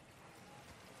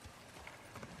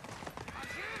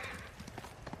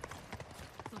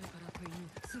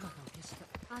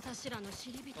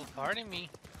 Oh, pardon me.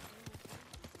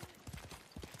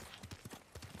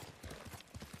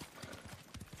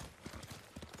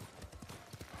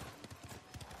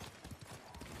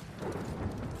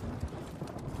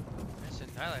 There's an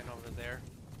island over there.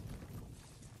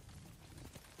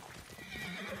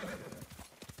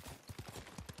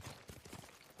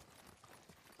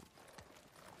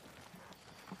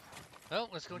 Well,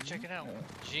 let's go check it out.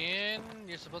 Jin,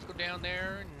 you're supposed to go down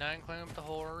there, not climb up the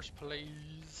horse,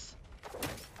 please.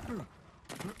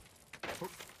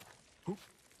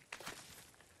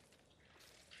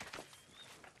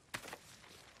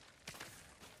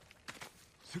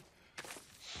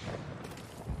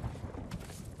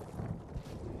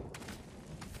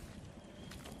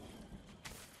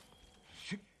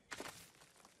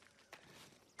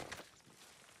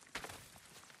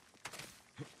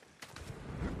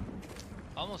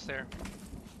 Almost there.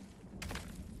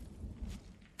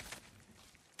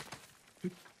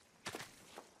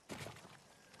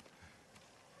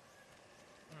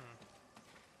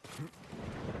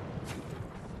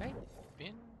 Have I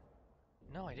been?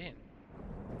 No, I didn't.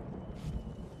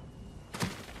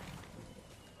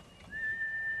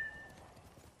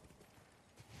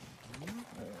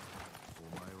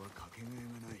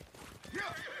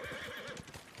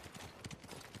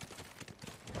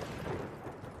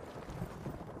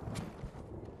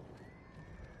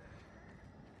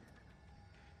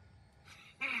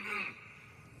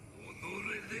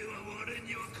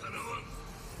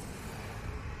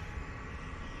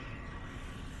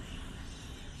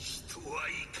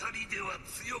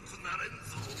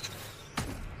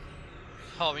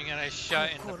 Oh, we got a shot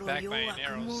in the back by an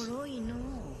arrows.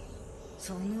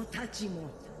 その太刀も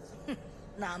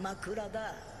生蔵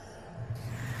だ。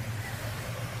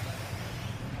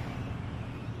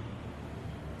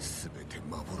すべて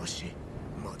幻。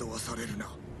惑わされるな。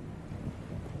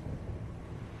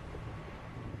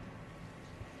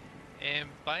And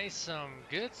by some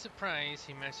good surprise,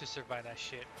 he managed to survive that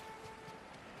shit.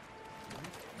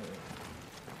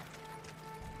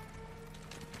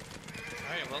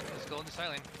 Alright, well, let's go on this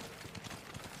island.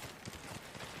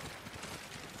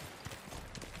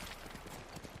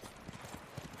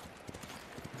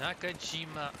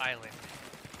 Nakajima Island.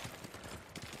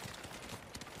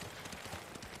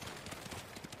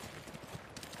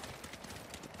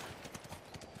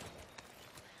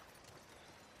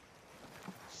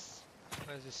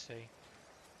 What does this say?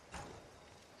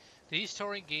 These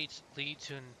torii gates lead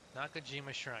to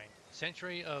Nakajima Shrine,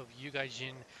 sanctuary of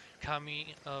Yugajin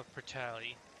Kami of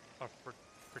Fertility. Or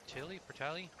Fertility?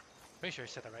 Fertility? Pretty sure I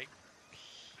said that right.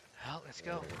 Well, let's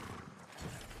go.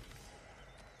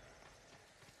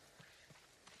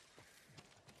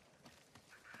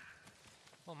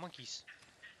 Oh, monkeys.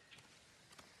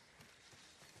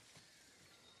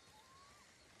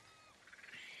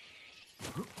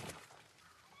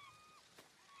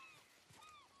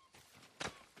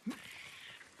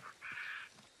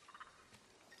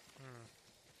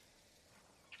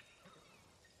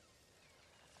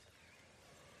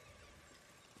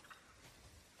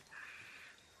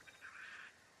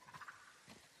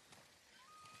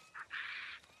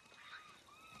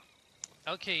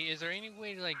 Okay, is there any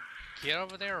way to like get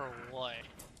over there or what?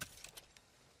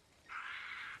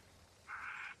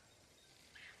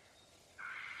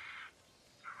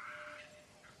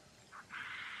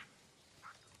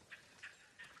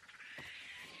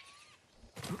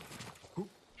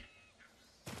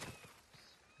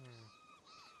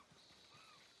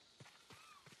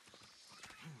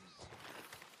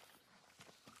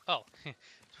 Oh,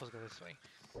 supposed to go this way.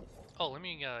 Oh, let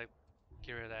me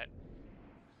get rid of that.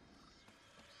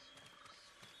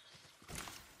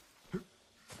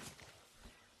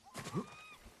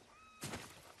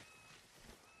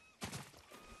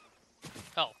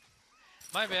 Oh,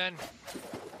 My bad.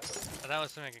 That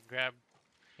was something I could grab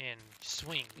and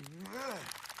swing.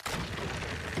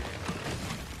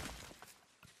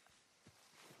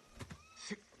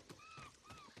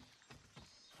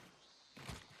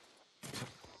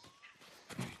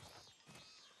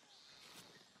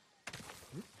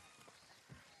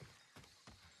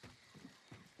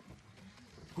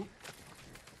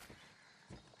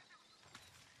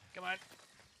 Come on.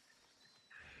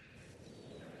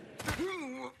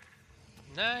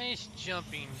 Nice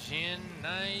jumping, Jin.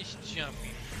 Nice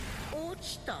jumping. 落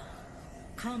ちた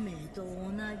亀と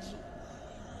同じ。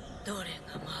どれ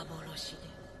が幻で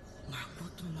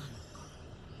誠なのか、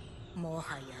も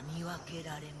はや見分け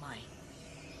られまい。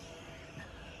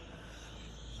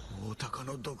大鷹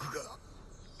の毒が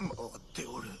回って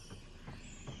おる。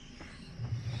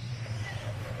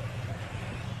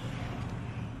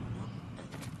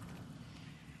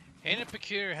Anna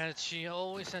Pecure she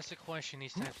always has to question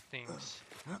these types of things.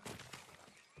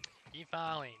 You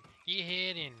falling, you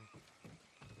hitting.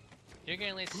 You're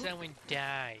gonna let someone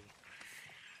die.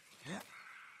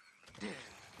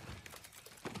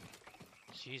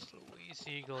 Jeez Louise,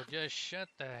 Eagle, just shut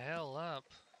the hell up.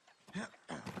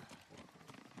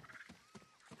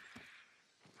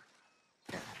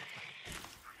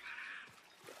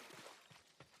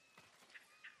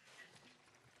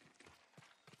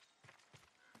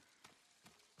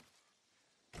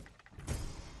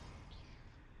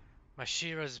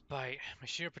 Mashira's bite.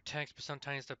 Mashira protects, but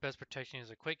sometimes the best protection is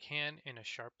a quick hand and a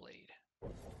sharp blade.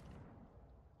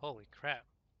 Holy crap.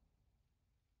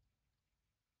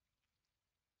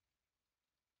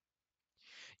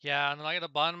 Yeah, and like at the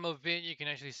bottom of it, you can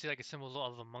actually see like a symbol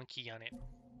of a monkey on it.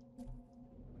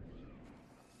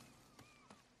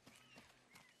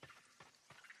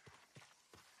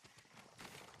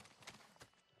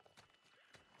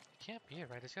 Can't be it,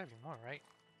 right? There's gotta be more, right?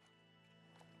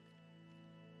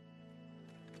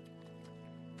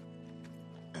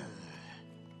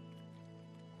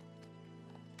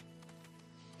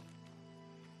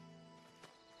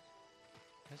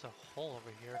 There's a hole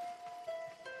over here.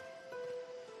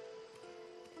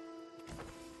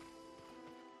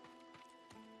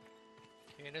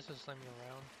 Okay, this is letting me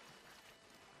around.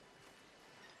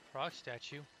 Frog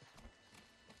statue.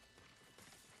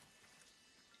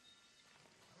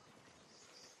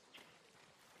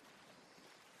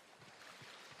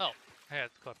 Oh, I had to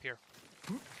go up here.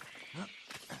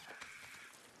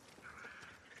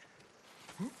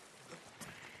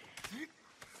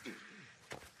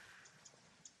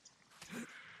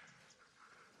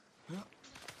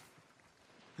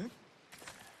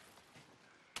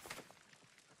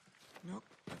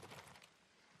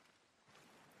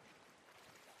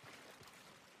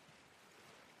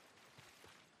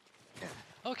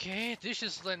 Okay, this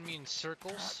is letting me in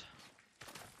circles.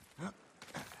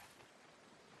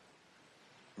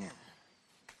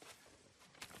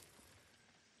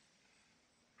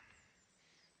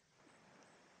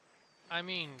 I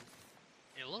mean,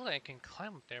 it looks like I can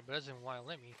climb up there, but it doesn't want to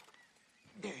let me.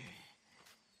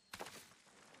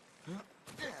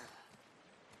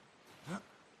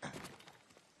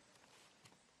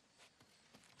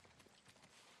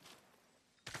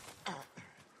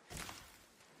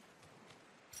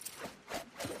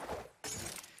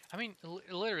 I mean,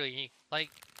 literally, like,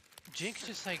 Jinx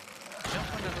just like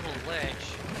jump on that little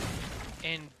ledge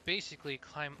and basically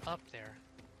climb up there.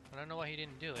 I don't know why he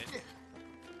didn't do it.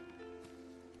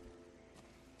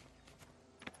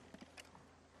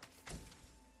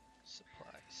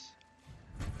 Supplies.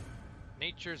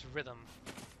 Nature's rhythm.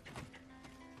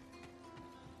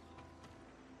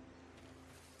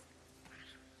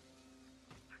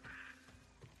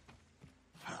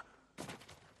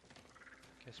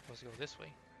 Guess supposed to go this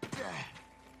way.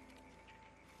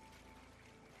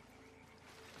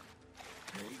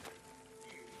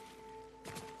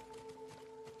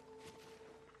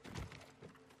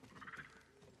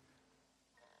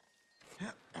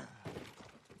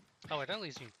 Oh, that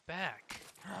leads me back.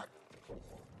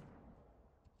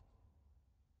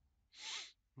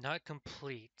 Not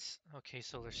complete. Okay,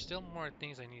 so there's still more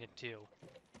things I need to do.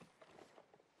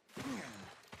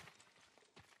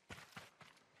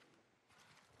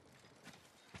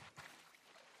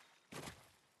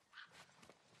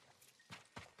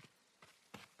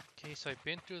 Okay, so I've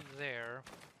been through there.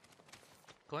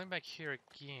 Going back here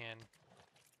again.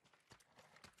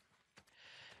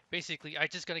 Basically, I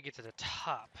just gotta get to the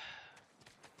top.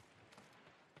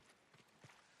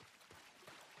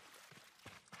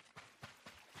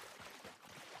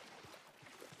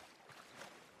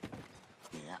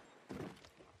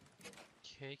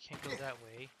 Okay, can't go that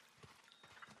way.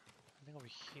 I think over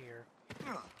here.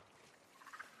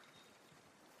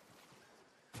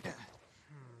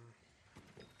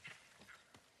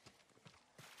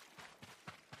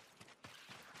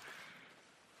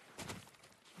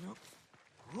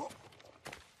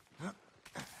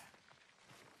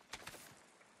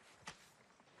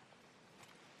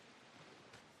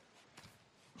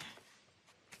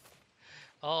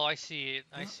 Oh, I see it.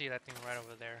 I see that thing right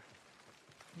over there.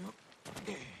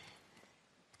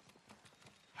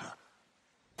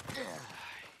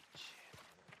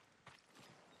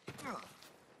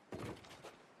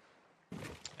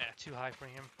 Yeah, too high for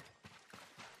him.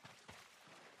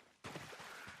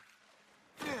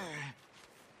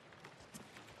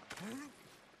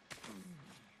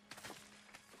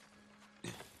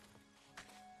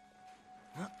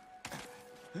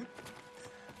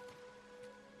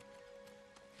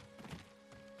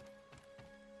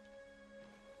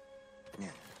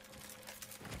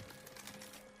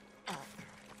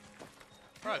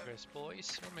 Progress,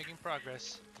 boys. We're making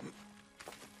progress.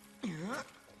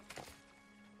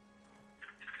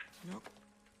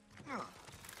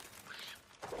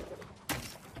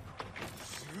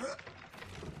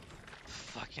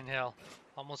 Fucking hell.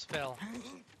 Almost fell.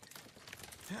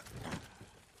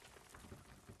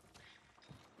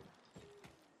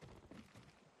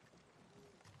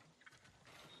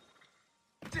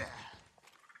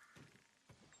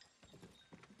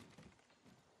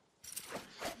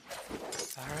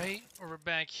 Alright, we're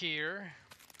back here.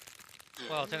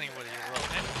 Well, tell me what you wrote.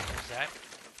 There's that.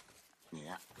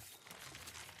 Yeah.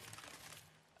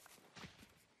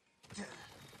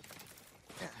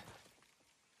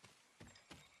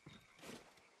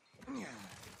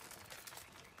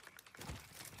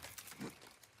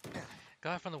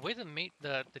 God, from the way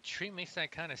the tree makes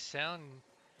that kind of sound,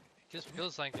 it just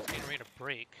feels like it's getting ready to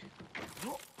break.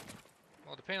 Well,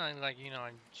 depending on, like, you know,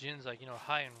 on Jin's, like, you know,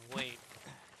 height and weight.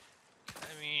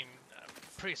 I mean, I'm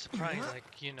pretty surprised,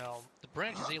 like, you know, the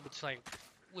branch is able to, like,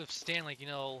 withstand, like, you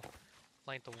know,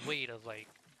 like, the weight of, like,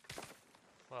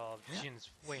 well, Jin's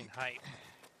weight and height.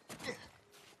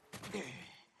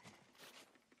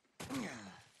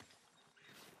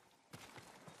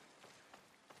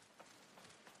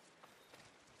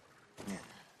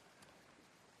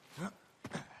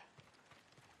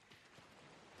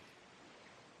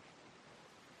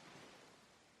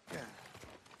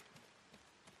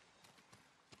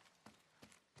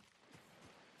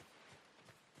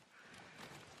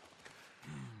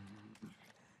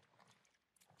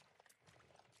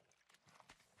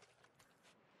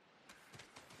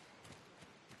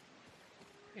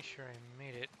 Pretty sure I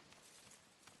made it.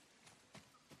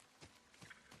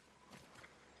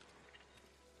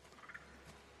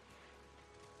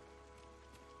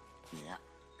 Yeah.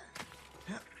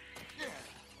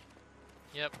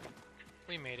 Yep,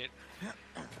 we made it.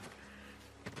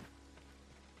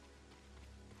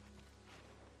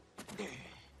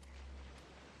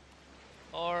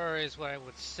 Or is what I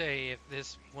would say if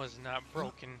this was not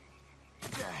broken.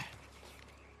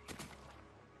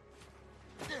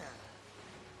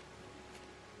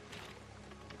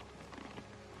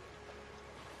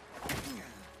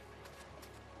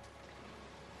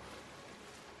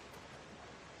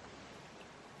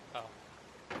 Oh.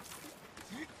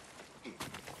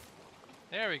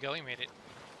 There we go, we made it.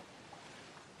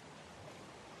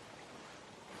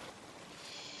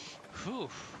 Whew.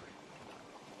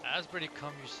 That was pretty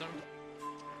cumbersome.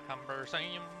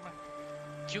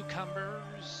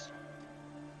 Cucumbers.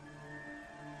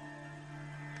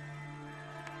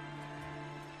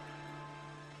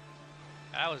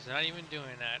 I was not even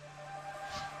doing that.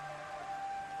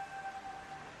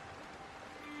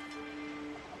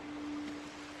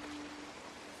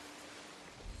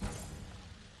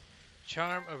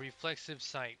 Charm a reflexive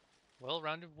sight.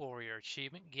 Well-rounded warrior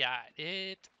achievement. Got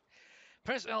it.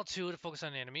 Press L2 to focus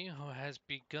on an enemy who has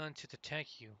begun to attack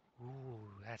you. Ooh,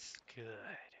 that's good.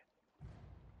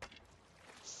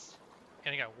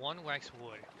 And I got one wax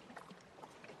wood.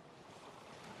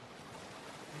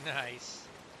 Nice.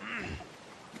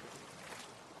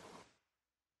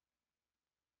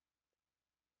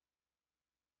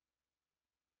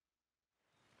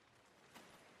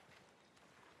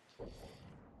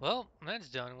 Well, that's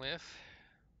done with.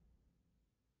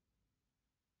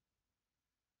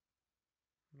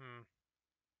 Hmm.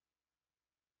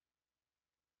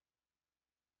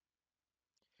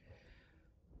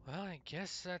 Well, I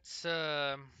guess that's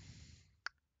going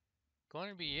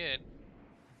to be it.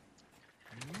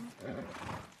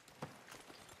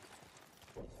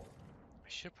 I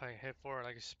should probably head for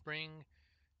like a spring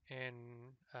and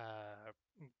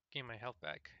gain my health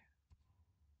back.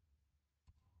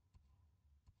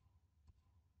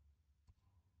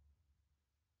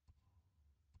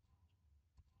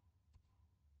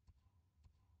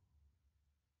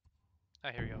 Ah,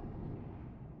 here we go.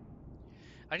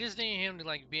 I just need him to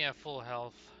like be at full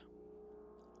health.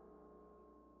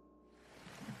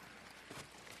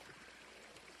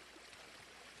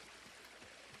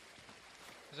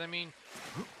 Cause I mean,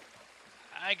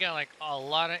 I got like a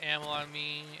lot of ammo on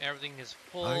me. Everything is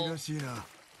full.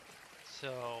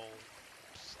 So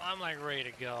I'm like ready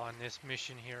to go on this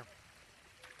mission here.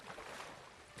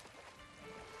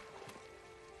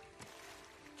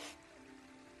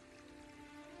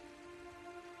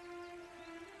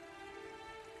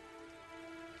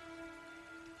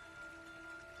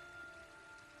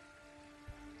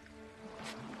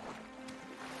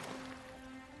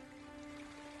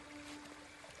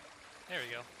 There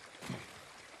we go.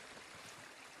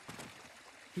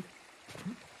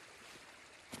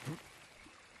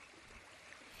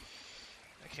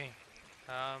 Okay.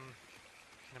 Can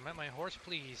I mount my horse,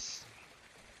 please?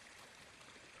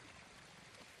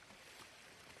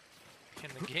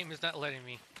 And the game is not letting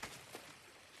me.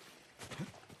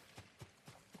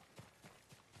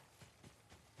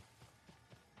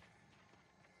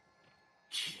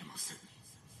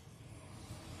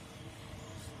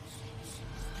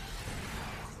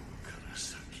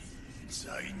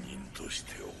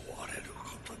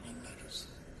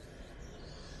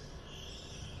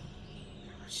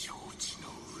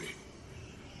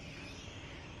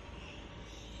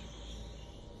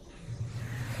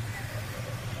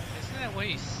 Isn't that what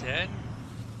he said?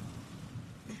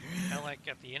 Kind of like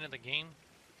at the end of the game?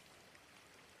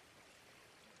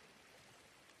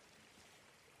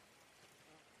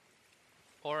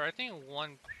 Or I think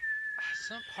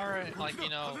some part, like, you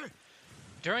know,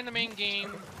 during the main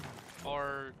game,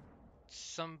 or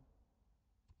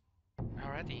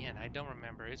or at the end, I don't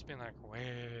remember. It's been like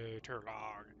way too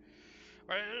long.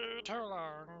 Way too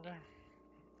long.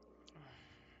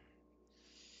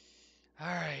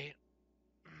 Alright.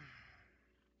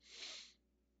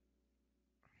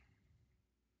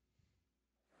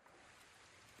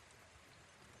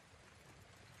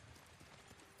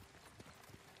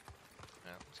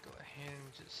 Now, let's go ahead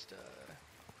and just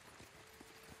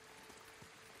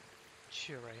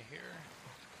chill right here.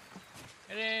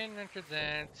 And then after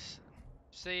that,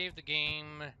 save the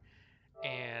game.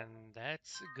 And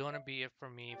that's gonna be it for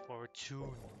me for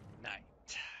tonight.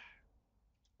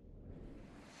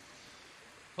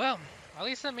 Well, at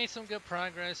least I made some good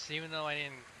progress, even though I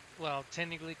didn't, well,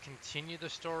 technically continue the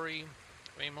story.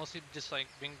 I mean, mostly just like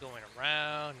been going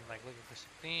around and like looking for some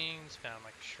things, found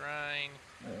like a shrine,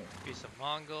 beat some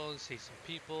Mongols, see some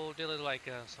people, did like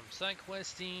some side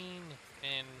questing,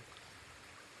 and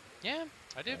yeah,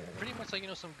 I did pretty much like, you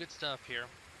know, some good stuff here.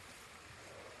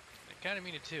 I kind of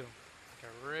mean it too.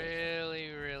 I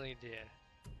really, really did.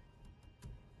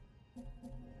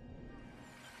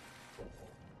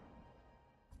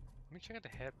 Let me check out the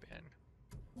headband.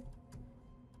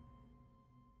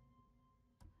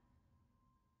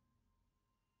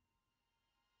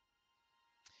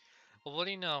 Well, what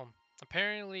do you know?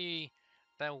 Apparently,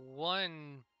 that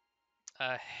one,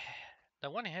 uh,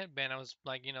 that one headband I was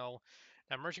like, you know,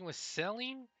 that merchant was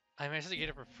selling, I managed to get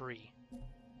it for free.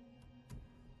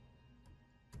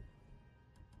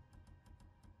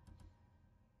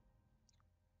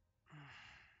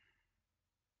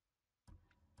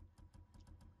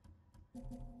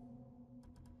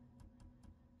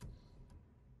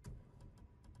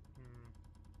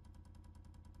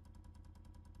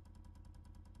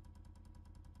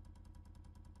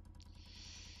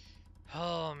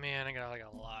 Oh man, I got like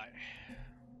a lot.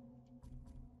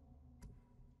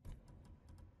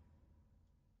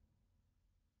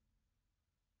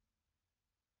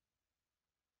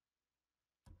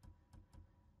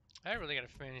 I really gotta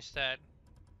finish that.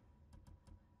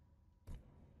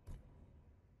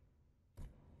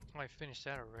 Oh, I finished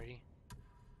that already.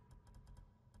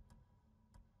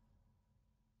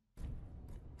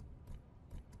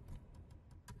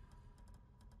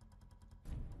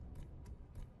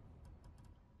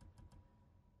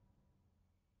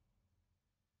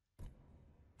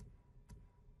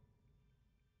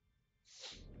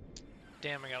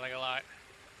 Damn, I got like a lot.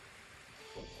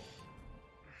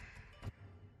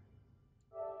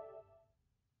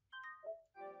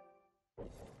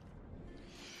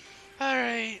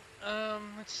 Alright,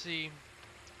 let's see.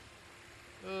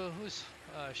 Who's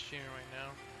streaming right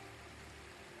now?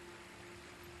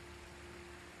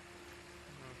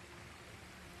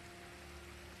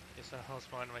 Guess I'll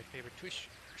host one of my favorite Twitch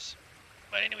streamers.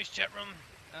 But anyways, chat room.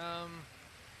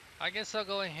 I guess I'll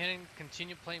go ahead and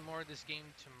continue playing more of this game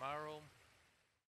tomorrow.